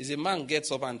is a man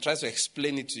gets up and tries to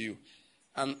explain it to you.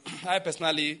 And I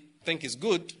personally think it's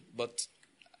good, but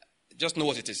just know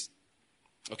what it is.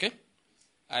 Okay?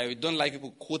 I don't like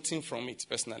people quoting from it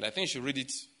personally. I think you should read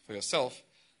it for yourself.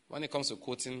 When it comes to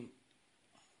quoting,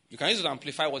 you can use it to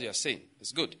amplify what you're saying.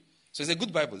 It's good. So it's a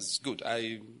good Bible. It's good.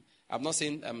 I'm not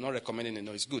saying, I'm not recommending it.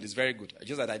 No, it's good. It's very good.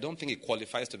 Just that I don't think it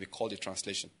qualifies to be called a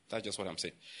translation. That's just what I'm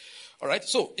saying. All right.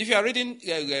 So if you are reading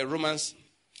Romans,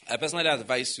 I personally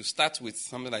advise you start with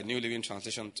something like New Living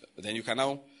Translation. Then you can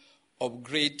now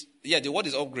upgrade. Yeah, the word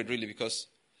is upgrade really, because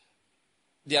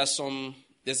there's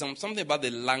something about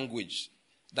the language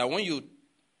that when you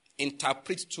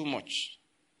interpret too much,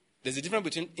 there's a difference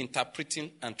between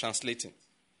interpreting and translating.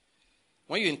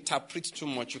 When you interpret too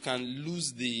much, you can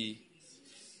lose there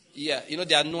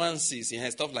are nuances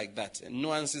and stuff like that.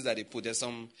 Nuances that they put. There's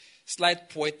some slight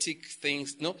poetic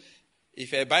things.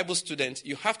 If you're a Bible student,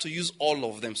 you have to use all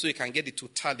of them so you can get the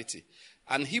totality.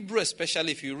 And Hebrew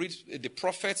especially, if you read the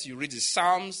prophets, you read the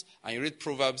Psalms, and you read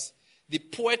Proverbs, the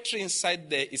poetry inside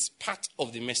there is part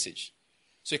of the message.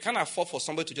 So you can't afford for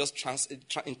somebody to just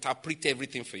interpret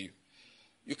everything for you.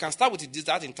 You can start with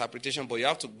that interpretation, but you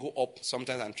have to go up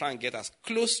sometimes and try and get as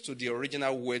close to the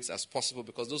original words as possible,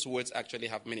 because those words actually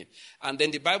have meaning. And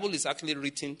then the Bible is actually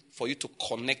written for you to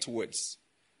connect words.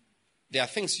 There are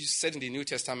things you said in the New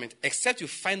Testament, except you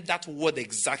find that word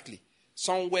exactly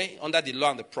somewhere under the law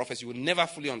and the prophets, you will never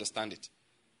fully understand it.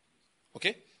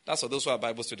 Okay? That's for those who are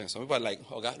Bible students. Some people are like,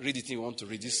 okay, read it, you want to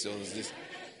read this or this.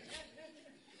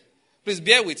 Please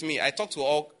bear with me. I talk to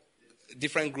all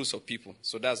different groups of people.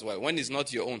 So that's why. When it's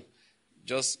not your own,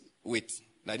 just wait.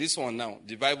 Like this one now,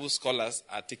 the Bible scholars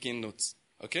are taking notes.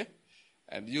 Okay?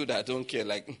 And you that don't care,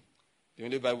 like, the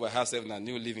only Bible I have is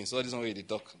New Living. So this one way they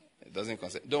talk. It doesn't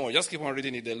concern. Don't worry, just keep on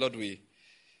reading it. The Lord will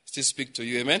still speak to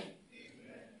you. Amen?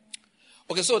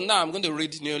 Okay, so now I'm going to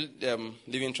read New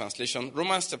Living Translation.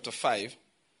 Romans chapter 5.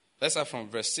 Let's start from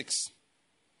verse 6.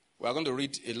 We are going to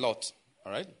read a lot.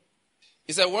 All right?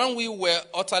 It said, when we were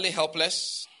utterly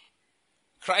helpless,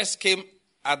 Christ came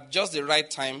at just the right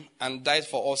time and died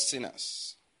for us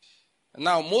sinners.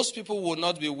 Now, most people would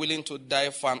not be willing to die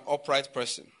for an upright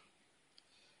person,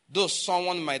 though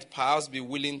someone might perhaps be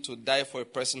willing to die for a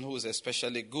person who is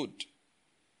especially good.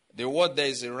 The word there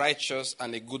is a righteous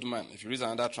and a good man. If you read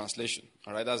another translation,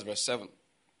 all right, that's verse 7.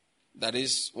 That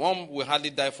is, one will hardly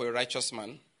die for a righteous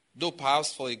man, though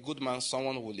perhaps for a good man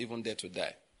someone will even dare to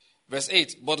die. Verse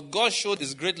 8, but God showed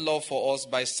his great love for us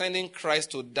by sending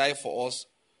Christ to die for us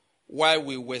while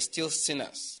we were still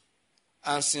sinners.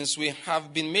 And since we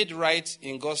have been made right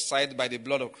in God's sight by the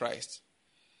blood of Christ,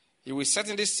 he will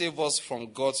certainly save us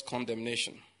from God's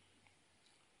condemnation.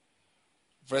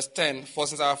 Verse 10, for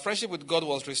since our friendship with God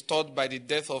was restored by the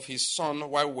death of his Son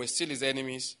while we were still his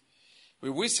enemies, we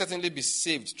will certainly be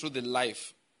saved through the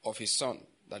life of his Son.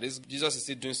 That is, Jesus is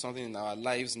still doing something in our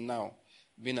lives now,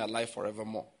 being alive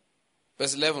forevermore.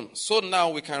 Verse 11, so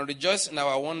now we can rejoice in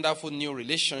our wonderful new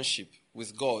relationship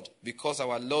with God because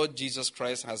our Lord Jesus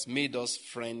Christ has made us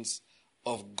friends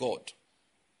of God.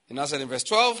 And as in verse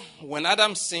 12, when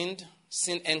Adam sinned,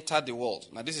 sin entered the world.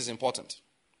 Now this is important.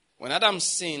 When Adam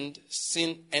sinned,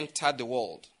 sin entered the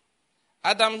world.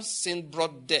 Adam's sin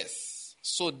brought death,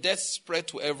 so death spread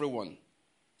to everyone,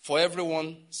 for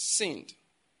everyone sinned.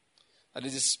 That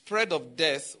is, the spread of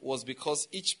death was because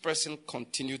each person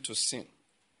continued to sin.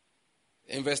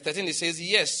 In verse 13 it says,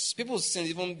 yes, people sinned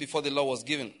even before the law was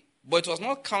given, but it was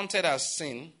not counted as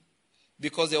sin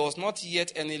because there was not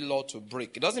yet any law to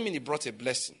break. It doesn't mean he brought a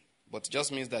blessing, but it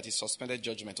just means that he suspended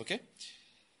judgment, okay?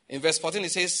 In verse 14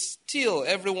 it says, still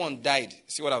everyone died.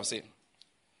 See what I'm saying?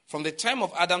 From the time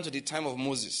of Adam to the time of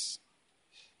Moses,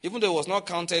 even though it was not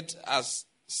counted as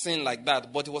sin like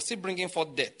that, but it was still bringing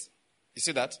forth death. You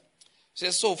see that? It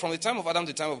says, so from the time of Adam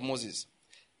to the time of Moses,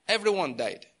 everyone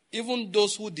died. Even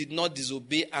those who did not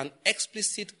disobey an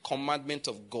explicit commandment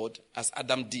of God as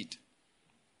Adam did.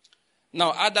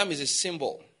 Now, Adam is a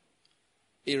symbol,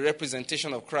 a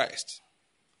representation of Christ,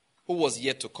 who was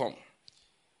yet to come.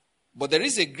 But there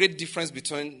is a great difference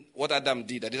between what Adam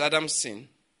did, that is Adam's sin,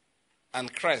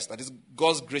 and Christ, that is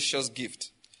God's gracious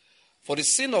gift. For the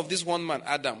sin of this one man,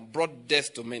 Adam, brought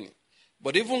death to many.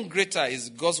 But even greater is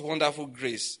God's wonderful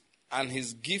grace and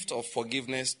his gift of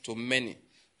forgiveness to many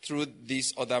through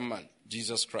this other man,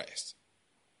 Jesus Christ.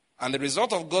 And the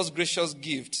result of God's gracious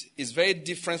gift is very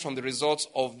different from the result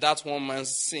of that one man's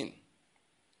sin.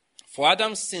 For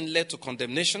Adam's sin led to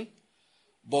condemnation,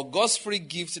 but God's free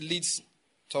gift leads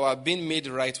to our being made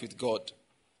right with God,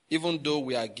 even though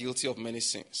we are guilty of many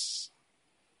sins.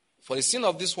 For the sin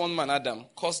of this one man, Adam,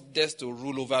 caused death to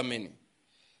rule over many.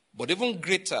 But even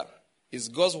greater is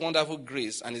God's wonderful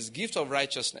grace and his gift of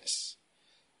righteousness.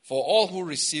 For all who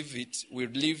receive it will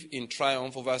live in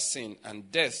triumph over sin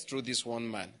and death through this one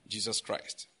man, Jesus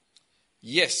Christ.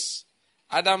 Yes,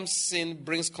 Adam's sin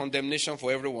brings condemnation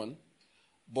for everyone,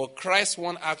 but Christ's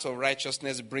one act of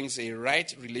righteousness brings a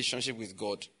right relationship with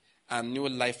God and new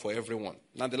life for everyone.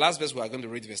 Now, the last verse we are going to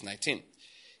read, verse 19. It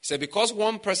said, because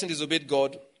one person disobeyed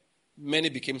God, many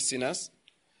became sinners.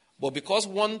 But because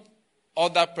one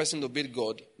other person obeyed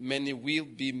God, many will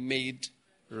be made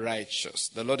righteous.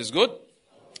 The Lord is good.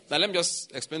 Now, let me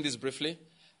just explain this briefly,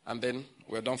 and then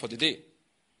we're done for the day.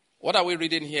 What are we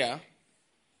reading here?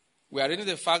 We are reading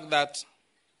the fact that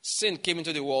sin came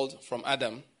into the world from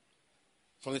Adam,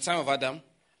 from the time of Adam,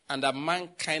 and that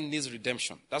mankind needs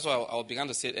redemption. That's what I began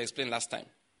to explain last time.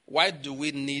 Why do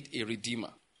we need a redeemer?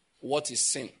 What is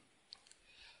sin?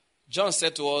 John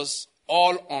said to us,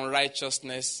 all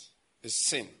unrighteousness is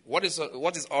sin. What is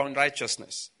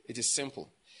unrighteousness? It is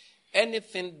simple.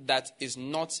 Anything that is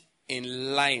not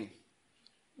in line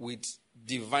with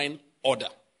divine order.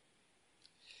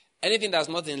 Anything that's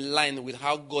not in line with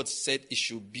how God said it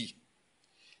should be.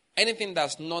 Anything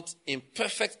that's not in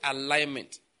perfect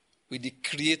alignment with the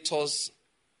Creator's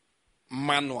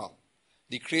manual,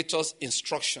 the Creator's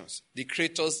instructions, the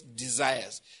Creator's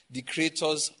desires, the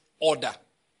Creator's order,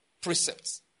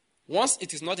 precepts. Once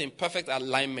it is not in perfect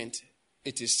alignment,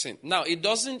 it is sin. Now, you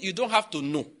don't have to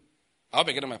know. I hope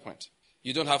you're getting my point.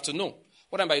 You don't have to know.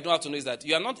 What I mean by you don't have to know is that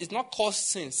it's not called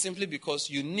sin simply because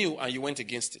you knew and you went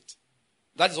against it.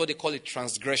 That is what they call a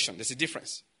transgression. There's a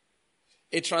difference.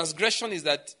 A transgression is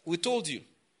that we told you.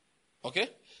 Okay?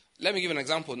 Let me give an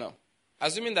example now.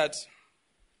 Assuming that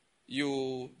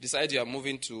you decide you are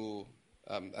moving to,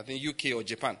 I think, UK or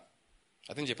Japan.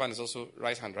 I think Japan is also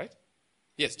right hand, right?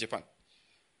 Yes, Japan.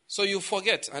 So you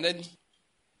forget, and then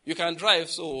you can drive,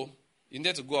 so you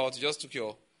need to go out. You just took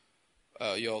your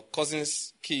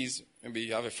cousin's keys. Maybe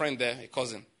you have a friend there, a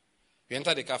cousin. You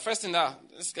enter the car. First thing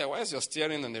this guy, why is your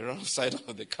steering on the wrong side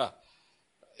of the car?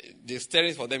 The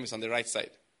steering for them is on the right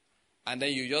side. And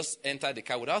then you just enter the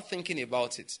car without thinking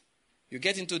about it. You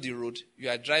get into the road. You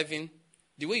are driving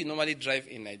the way you normally drive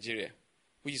in Nigeria,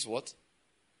 which is what?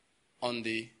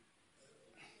 You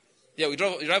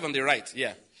drive on the right.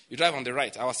 Yeah, you drive on the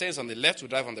right. Our steering is on the left. We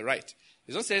drive on the right.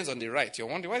 There's no steering on the right. You're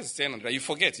wondering why is the steering on the right? You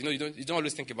forget. You don't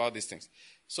always think about these things.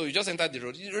 So you just enter the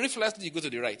road. You reflexively you go to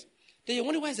the right. Then you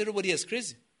wonder why is everybody else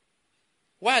crazy?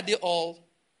 Why are they all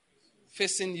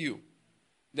facing you?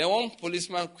 Then one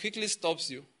policeman quickly stops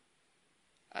you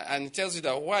and tells you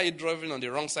that, why are you driving on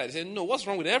the wrong side? He said, no, what's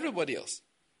wrong with everybody else?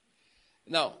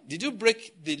 Now, did you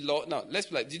break the law? Now, let's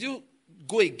be like, did you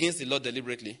go against the law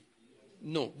deliberately?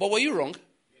 No. But were you wrong?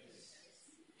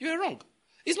 You were wrong.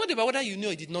 It's not about whether you knew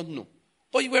or you did not know.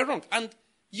 But you were wrong. And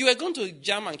you were going to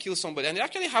jam and kill somebody. And it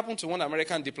actually happened to one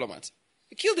American diplomat.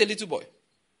 He killed a little boy.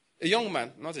 A young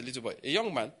man, not a little boy, a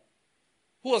young man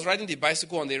who was riding the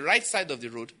bicycle on the right side of the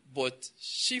road, but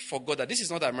she forgot that this is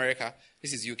not America,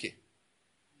 this is UK.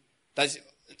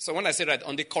 So when I say right,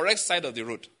 on the correct side of the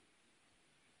road.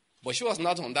 But she was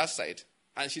not on that side.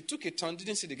 And she took a turn,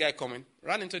 didn't see the guy coming,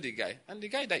 ran into the guy, and the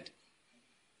guy died.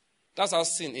 That's how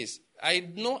sin is. I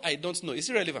know, I don't know. It's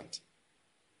irrelevant.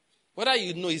 Whether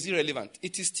you know is irrelevant.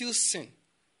 It is still sin.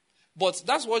 But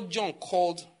that's what John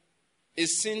called a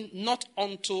sin not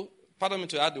unto, pardon me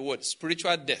to add the word,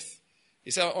 spiritual death. He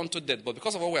said unto death. But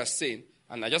because of what we are saying,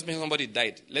 and I just mentioned somebody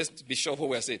died, let's be sure of what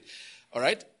we are saying. All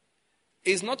right?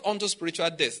 It's not unto spiritual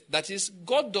death. That is,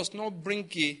 God does not bring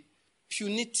a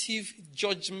punitive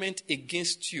judgment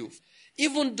against you,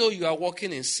 even though you are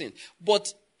walking in sin.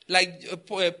 But like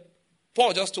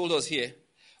Paul just told us here,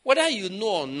 whether you know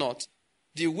or not,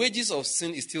 the wages of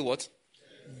sin is still what?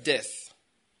 Death.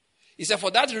 He said, for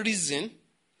that reason,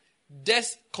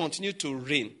 death continued to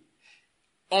reign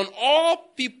on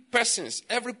all persons,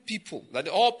 every people, that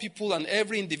all people and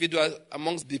every individual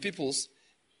amongst the peoples,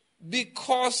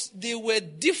 because they were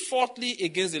defaultly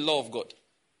against the law of God.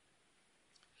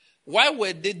 Why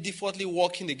were they defaultly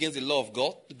walking against the law of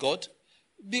God?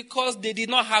 Because they did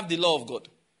not have the law of God.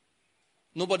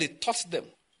 Nobody taught them.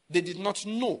 They did not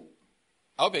know.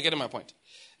 I hope you're getting my point.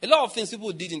 A lot of things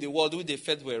people did in the world which they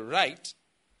felt were right,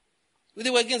 they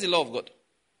were against the law of God.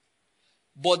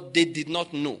 But they did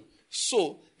not know.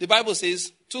 So, the Bible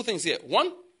says two things here.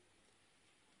 One,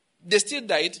 they still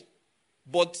died,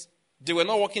 but they were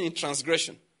not walking in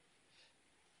transgression.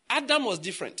 Adam was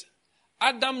different.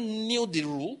 Adam knew the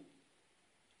rule,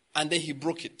 and then he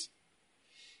broke it.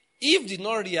 Eve did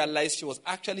not realize she was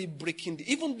actually breaking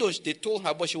even though they told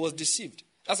her, but she was deceived.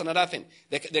 That's another thing.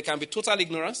 There can be total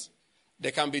ignorance,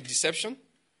 there can be deception,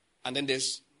 and then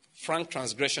there's frank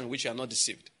transgression, which you are not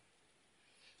deceived.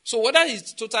 So whether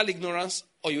it's total ignorance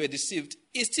or you are deceived,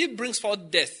 it still brings forth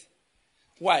death.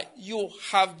 Why? You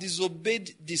have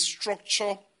disobeyed the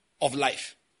structure of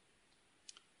life.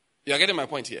 You are getting my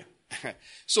point here.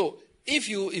 So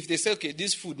if they say, okay,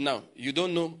 this food now, you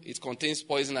don't know it contains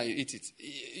poison and you eat it.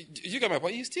 You get my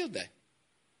point? You still die.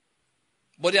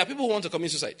 But there are people who want to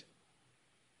commit suicide.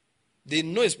 They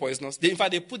know it's poisonous. In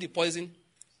fact, they put the poison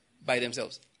by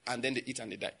themselves. And then they eat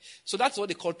and they die. So that's what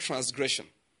they call transgression.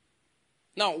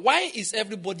 Now, why is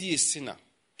everybody a sinner?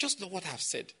 Just look what I've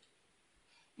said.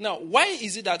 Now, why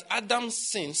is it that Adam's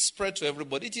sin spread to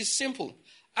everybody? It is simple.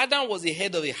 Adam was the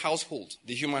head of a household,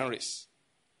 the human race.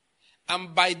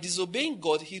 And by disobeying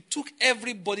God, he took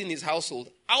everybody in his household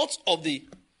out of the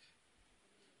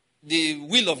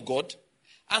will of God.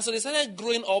 And so they started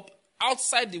growing up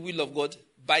outside the will of God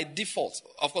by default.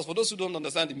 Of course, for those who don't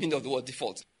understand the meaning of the word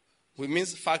default, it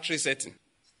means factory setting.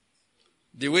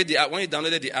 The way when you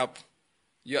downloaded the app,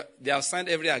 they have signed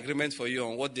every agreement for you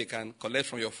on what they can collect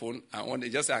from your phone. And when they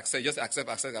just accept,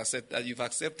 that you've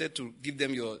accepted to give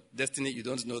them your destiny, you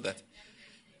don't know that.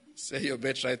 Say your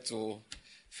birthright to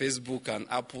Facebook and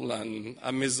Apple and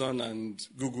Amazon and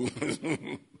Google.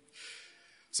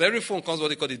 So every phone comes what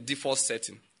they call the default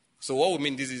setting. So what we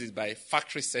mean this is by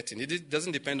factory setting. It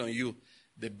doesn't depend on you,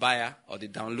 the buyer or the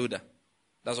downloader.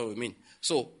 That's what we mean.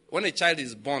 So when a child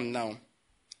is born now,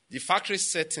 the factory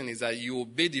setting is that you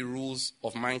obey the rules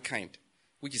of mankind,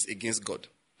 which is against God.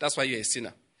 That's why you're a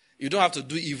sinner. You don't have to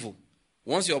do evil.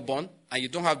 Once you're born and you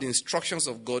don't have the instructions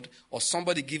of God or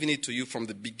somebody giving it to you from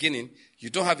the beginning, you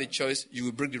don't have a choice, you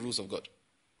will break the rules of God.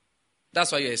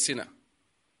 That's why you're a sinner.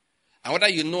 And whether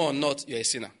you know or not, you're a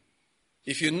sinner.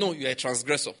 If you know, you're a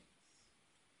transgressor.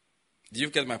 Do you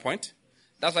get my point?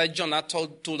 That's why John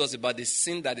told us about the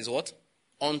sin that is what?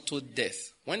 Unto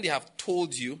death. When they have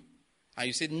told you, and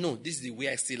you say, no, this is the way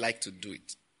I still like to do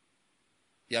it.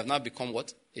 You have now become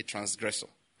what? A transgressor.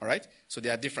 All right? So they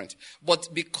are different. But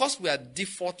because we are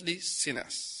defaultly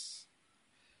sinners,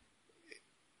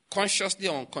 consciously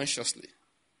or unconsciously,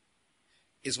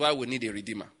 is why we need a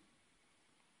redeemer.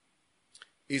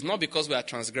 It's not because we are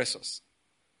transgressors.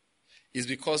 It's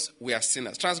because we are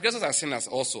sinners. Transgressors are sinners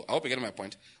also. I hope you get my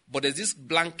point. But there's this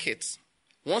blanket.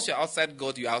 Once you're outside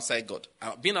God, you're outside God.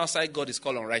 Being outside God is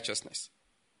called unrighteousness.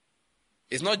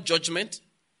 It's not judgment.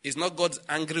 It's not God's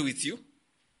angry with you.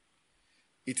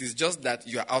 It is just that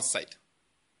you are outside.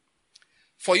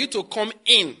 For you to come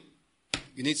in,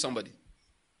 you need somebody.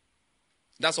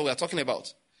 That's what we are talking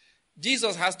about.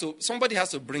 Somebody has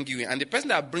to bring you in. And the person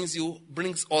that brings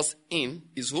us in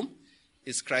is whom?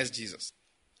 Is Christ Jesus.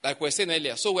 Like we were saying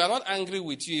earlier. So we are not angry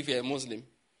with you if you're a Muslim.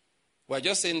 We're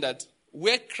just saying that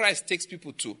where Christ takes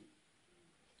people to,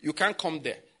 you can't come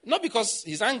there. Not because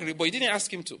he's angry, but you didn't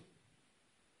ask him to.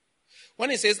 When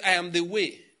he says, I am the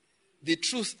way, the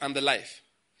truth, and the life,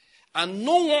 and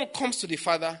no one comes to the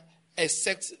Father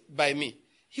except by me.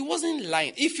 He wasn't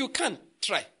lying. If you can,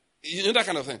 try. You know that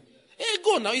kind of thing. Hey,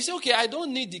 go now. You say, okay, I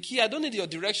don't need the key. I don't need your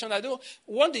direction.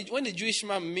 When the Jewish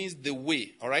man means the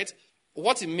way, all right,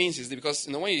 what it means is because,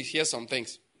 when you hear some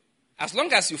things, as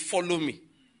long as you follow me,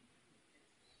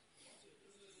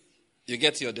 you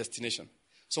get to your destination.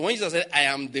 So when Jesus said, I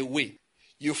am the way,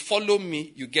 you follow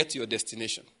me, you get to your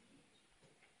destination.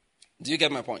 Do you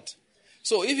get my point?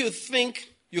 So if you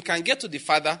think you can get to the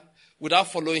Father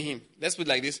without following him, let's put it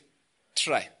like this,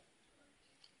 try.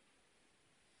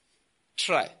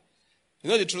 Try. You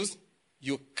know the truth?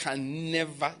 You can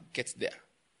never get there.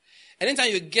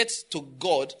 Anytime you get to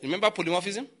God, remember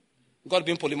polymorphism? God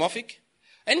being polymorphic?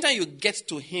 Anytime you get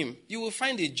to him, you will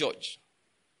find a judge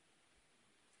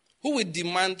who will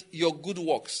demand your good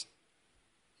works.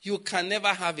 You can never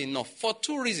have enough for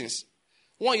two reasons.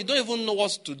 One, you don't even know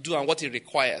what to do and what it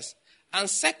requires. And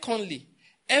secondly,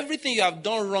 everything you have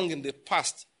done wrong in the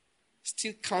past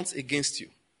still counts against you.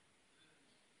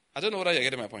 I don't know whether you're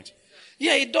getting my point.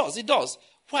 Yeah, it does. It does.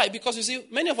 Why? Because you see,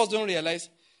 many of us don't realize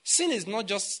sin is not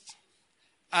just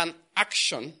an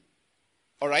action,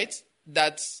 all right,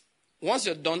 that once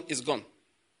you're done, is gone.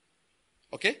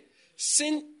 Okay?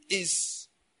 Sin is,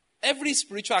 every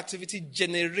spiritual activity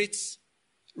generates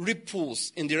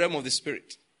ripples in the realm of the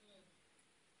spirit.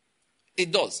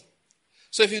 It does.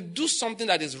 So if you do something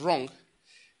that is wrong,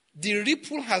 the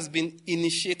ripple has been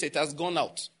initiated, has gone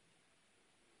out.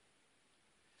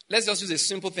 Let's just use a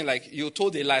simple thing like you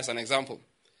told a lie as an example.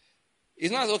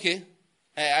 It's not okay.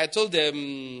 I told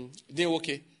them,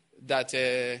 okay, that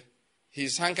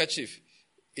his handkerchief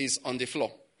is on the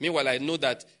floor. Meanwhile, I know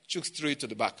that Chuks threw it to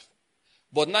the back.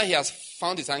 But now he has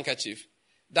found his handkerchief.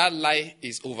 That lie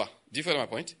is over. Do you follow my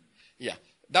point? Yeah.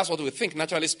 That's what we think,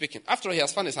 naturally speaking. After all, he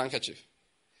has found his handkerchief.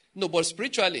 No, but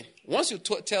spiritually, once you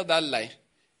tell that lie,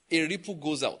 a ripple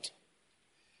goes out.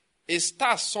 A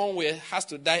star somewhere has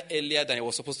to die earlier than it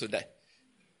was supposed to die.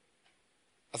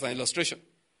 As an illustration.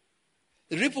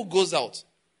 The ripple goes out.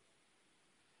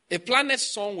 A planet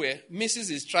somewhere misses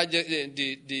its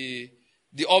the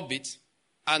orbit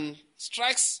and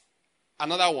strikes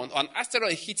another one. An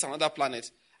asteroid hits another planet.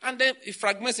 And then it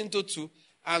fragments into two.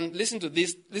 And listen to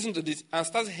this, and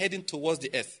starts heading towards the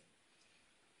earth.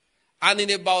 And in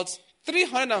about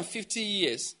 350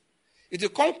 years, it will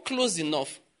come close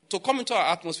enough to come into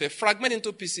our atmosphere, fragment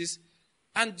into pieces,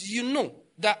 and you know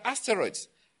that asteroids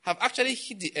have actually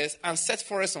hit the earth and set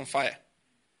forests on fire.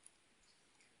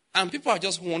 And people are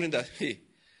just wondering that, hey,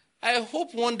 I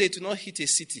hope one day to not hit a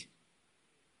city.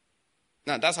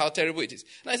 Now, that's how terrible it is.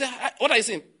 Now, I say, what are you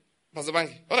saying, Pastor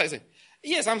Banky? What are you saying?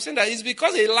 Yes, I'm saying that it's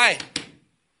because a lie.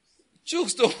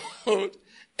 Chuks told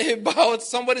about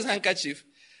somebody's handkerchief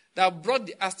that brought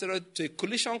the asteroid to a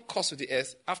collision course with the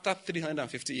earth after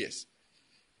 350 years.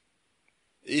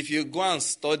 If you go and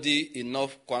study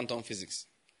enough quantum physics,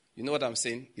 you know what I'm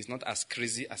saying? It's not as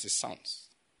crazy as it sounds.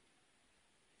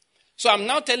 So I'm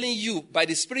now telling you by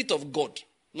the Spirit of God,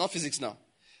 not physics now,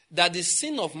 that the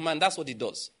sin of man, that's what it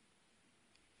does.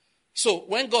 So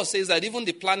when God says that even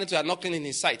the planets are not clean in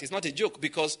his sight, it's not a joke,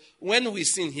 because when we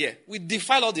sin here, we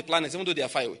defile all the planets even though they are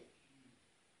far away.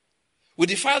 We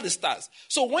defile the stars.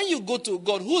 So when you go to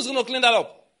God, who's going to clean that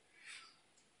up?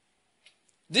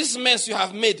 This mess you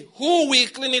have made, who will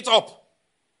clean it up?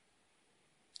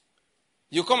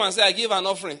 You come and say, I give an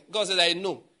offering. God says, I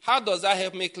know. How does that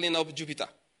help me clean up Jupiter?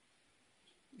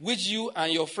 Which you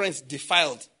and your friends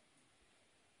defiled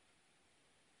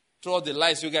through all the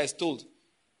lies you guys told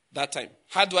that time.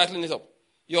 How do I clean it up?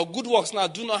 Your good works now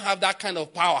do not have that kind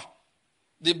of power.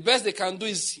 The best they can do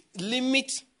is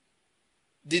limit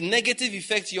the negative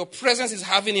effect your presence is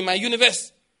having in my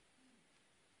universe.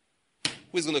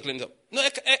 Who is going to clean it up? No,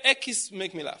 Ekis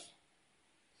make me laugh.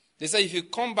 They say if you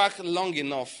come back long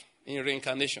enough in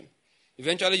reincarnation,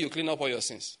 eventually you clean up all your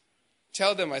sins.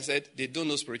 Tell them, I said, they don't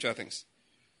know spiritual things.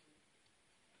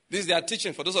 This is their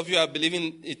teaching for those of you who are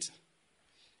believing it.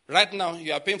 Right now,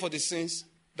 you are paying for the sins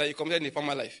that you committed in the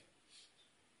former life.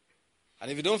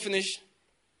 And if you don't finish,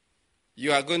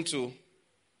 you are going to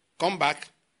come back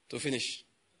to finish.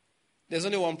 There's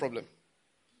only one problem.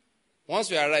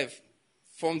 Once you arrive,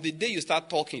 from the day you start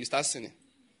talking, you start sinning.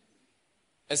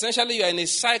 Essentially, you are in a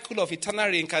cycle of eternal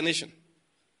reincarnation.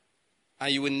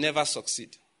 And you will never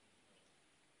succeed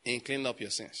in cleaning up your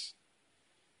sins.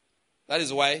 That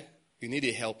is why you need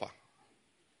a helper.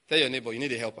 Tell your neighbor, you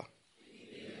need a helper.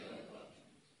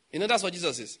 You know, that's what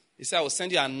Jesus is. He said, I will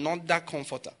send you another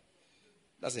comforter.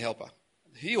 That's a helper.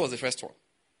 He was the first one.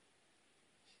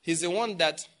 He's the one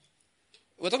that,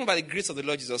 we're talking about the grace of the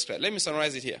Lord Jesus Christ. Let me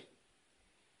summarize it here.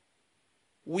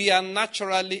 We are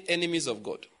naturally enemies of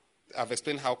God. I've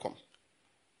explained how come.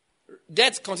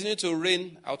 Death continued to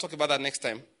reign. I'll talk about that next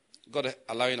time. God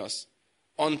allowing us.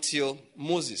 Until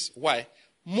Moses. Why?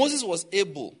 Moses was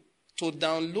able to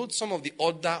download some of the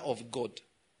order of God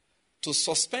to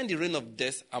suspend the reign of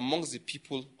death amongst the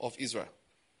people of Israel.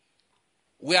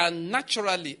 We are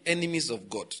naturally enemies of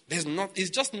God. It's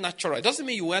just natural. It doesn't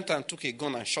mean you went and took a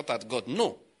gun and shot at God.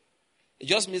 No. It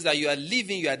just means that you are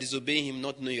living, you are disobeying him,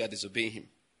 not knowing you are disobeying him.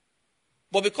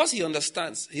 But because he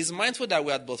understands, he's mindful that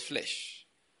we are but flesh.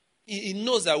 He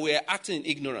knows that we are acting in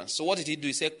ignorance. So what did he do?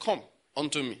 He said, come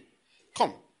unto me.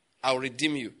 Come, I'll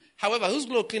redeem you. However, who's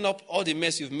going to clean up all the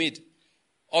mess you've made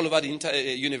all over the entire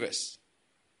universe?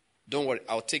 Don't worry,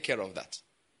 I'll take care of that.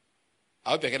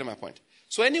 I hope you're getting my point.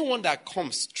 So anyone that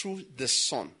comes through the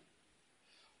Son,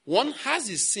 one has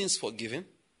his sins forgiven,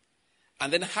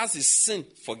 and then has his sin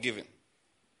forgiven.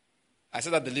 I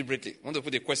said that deliberately. I want to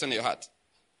put a question in your heart.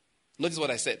 Notice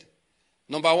what I said.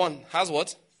 Number one, has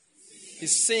what?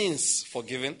 His sins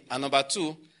forgiven. And number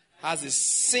two, has his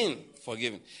sin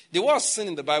forgiven. The word sin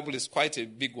in the Bible is quite a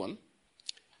big one.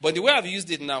 But the way I've used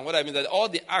it now, what I mean is that all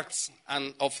the acts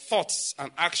and of thoughts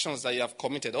and actions that you have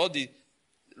committed, all the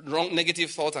wrong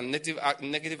negative thoughts and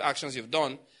negative actions you've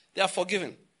done, they are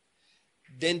forgiven.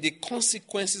 Then the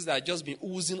consequences that have just been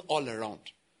oozing all around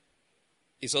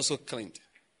is also cleaned.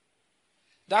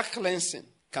 That cleansing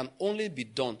can only be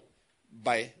done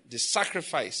by the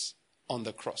sacrifice on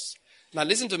the cross. Now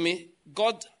listen to me.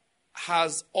 God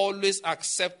has always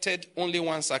accepted only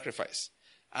one sacrifice.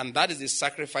 And that is the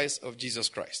sacrifice of Jesus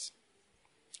Christ.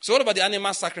 So what about the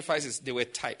animal sacrifices? They were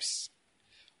types.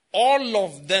 All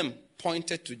of them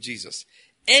pointed to Jesus.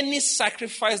 Any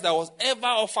sacrifice that was ever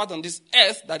offered on this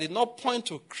earth that did not point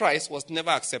to Christ was never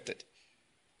accepted.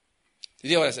 Did you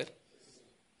hear what I said?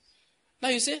 Now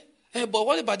you say, hey, but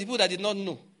what about the people that did not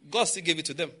know? God still gave it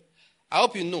to them. I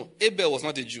hope you know, Abel was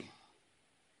not a Jew.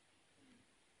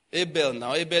 Abel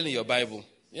in your Bible.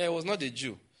 Yeah, he was not a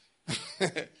Jew.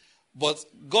 But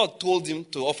God told him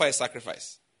to offer a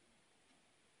sacrifice.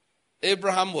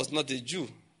 Abraham was not a Jew.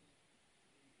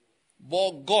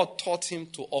 But God taught him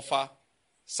to offer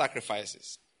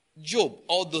sacrifices. Job,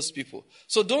 all those people.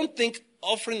 So don't think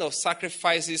offering of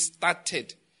sacrifices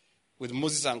started with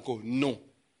Moses and co. No.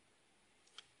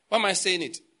 Why am I saying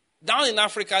it? Down in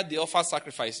Africa, they offer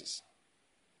sacrifices.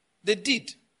 They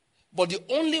did. But the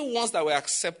only ones that were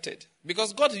accepted,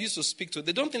 because God used to speak to,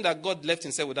 they don't think that God left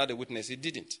himself without a witness. He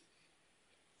didn't.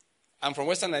 I'm from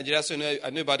Western Nigeria, so I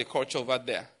know about the culture over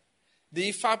there.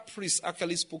 The Ifa priests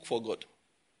actually spoke for God.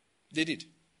 They did.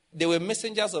 They were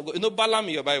messengers of God. You know, Balaam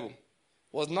in your Bible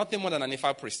was nothing more than an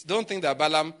Ifa priest. Don't think that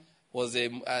Balaam was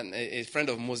a friend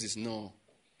of Moses. No.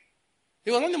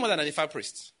 He was nothing more than an Ifa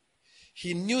priest.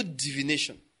 He knew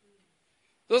divination.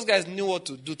 Those guys knew what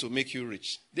to do to make you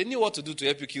rich. They knew what to do to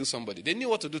help you kill somebody. They knew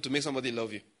what to do to make somebody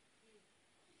love you.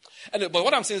 Anyway, but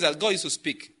what I'm saying is that God used to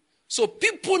speak. So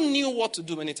people knew what to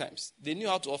do many times. They knew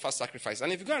how to offer sacrifice.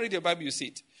 And if you go and read your Bible, you see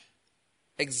it.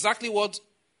 Exactly what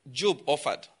Job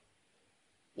offered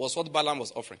was what Balaam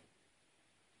was offering.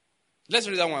 Let's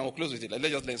read that one. We'll close with it. Let's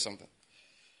just learn something.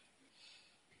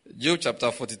 Job chapter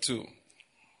 42.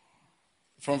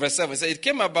 From verse 7. It says, it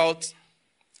came about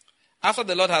after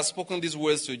the Lord had spoken these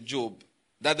words to Job,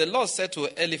 that the Lord said to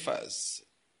Eliphaz,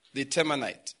 the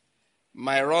Temanite,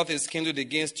 my wrath is kindled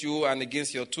against you and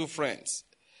against your two friends,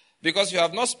 because you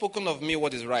have not spoken of me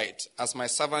what is right, as my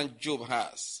servant Job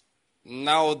has.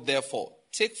 Now, therefore,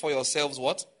 take for yourselves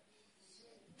what?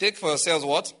 Take for yourselves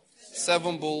what?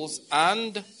 7 bulls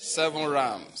and 7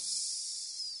 rams.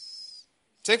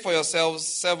 Take for yourselves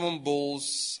 7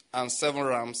 bulls and 7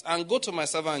 rams, and go to my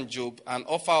servant Job and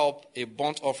offer up a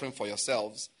burnt offering for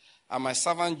yourselves, and my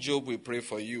servant Job will pray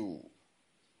for you.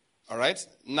 All right?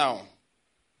 Now,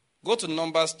 go to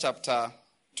Numbers chapter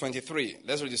 23.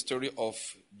 Let's read the story of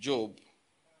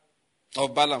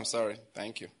Balaam, sorry.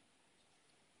 Thank you.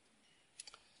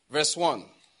 Verse 1.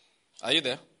 Are you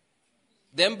there?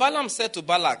 Then Balaam said to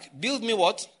Balak, build me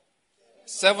what?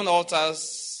 7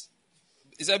 altars.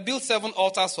 He said, build 7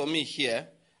 altars for me here,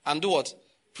 and do what?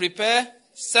 Prepare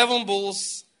 7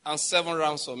 bulls and 7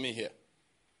 rams for me here.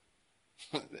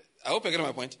 I hope you're getting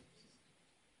my point.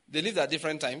 They lived at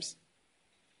different times,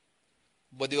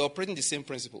 but they were operating the same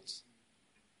principles.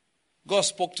 God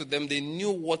spoke to them. They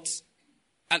knew what.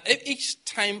 And each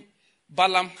time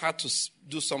Balaam had to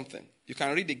do something, you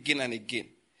can read again and again.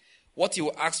 What he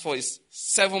will ask for is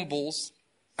 7 bulls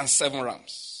and 7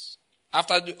 rams.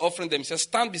 After offering them, he says,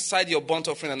 stand beside your burnt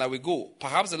offering and I will go.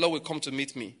 Perhaps the Lord will come to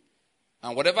meet me.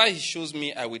 And whatever he shows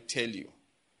me, I will tell you.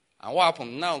 And what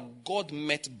happened? Now, God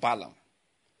met Balaam.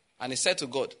 And he said to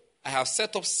God, I have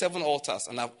set up 7 altars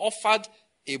and I've offered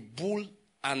a bull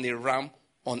and a ram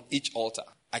on each altar.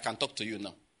 I can talk to you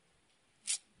now.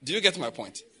 Do you get my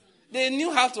point? They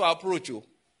knew how to approach you.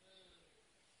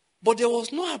 But there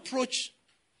was no approach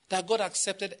that God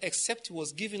accepted except he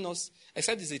was giving us,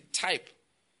 except it's a type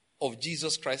of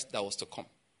Jesus Christ that was to come.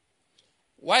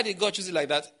 Why did God choose it like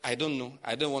that? I don't know.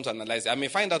 I don't want to analyze it. I may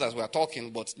find out as we are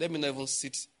talking, but let me not even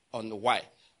sit on the why.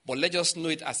 But let's just know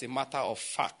it as a matter of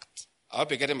fact. I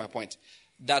hope you're getting my point.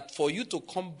 That for you to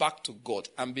come back to God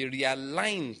and be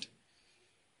realigned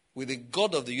with the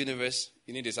God of the universe,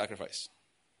 you need a sacrifice.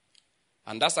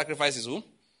 And that sacrifice is who?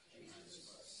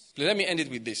 Please let me end it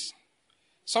with this.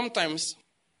 Sometimes,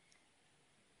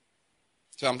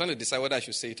 so I'm trying to decide whether I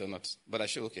should say it or not, but I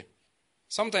should, okay.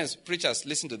 Sometimes preachers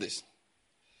listen to this.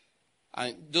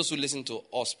 And those who listen to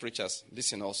us preachers,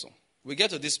 listen also. We get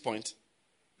to this point,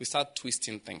 we start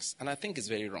twisting things. And I think it's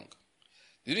very wrong.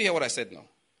 Did you hear what I said now?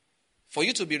 For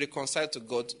you to be reconciled to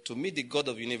God, to meet the God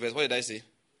of the universe, what did I say?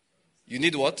 You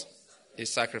need what? A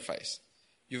sacrifice.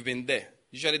 You've been there.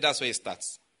 Usually that's where it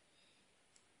starts.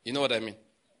 You know what I mean?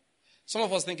 Some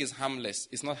of us think it's harmless.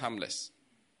 It's not harmless.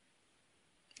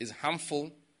 It's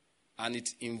harmful and it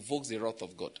invokes the wrath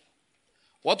of God.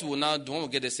 What we will now do when we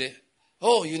get there, say,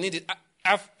 oh, you need it.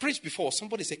 I've preached before.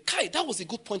 Somebody said, Kai, that was a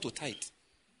good point to tithe.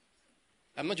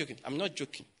 I'm not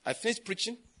joking. I finished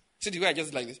preaching. See the way I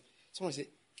just did like this. Someone said,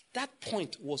 that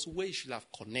point was where you should have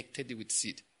connected it with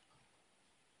seed.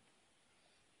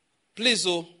 Please,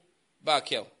 back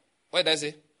here. What did I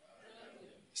say?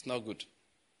 It's not good.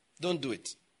 Don't do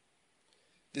it.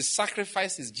 The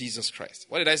sacrifice is Jesus Christ.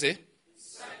 What did I say?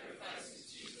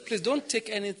 Please don't take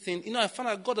anything. I found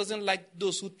out God doesn't like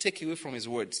those who take away from his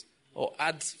words or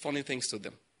add funny things to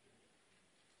them.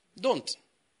 Don't.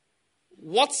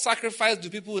 What sacrifice do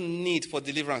people need for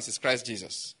deliverance is Christ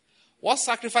Jesus. What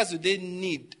sacrifice do they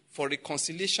need for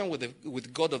reconciliation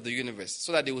with God of the universe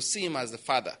so that they will see him as the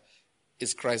Father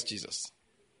is Christ Jesus.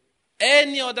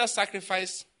 Any other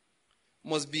sacrifice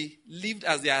must be lived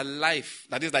as their life.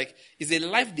 That is a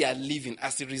life they are living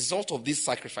as a result of this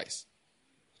sacrifice.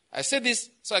 I say this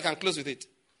so I can close with it.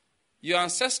 Your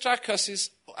ancestral curses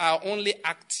are only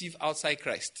active outside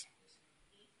Christ.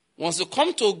 Once you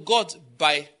come to God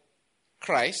by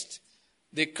Christ,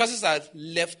 the curses are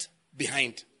left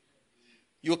behind.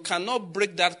 You cannot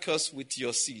break that curse with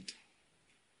your seed.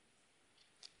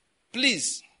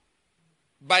 Please,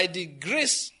 by the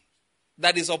grace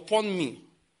that is upon me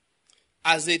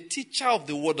as a teacher of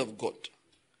the word of God,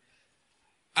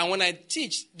 and when I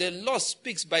teach, the Lord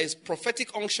speaks by his prophetic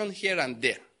unction here and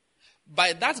there.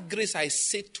 By that grace, I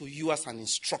say to you as an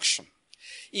instruction,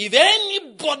 if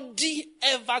anybody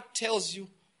ever tells you,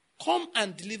 come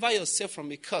and deliver yourself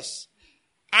from a curse,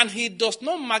 and he does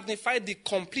not magnify the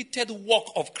completed work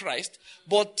of Christ,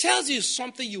 but tells you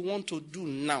something you want to do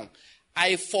now,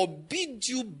 I forbid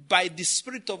you by the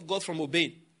Spirit of God from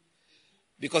obeying.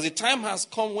 Because the time has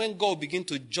come when God will begin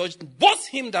to judge both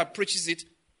him that preaches it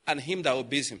and him that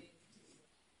obeys him.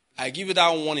 I give you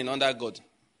that warning under God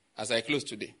as I close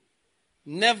today.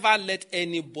 Never let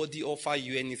anybody offer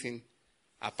you anything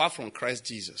apart from Christ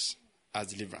Jesus as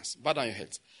deliverance. Bow down your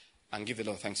heads and give the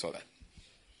Lord thanks for that.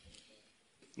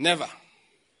 Never.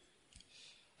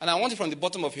 And I want you from the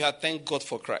bottom of your heart, thank God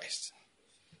for Christ.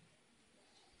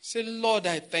 Say, Lord,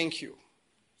 I thank you.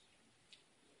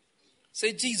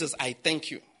 Say, Jesus, I thank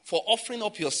you for offering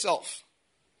up yourself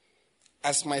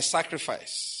as my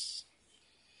sacrifice.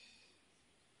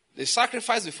 The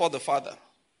sacrifice before the Father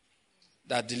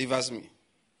that delivers me.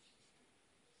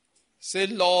 Say,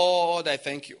 Lord, I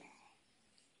thank you.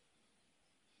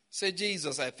 Say,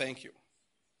 Jesus, I thank you.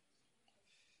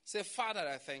 Say, Father,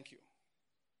 I thank you.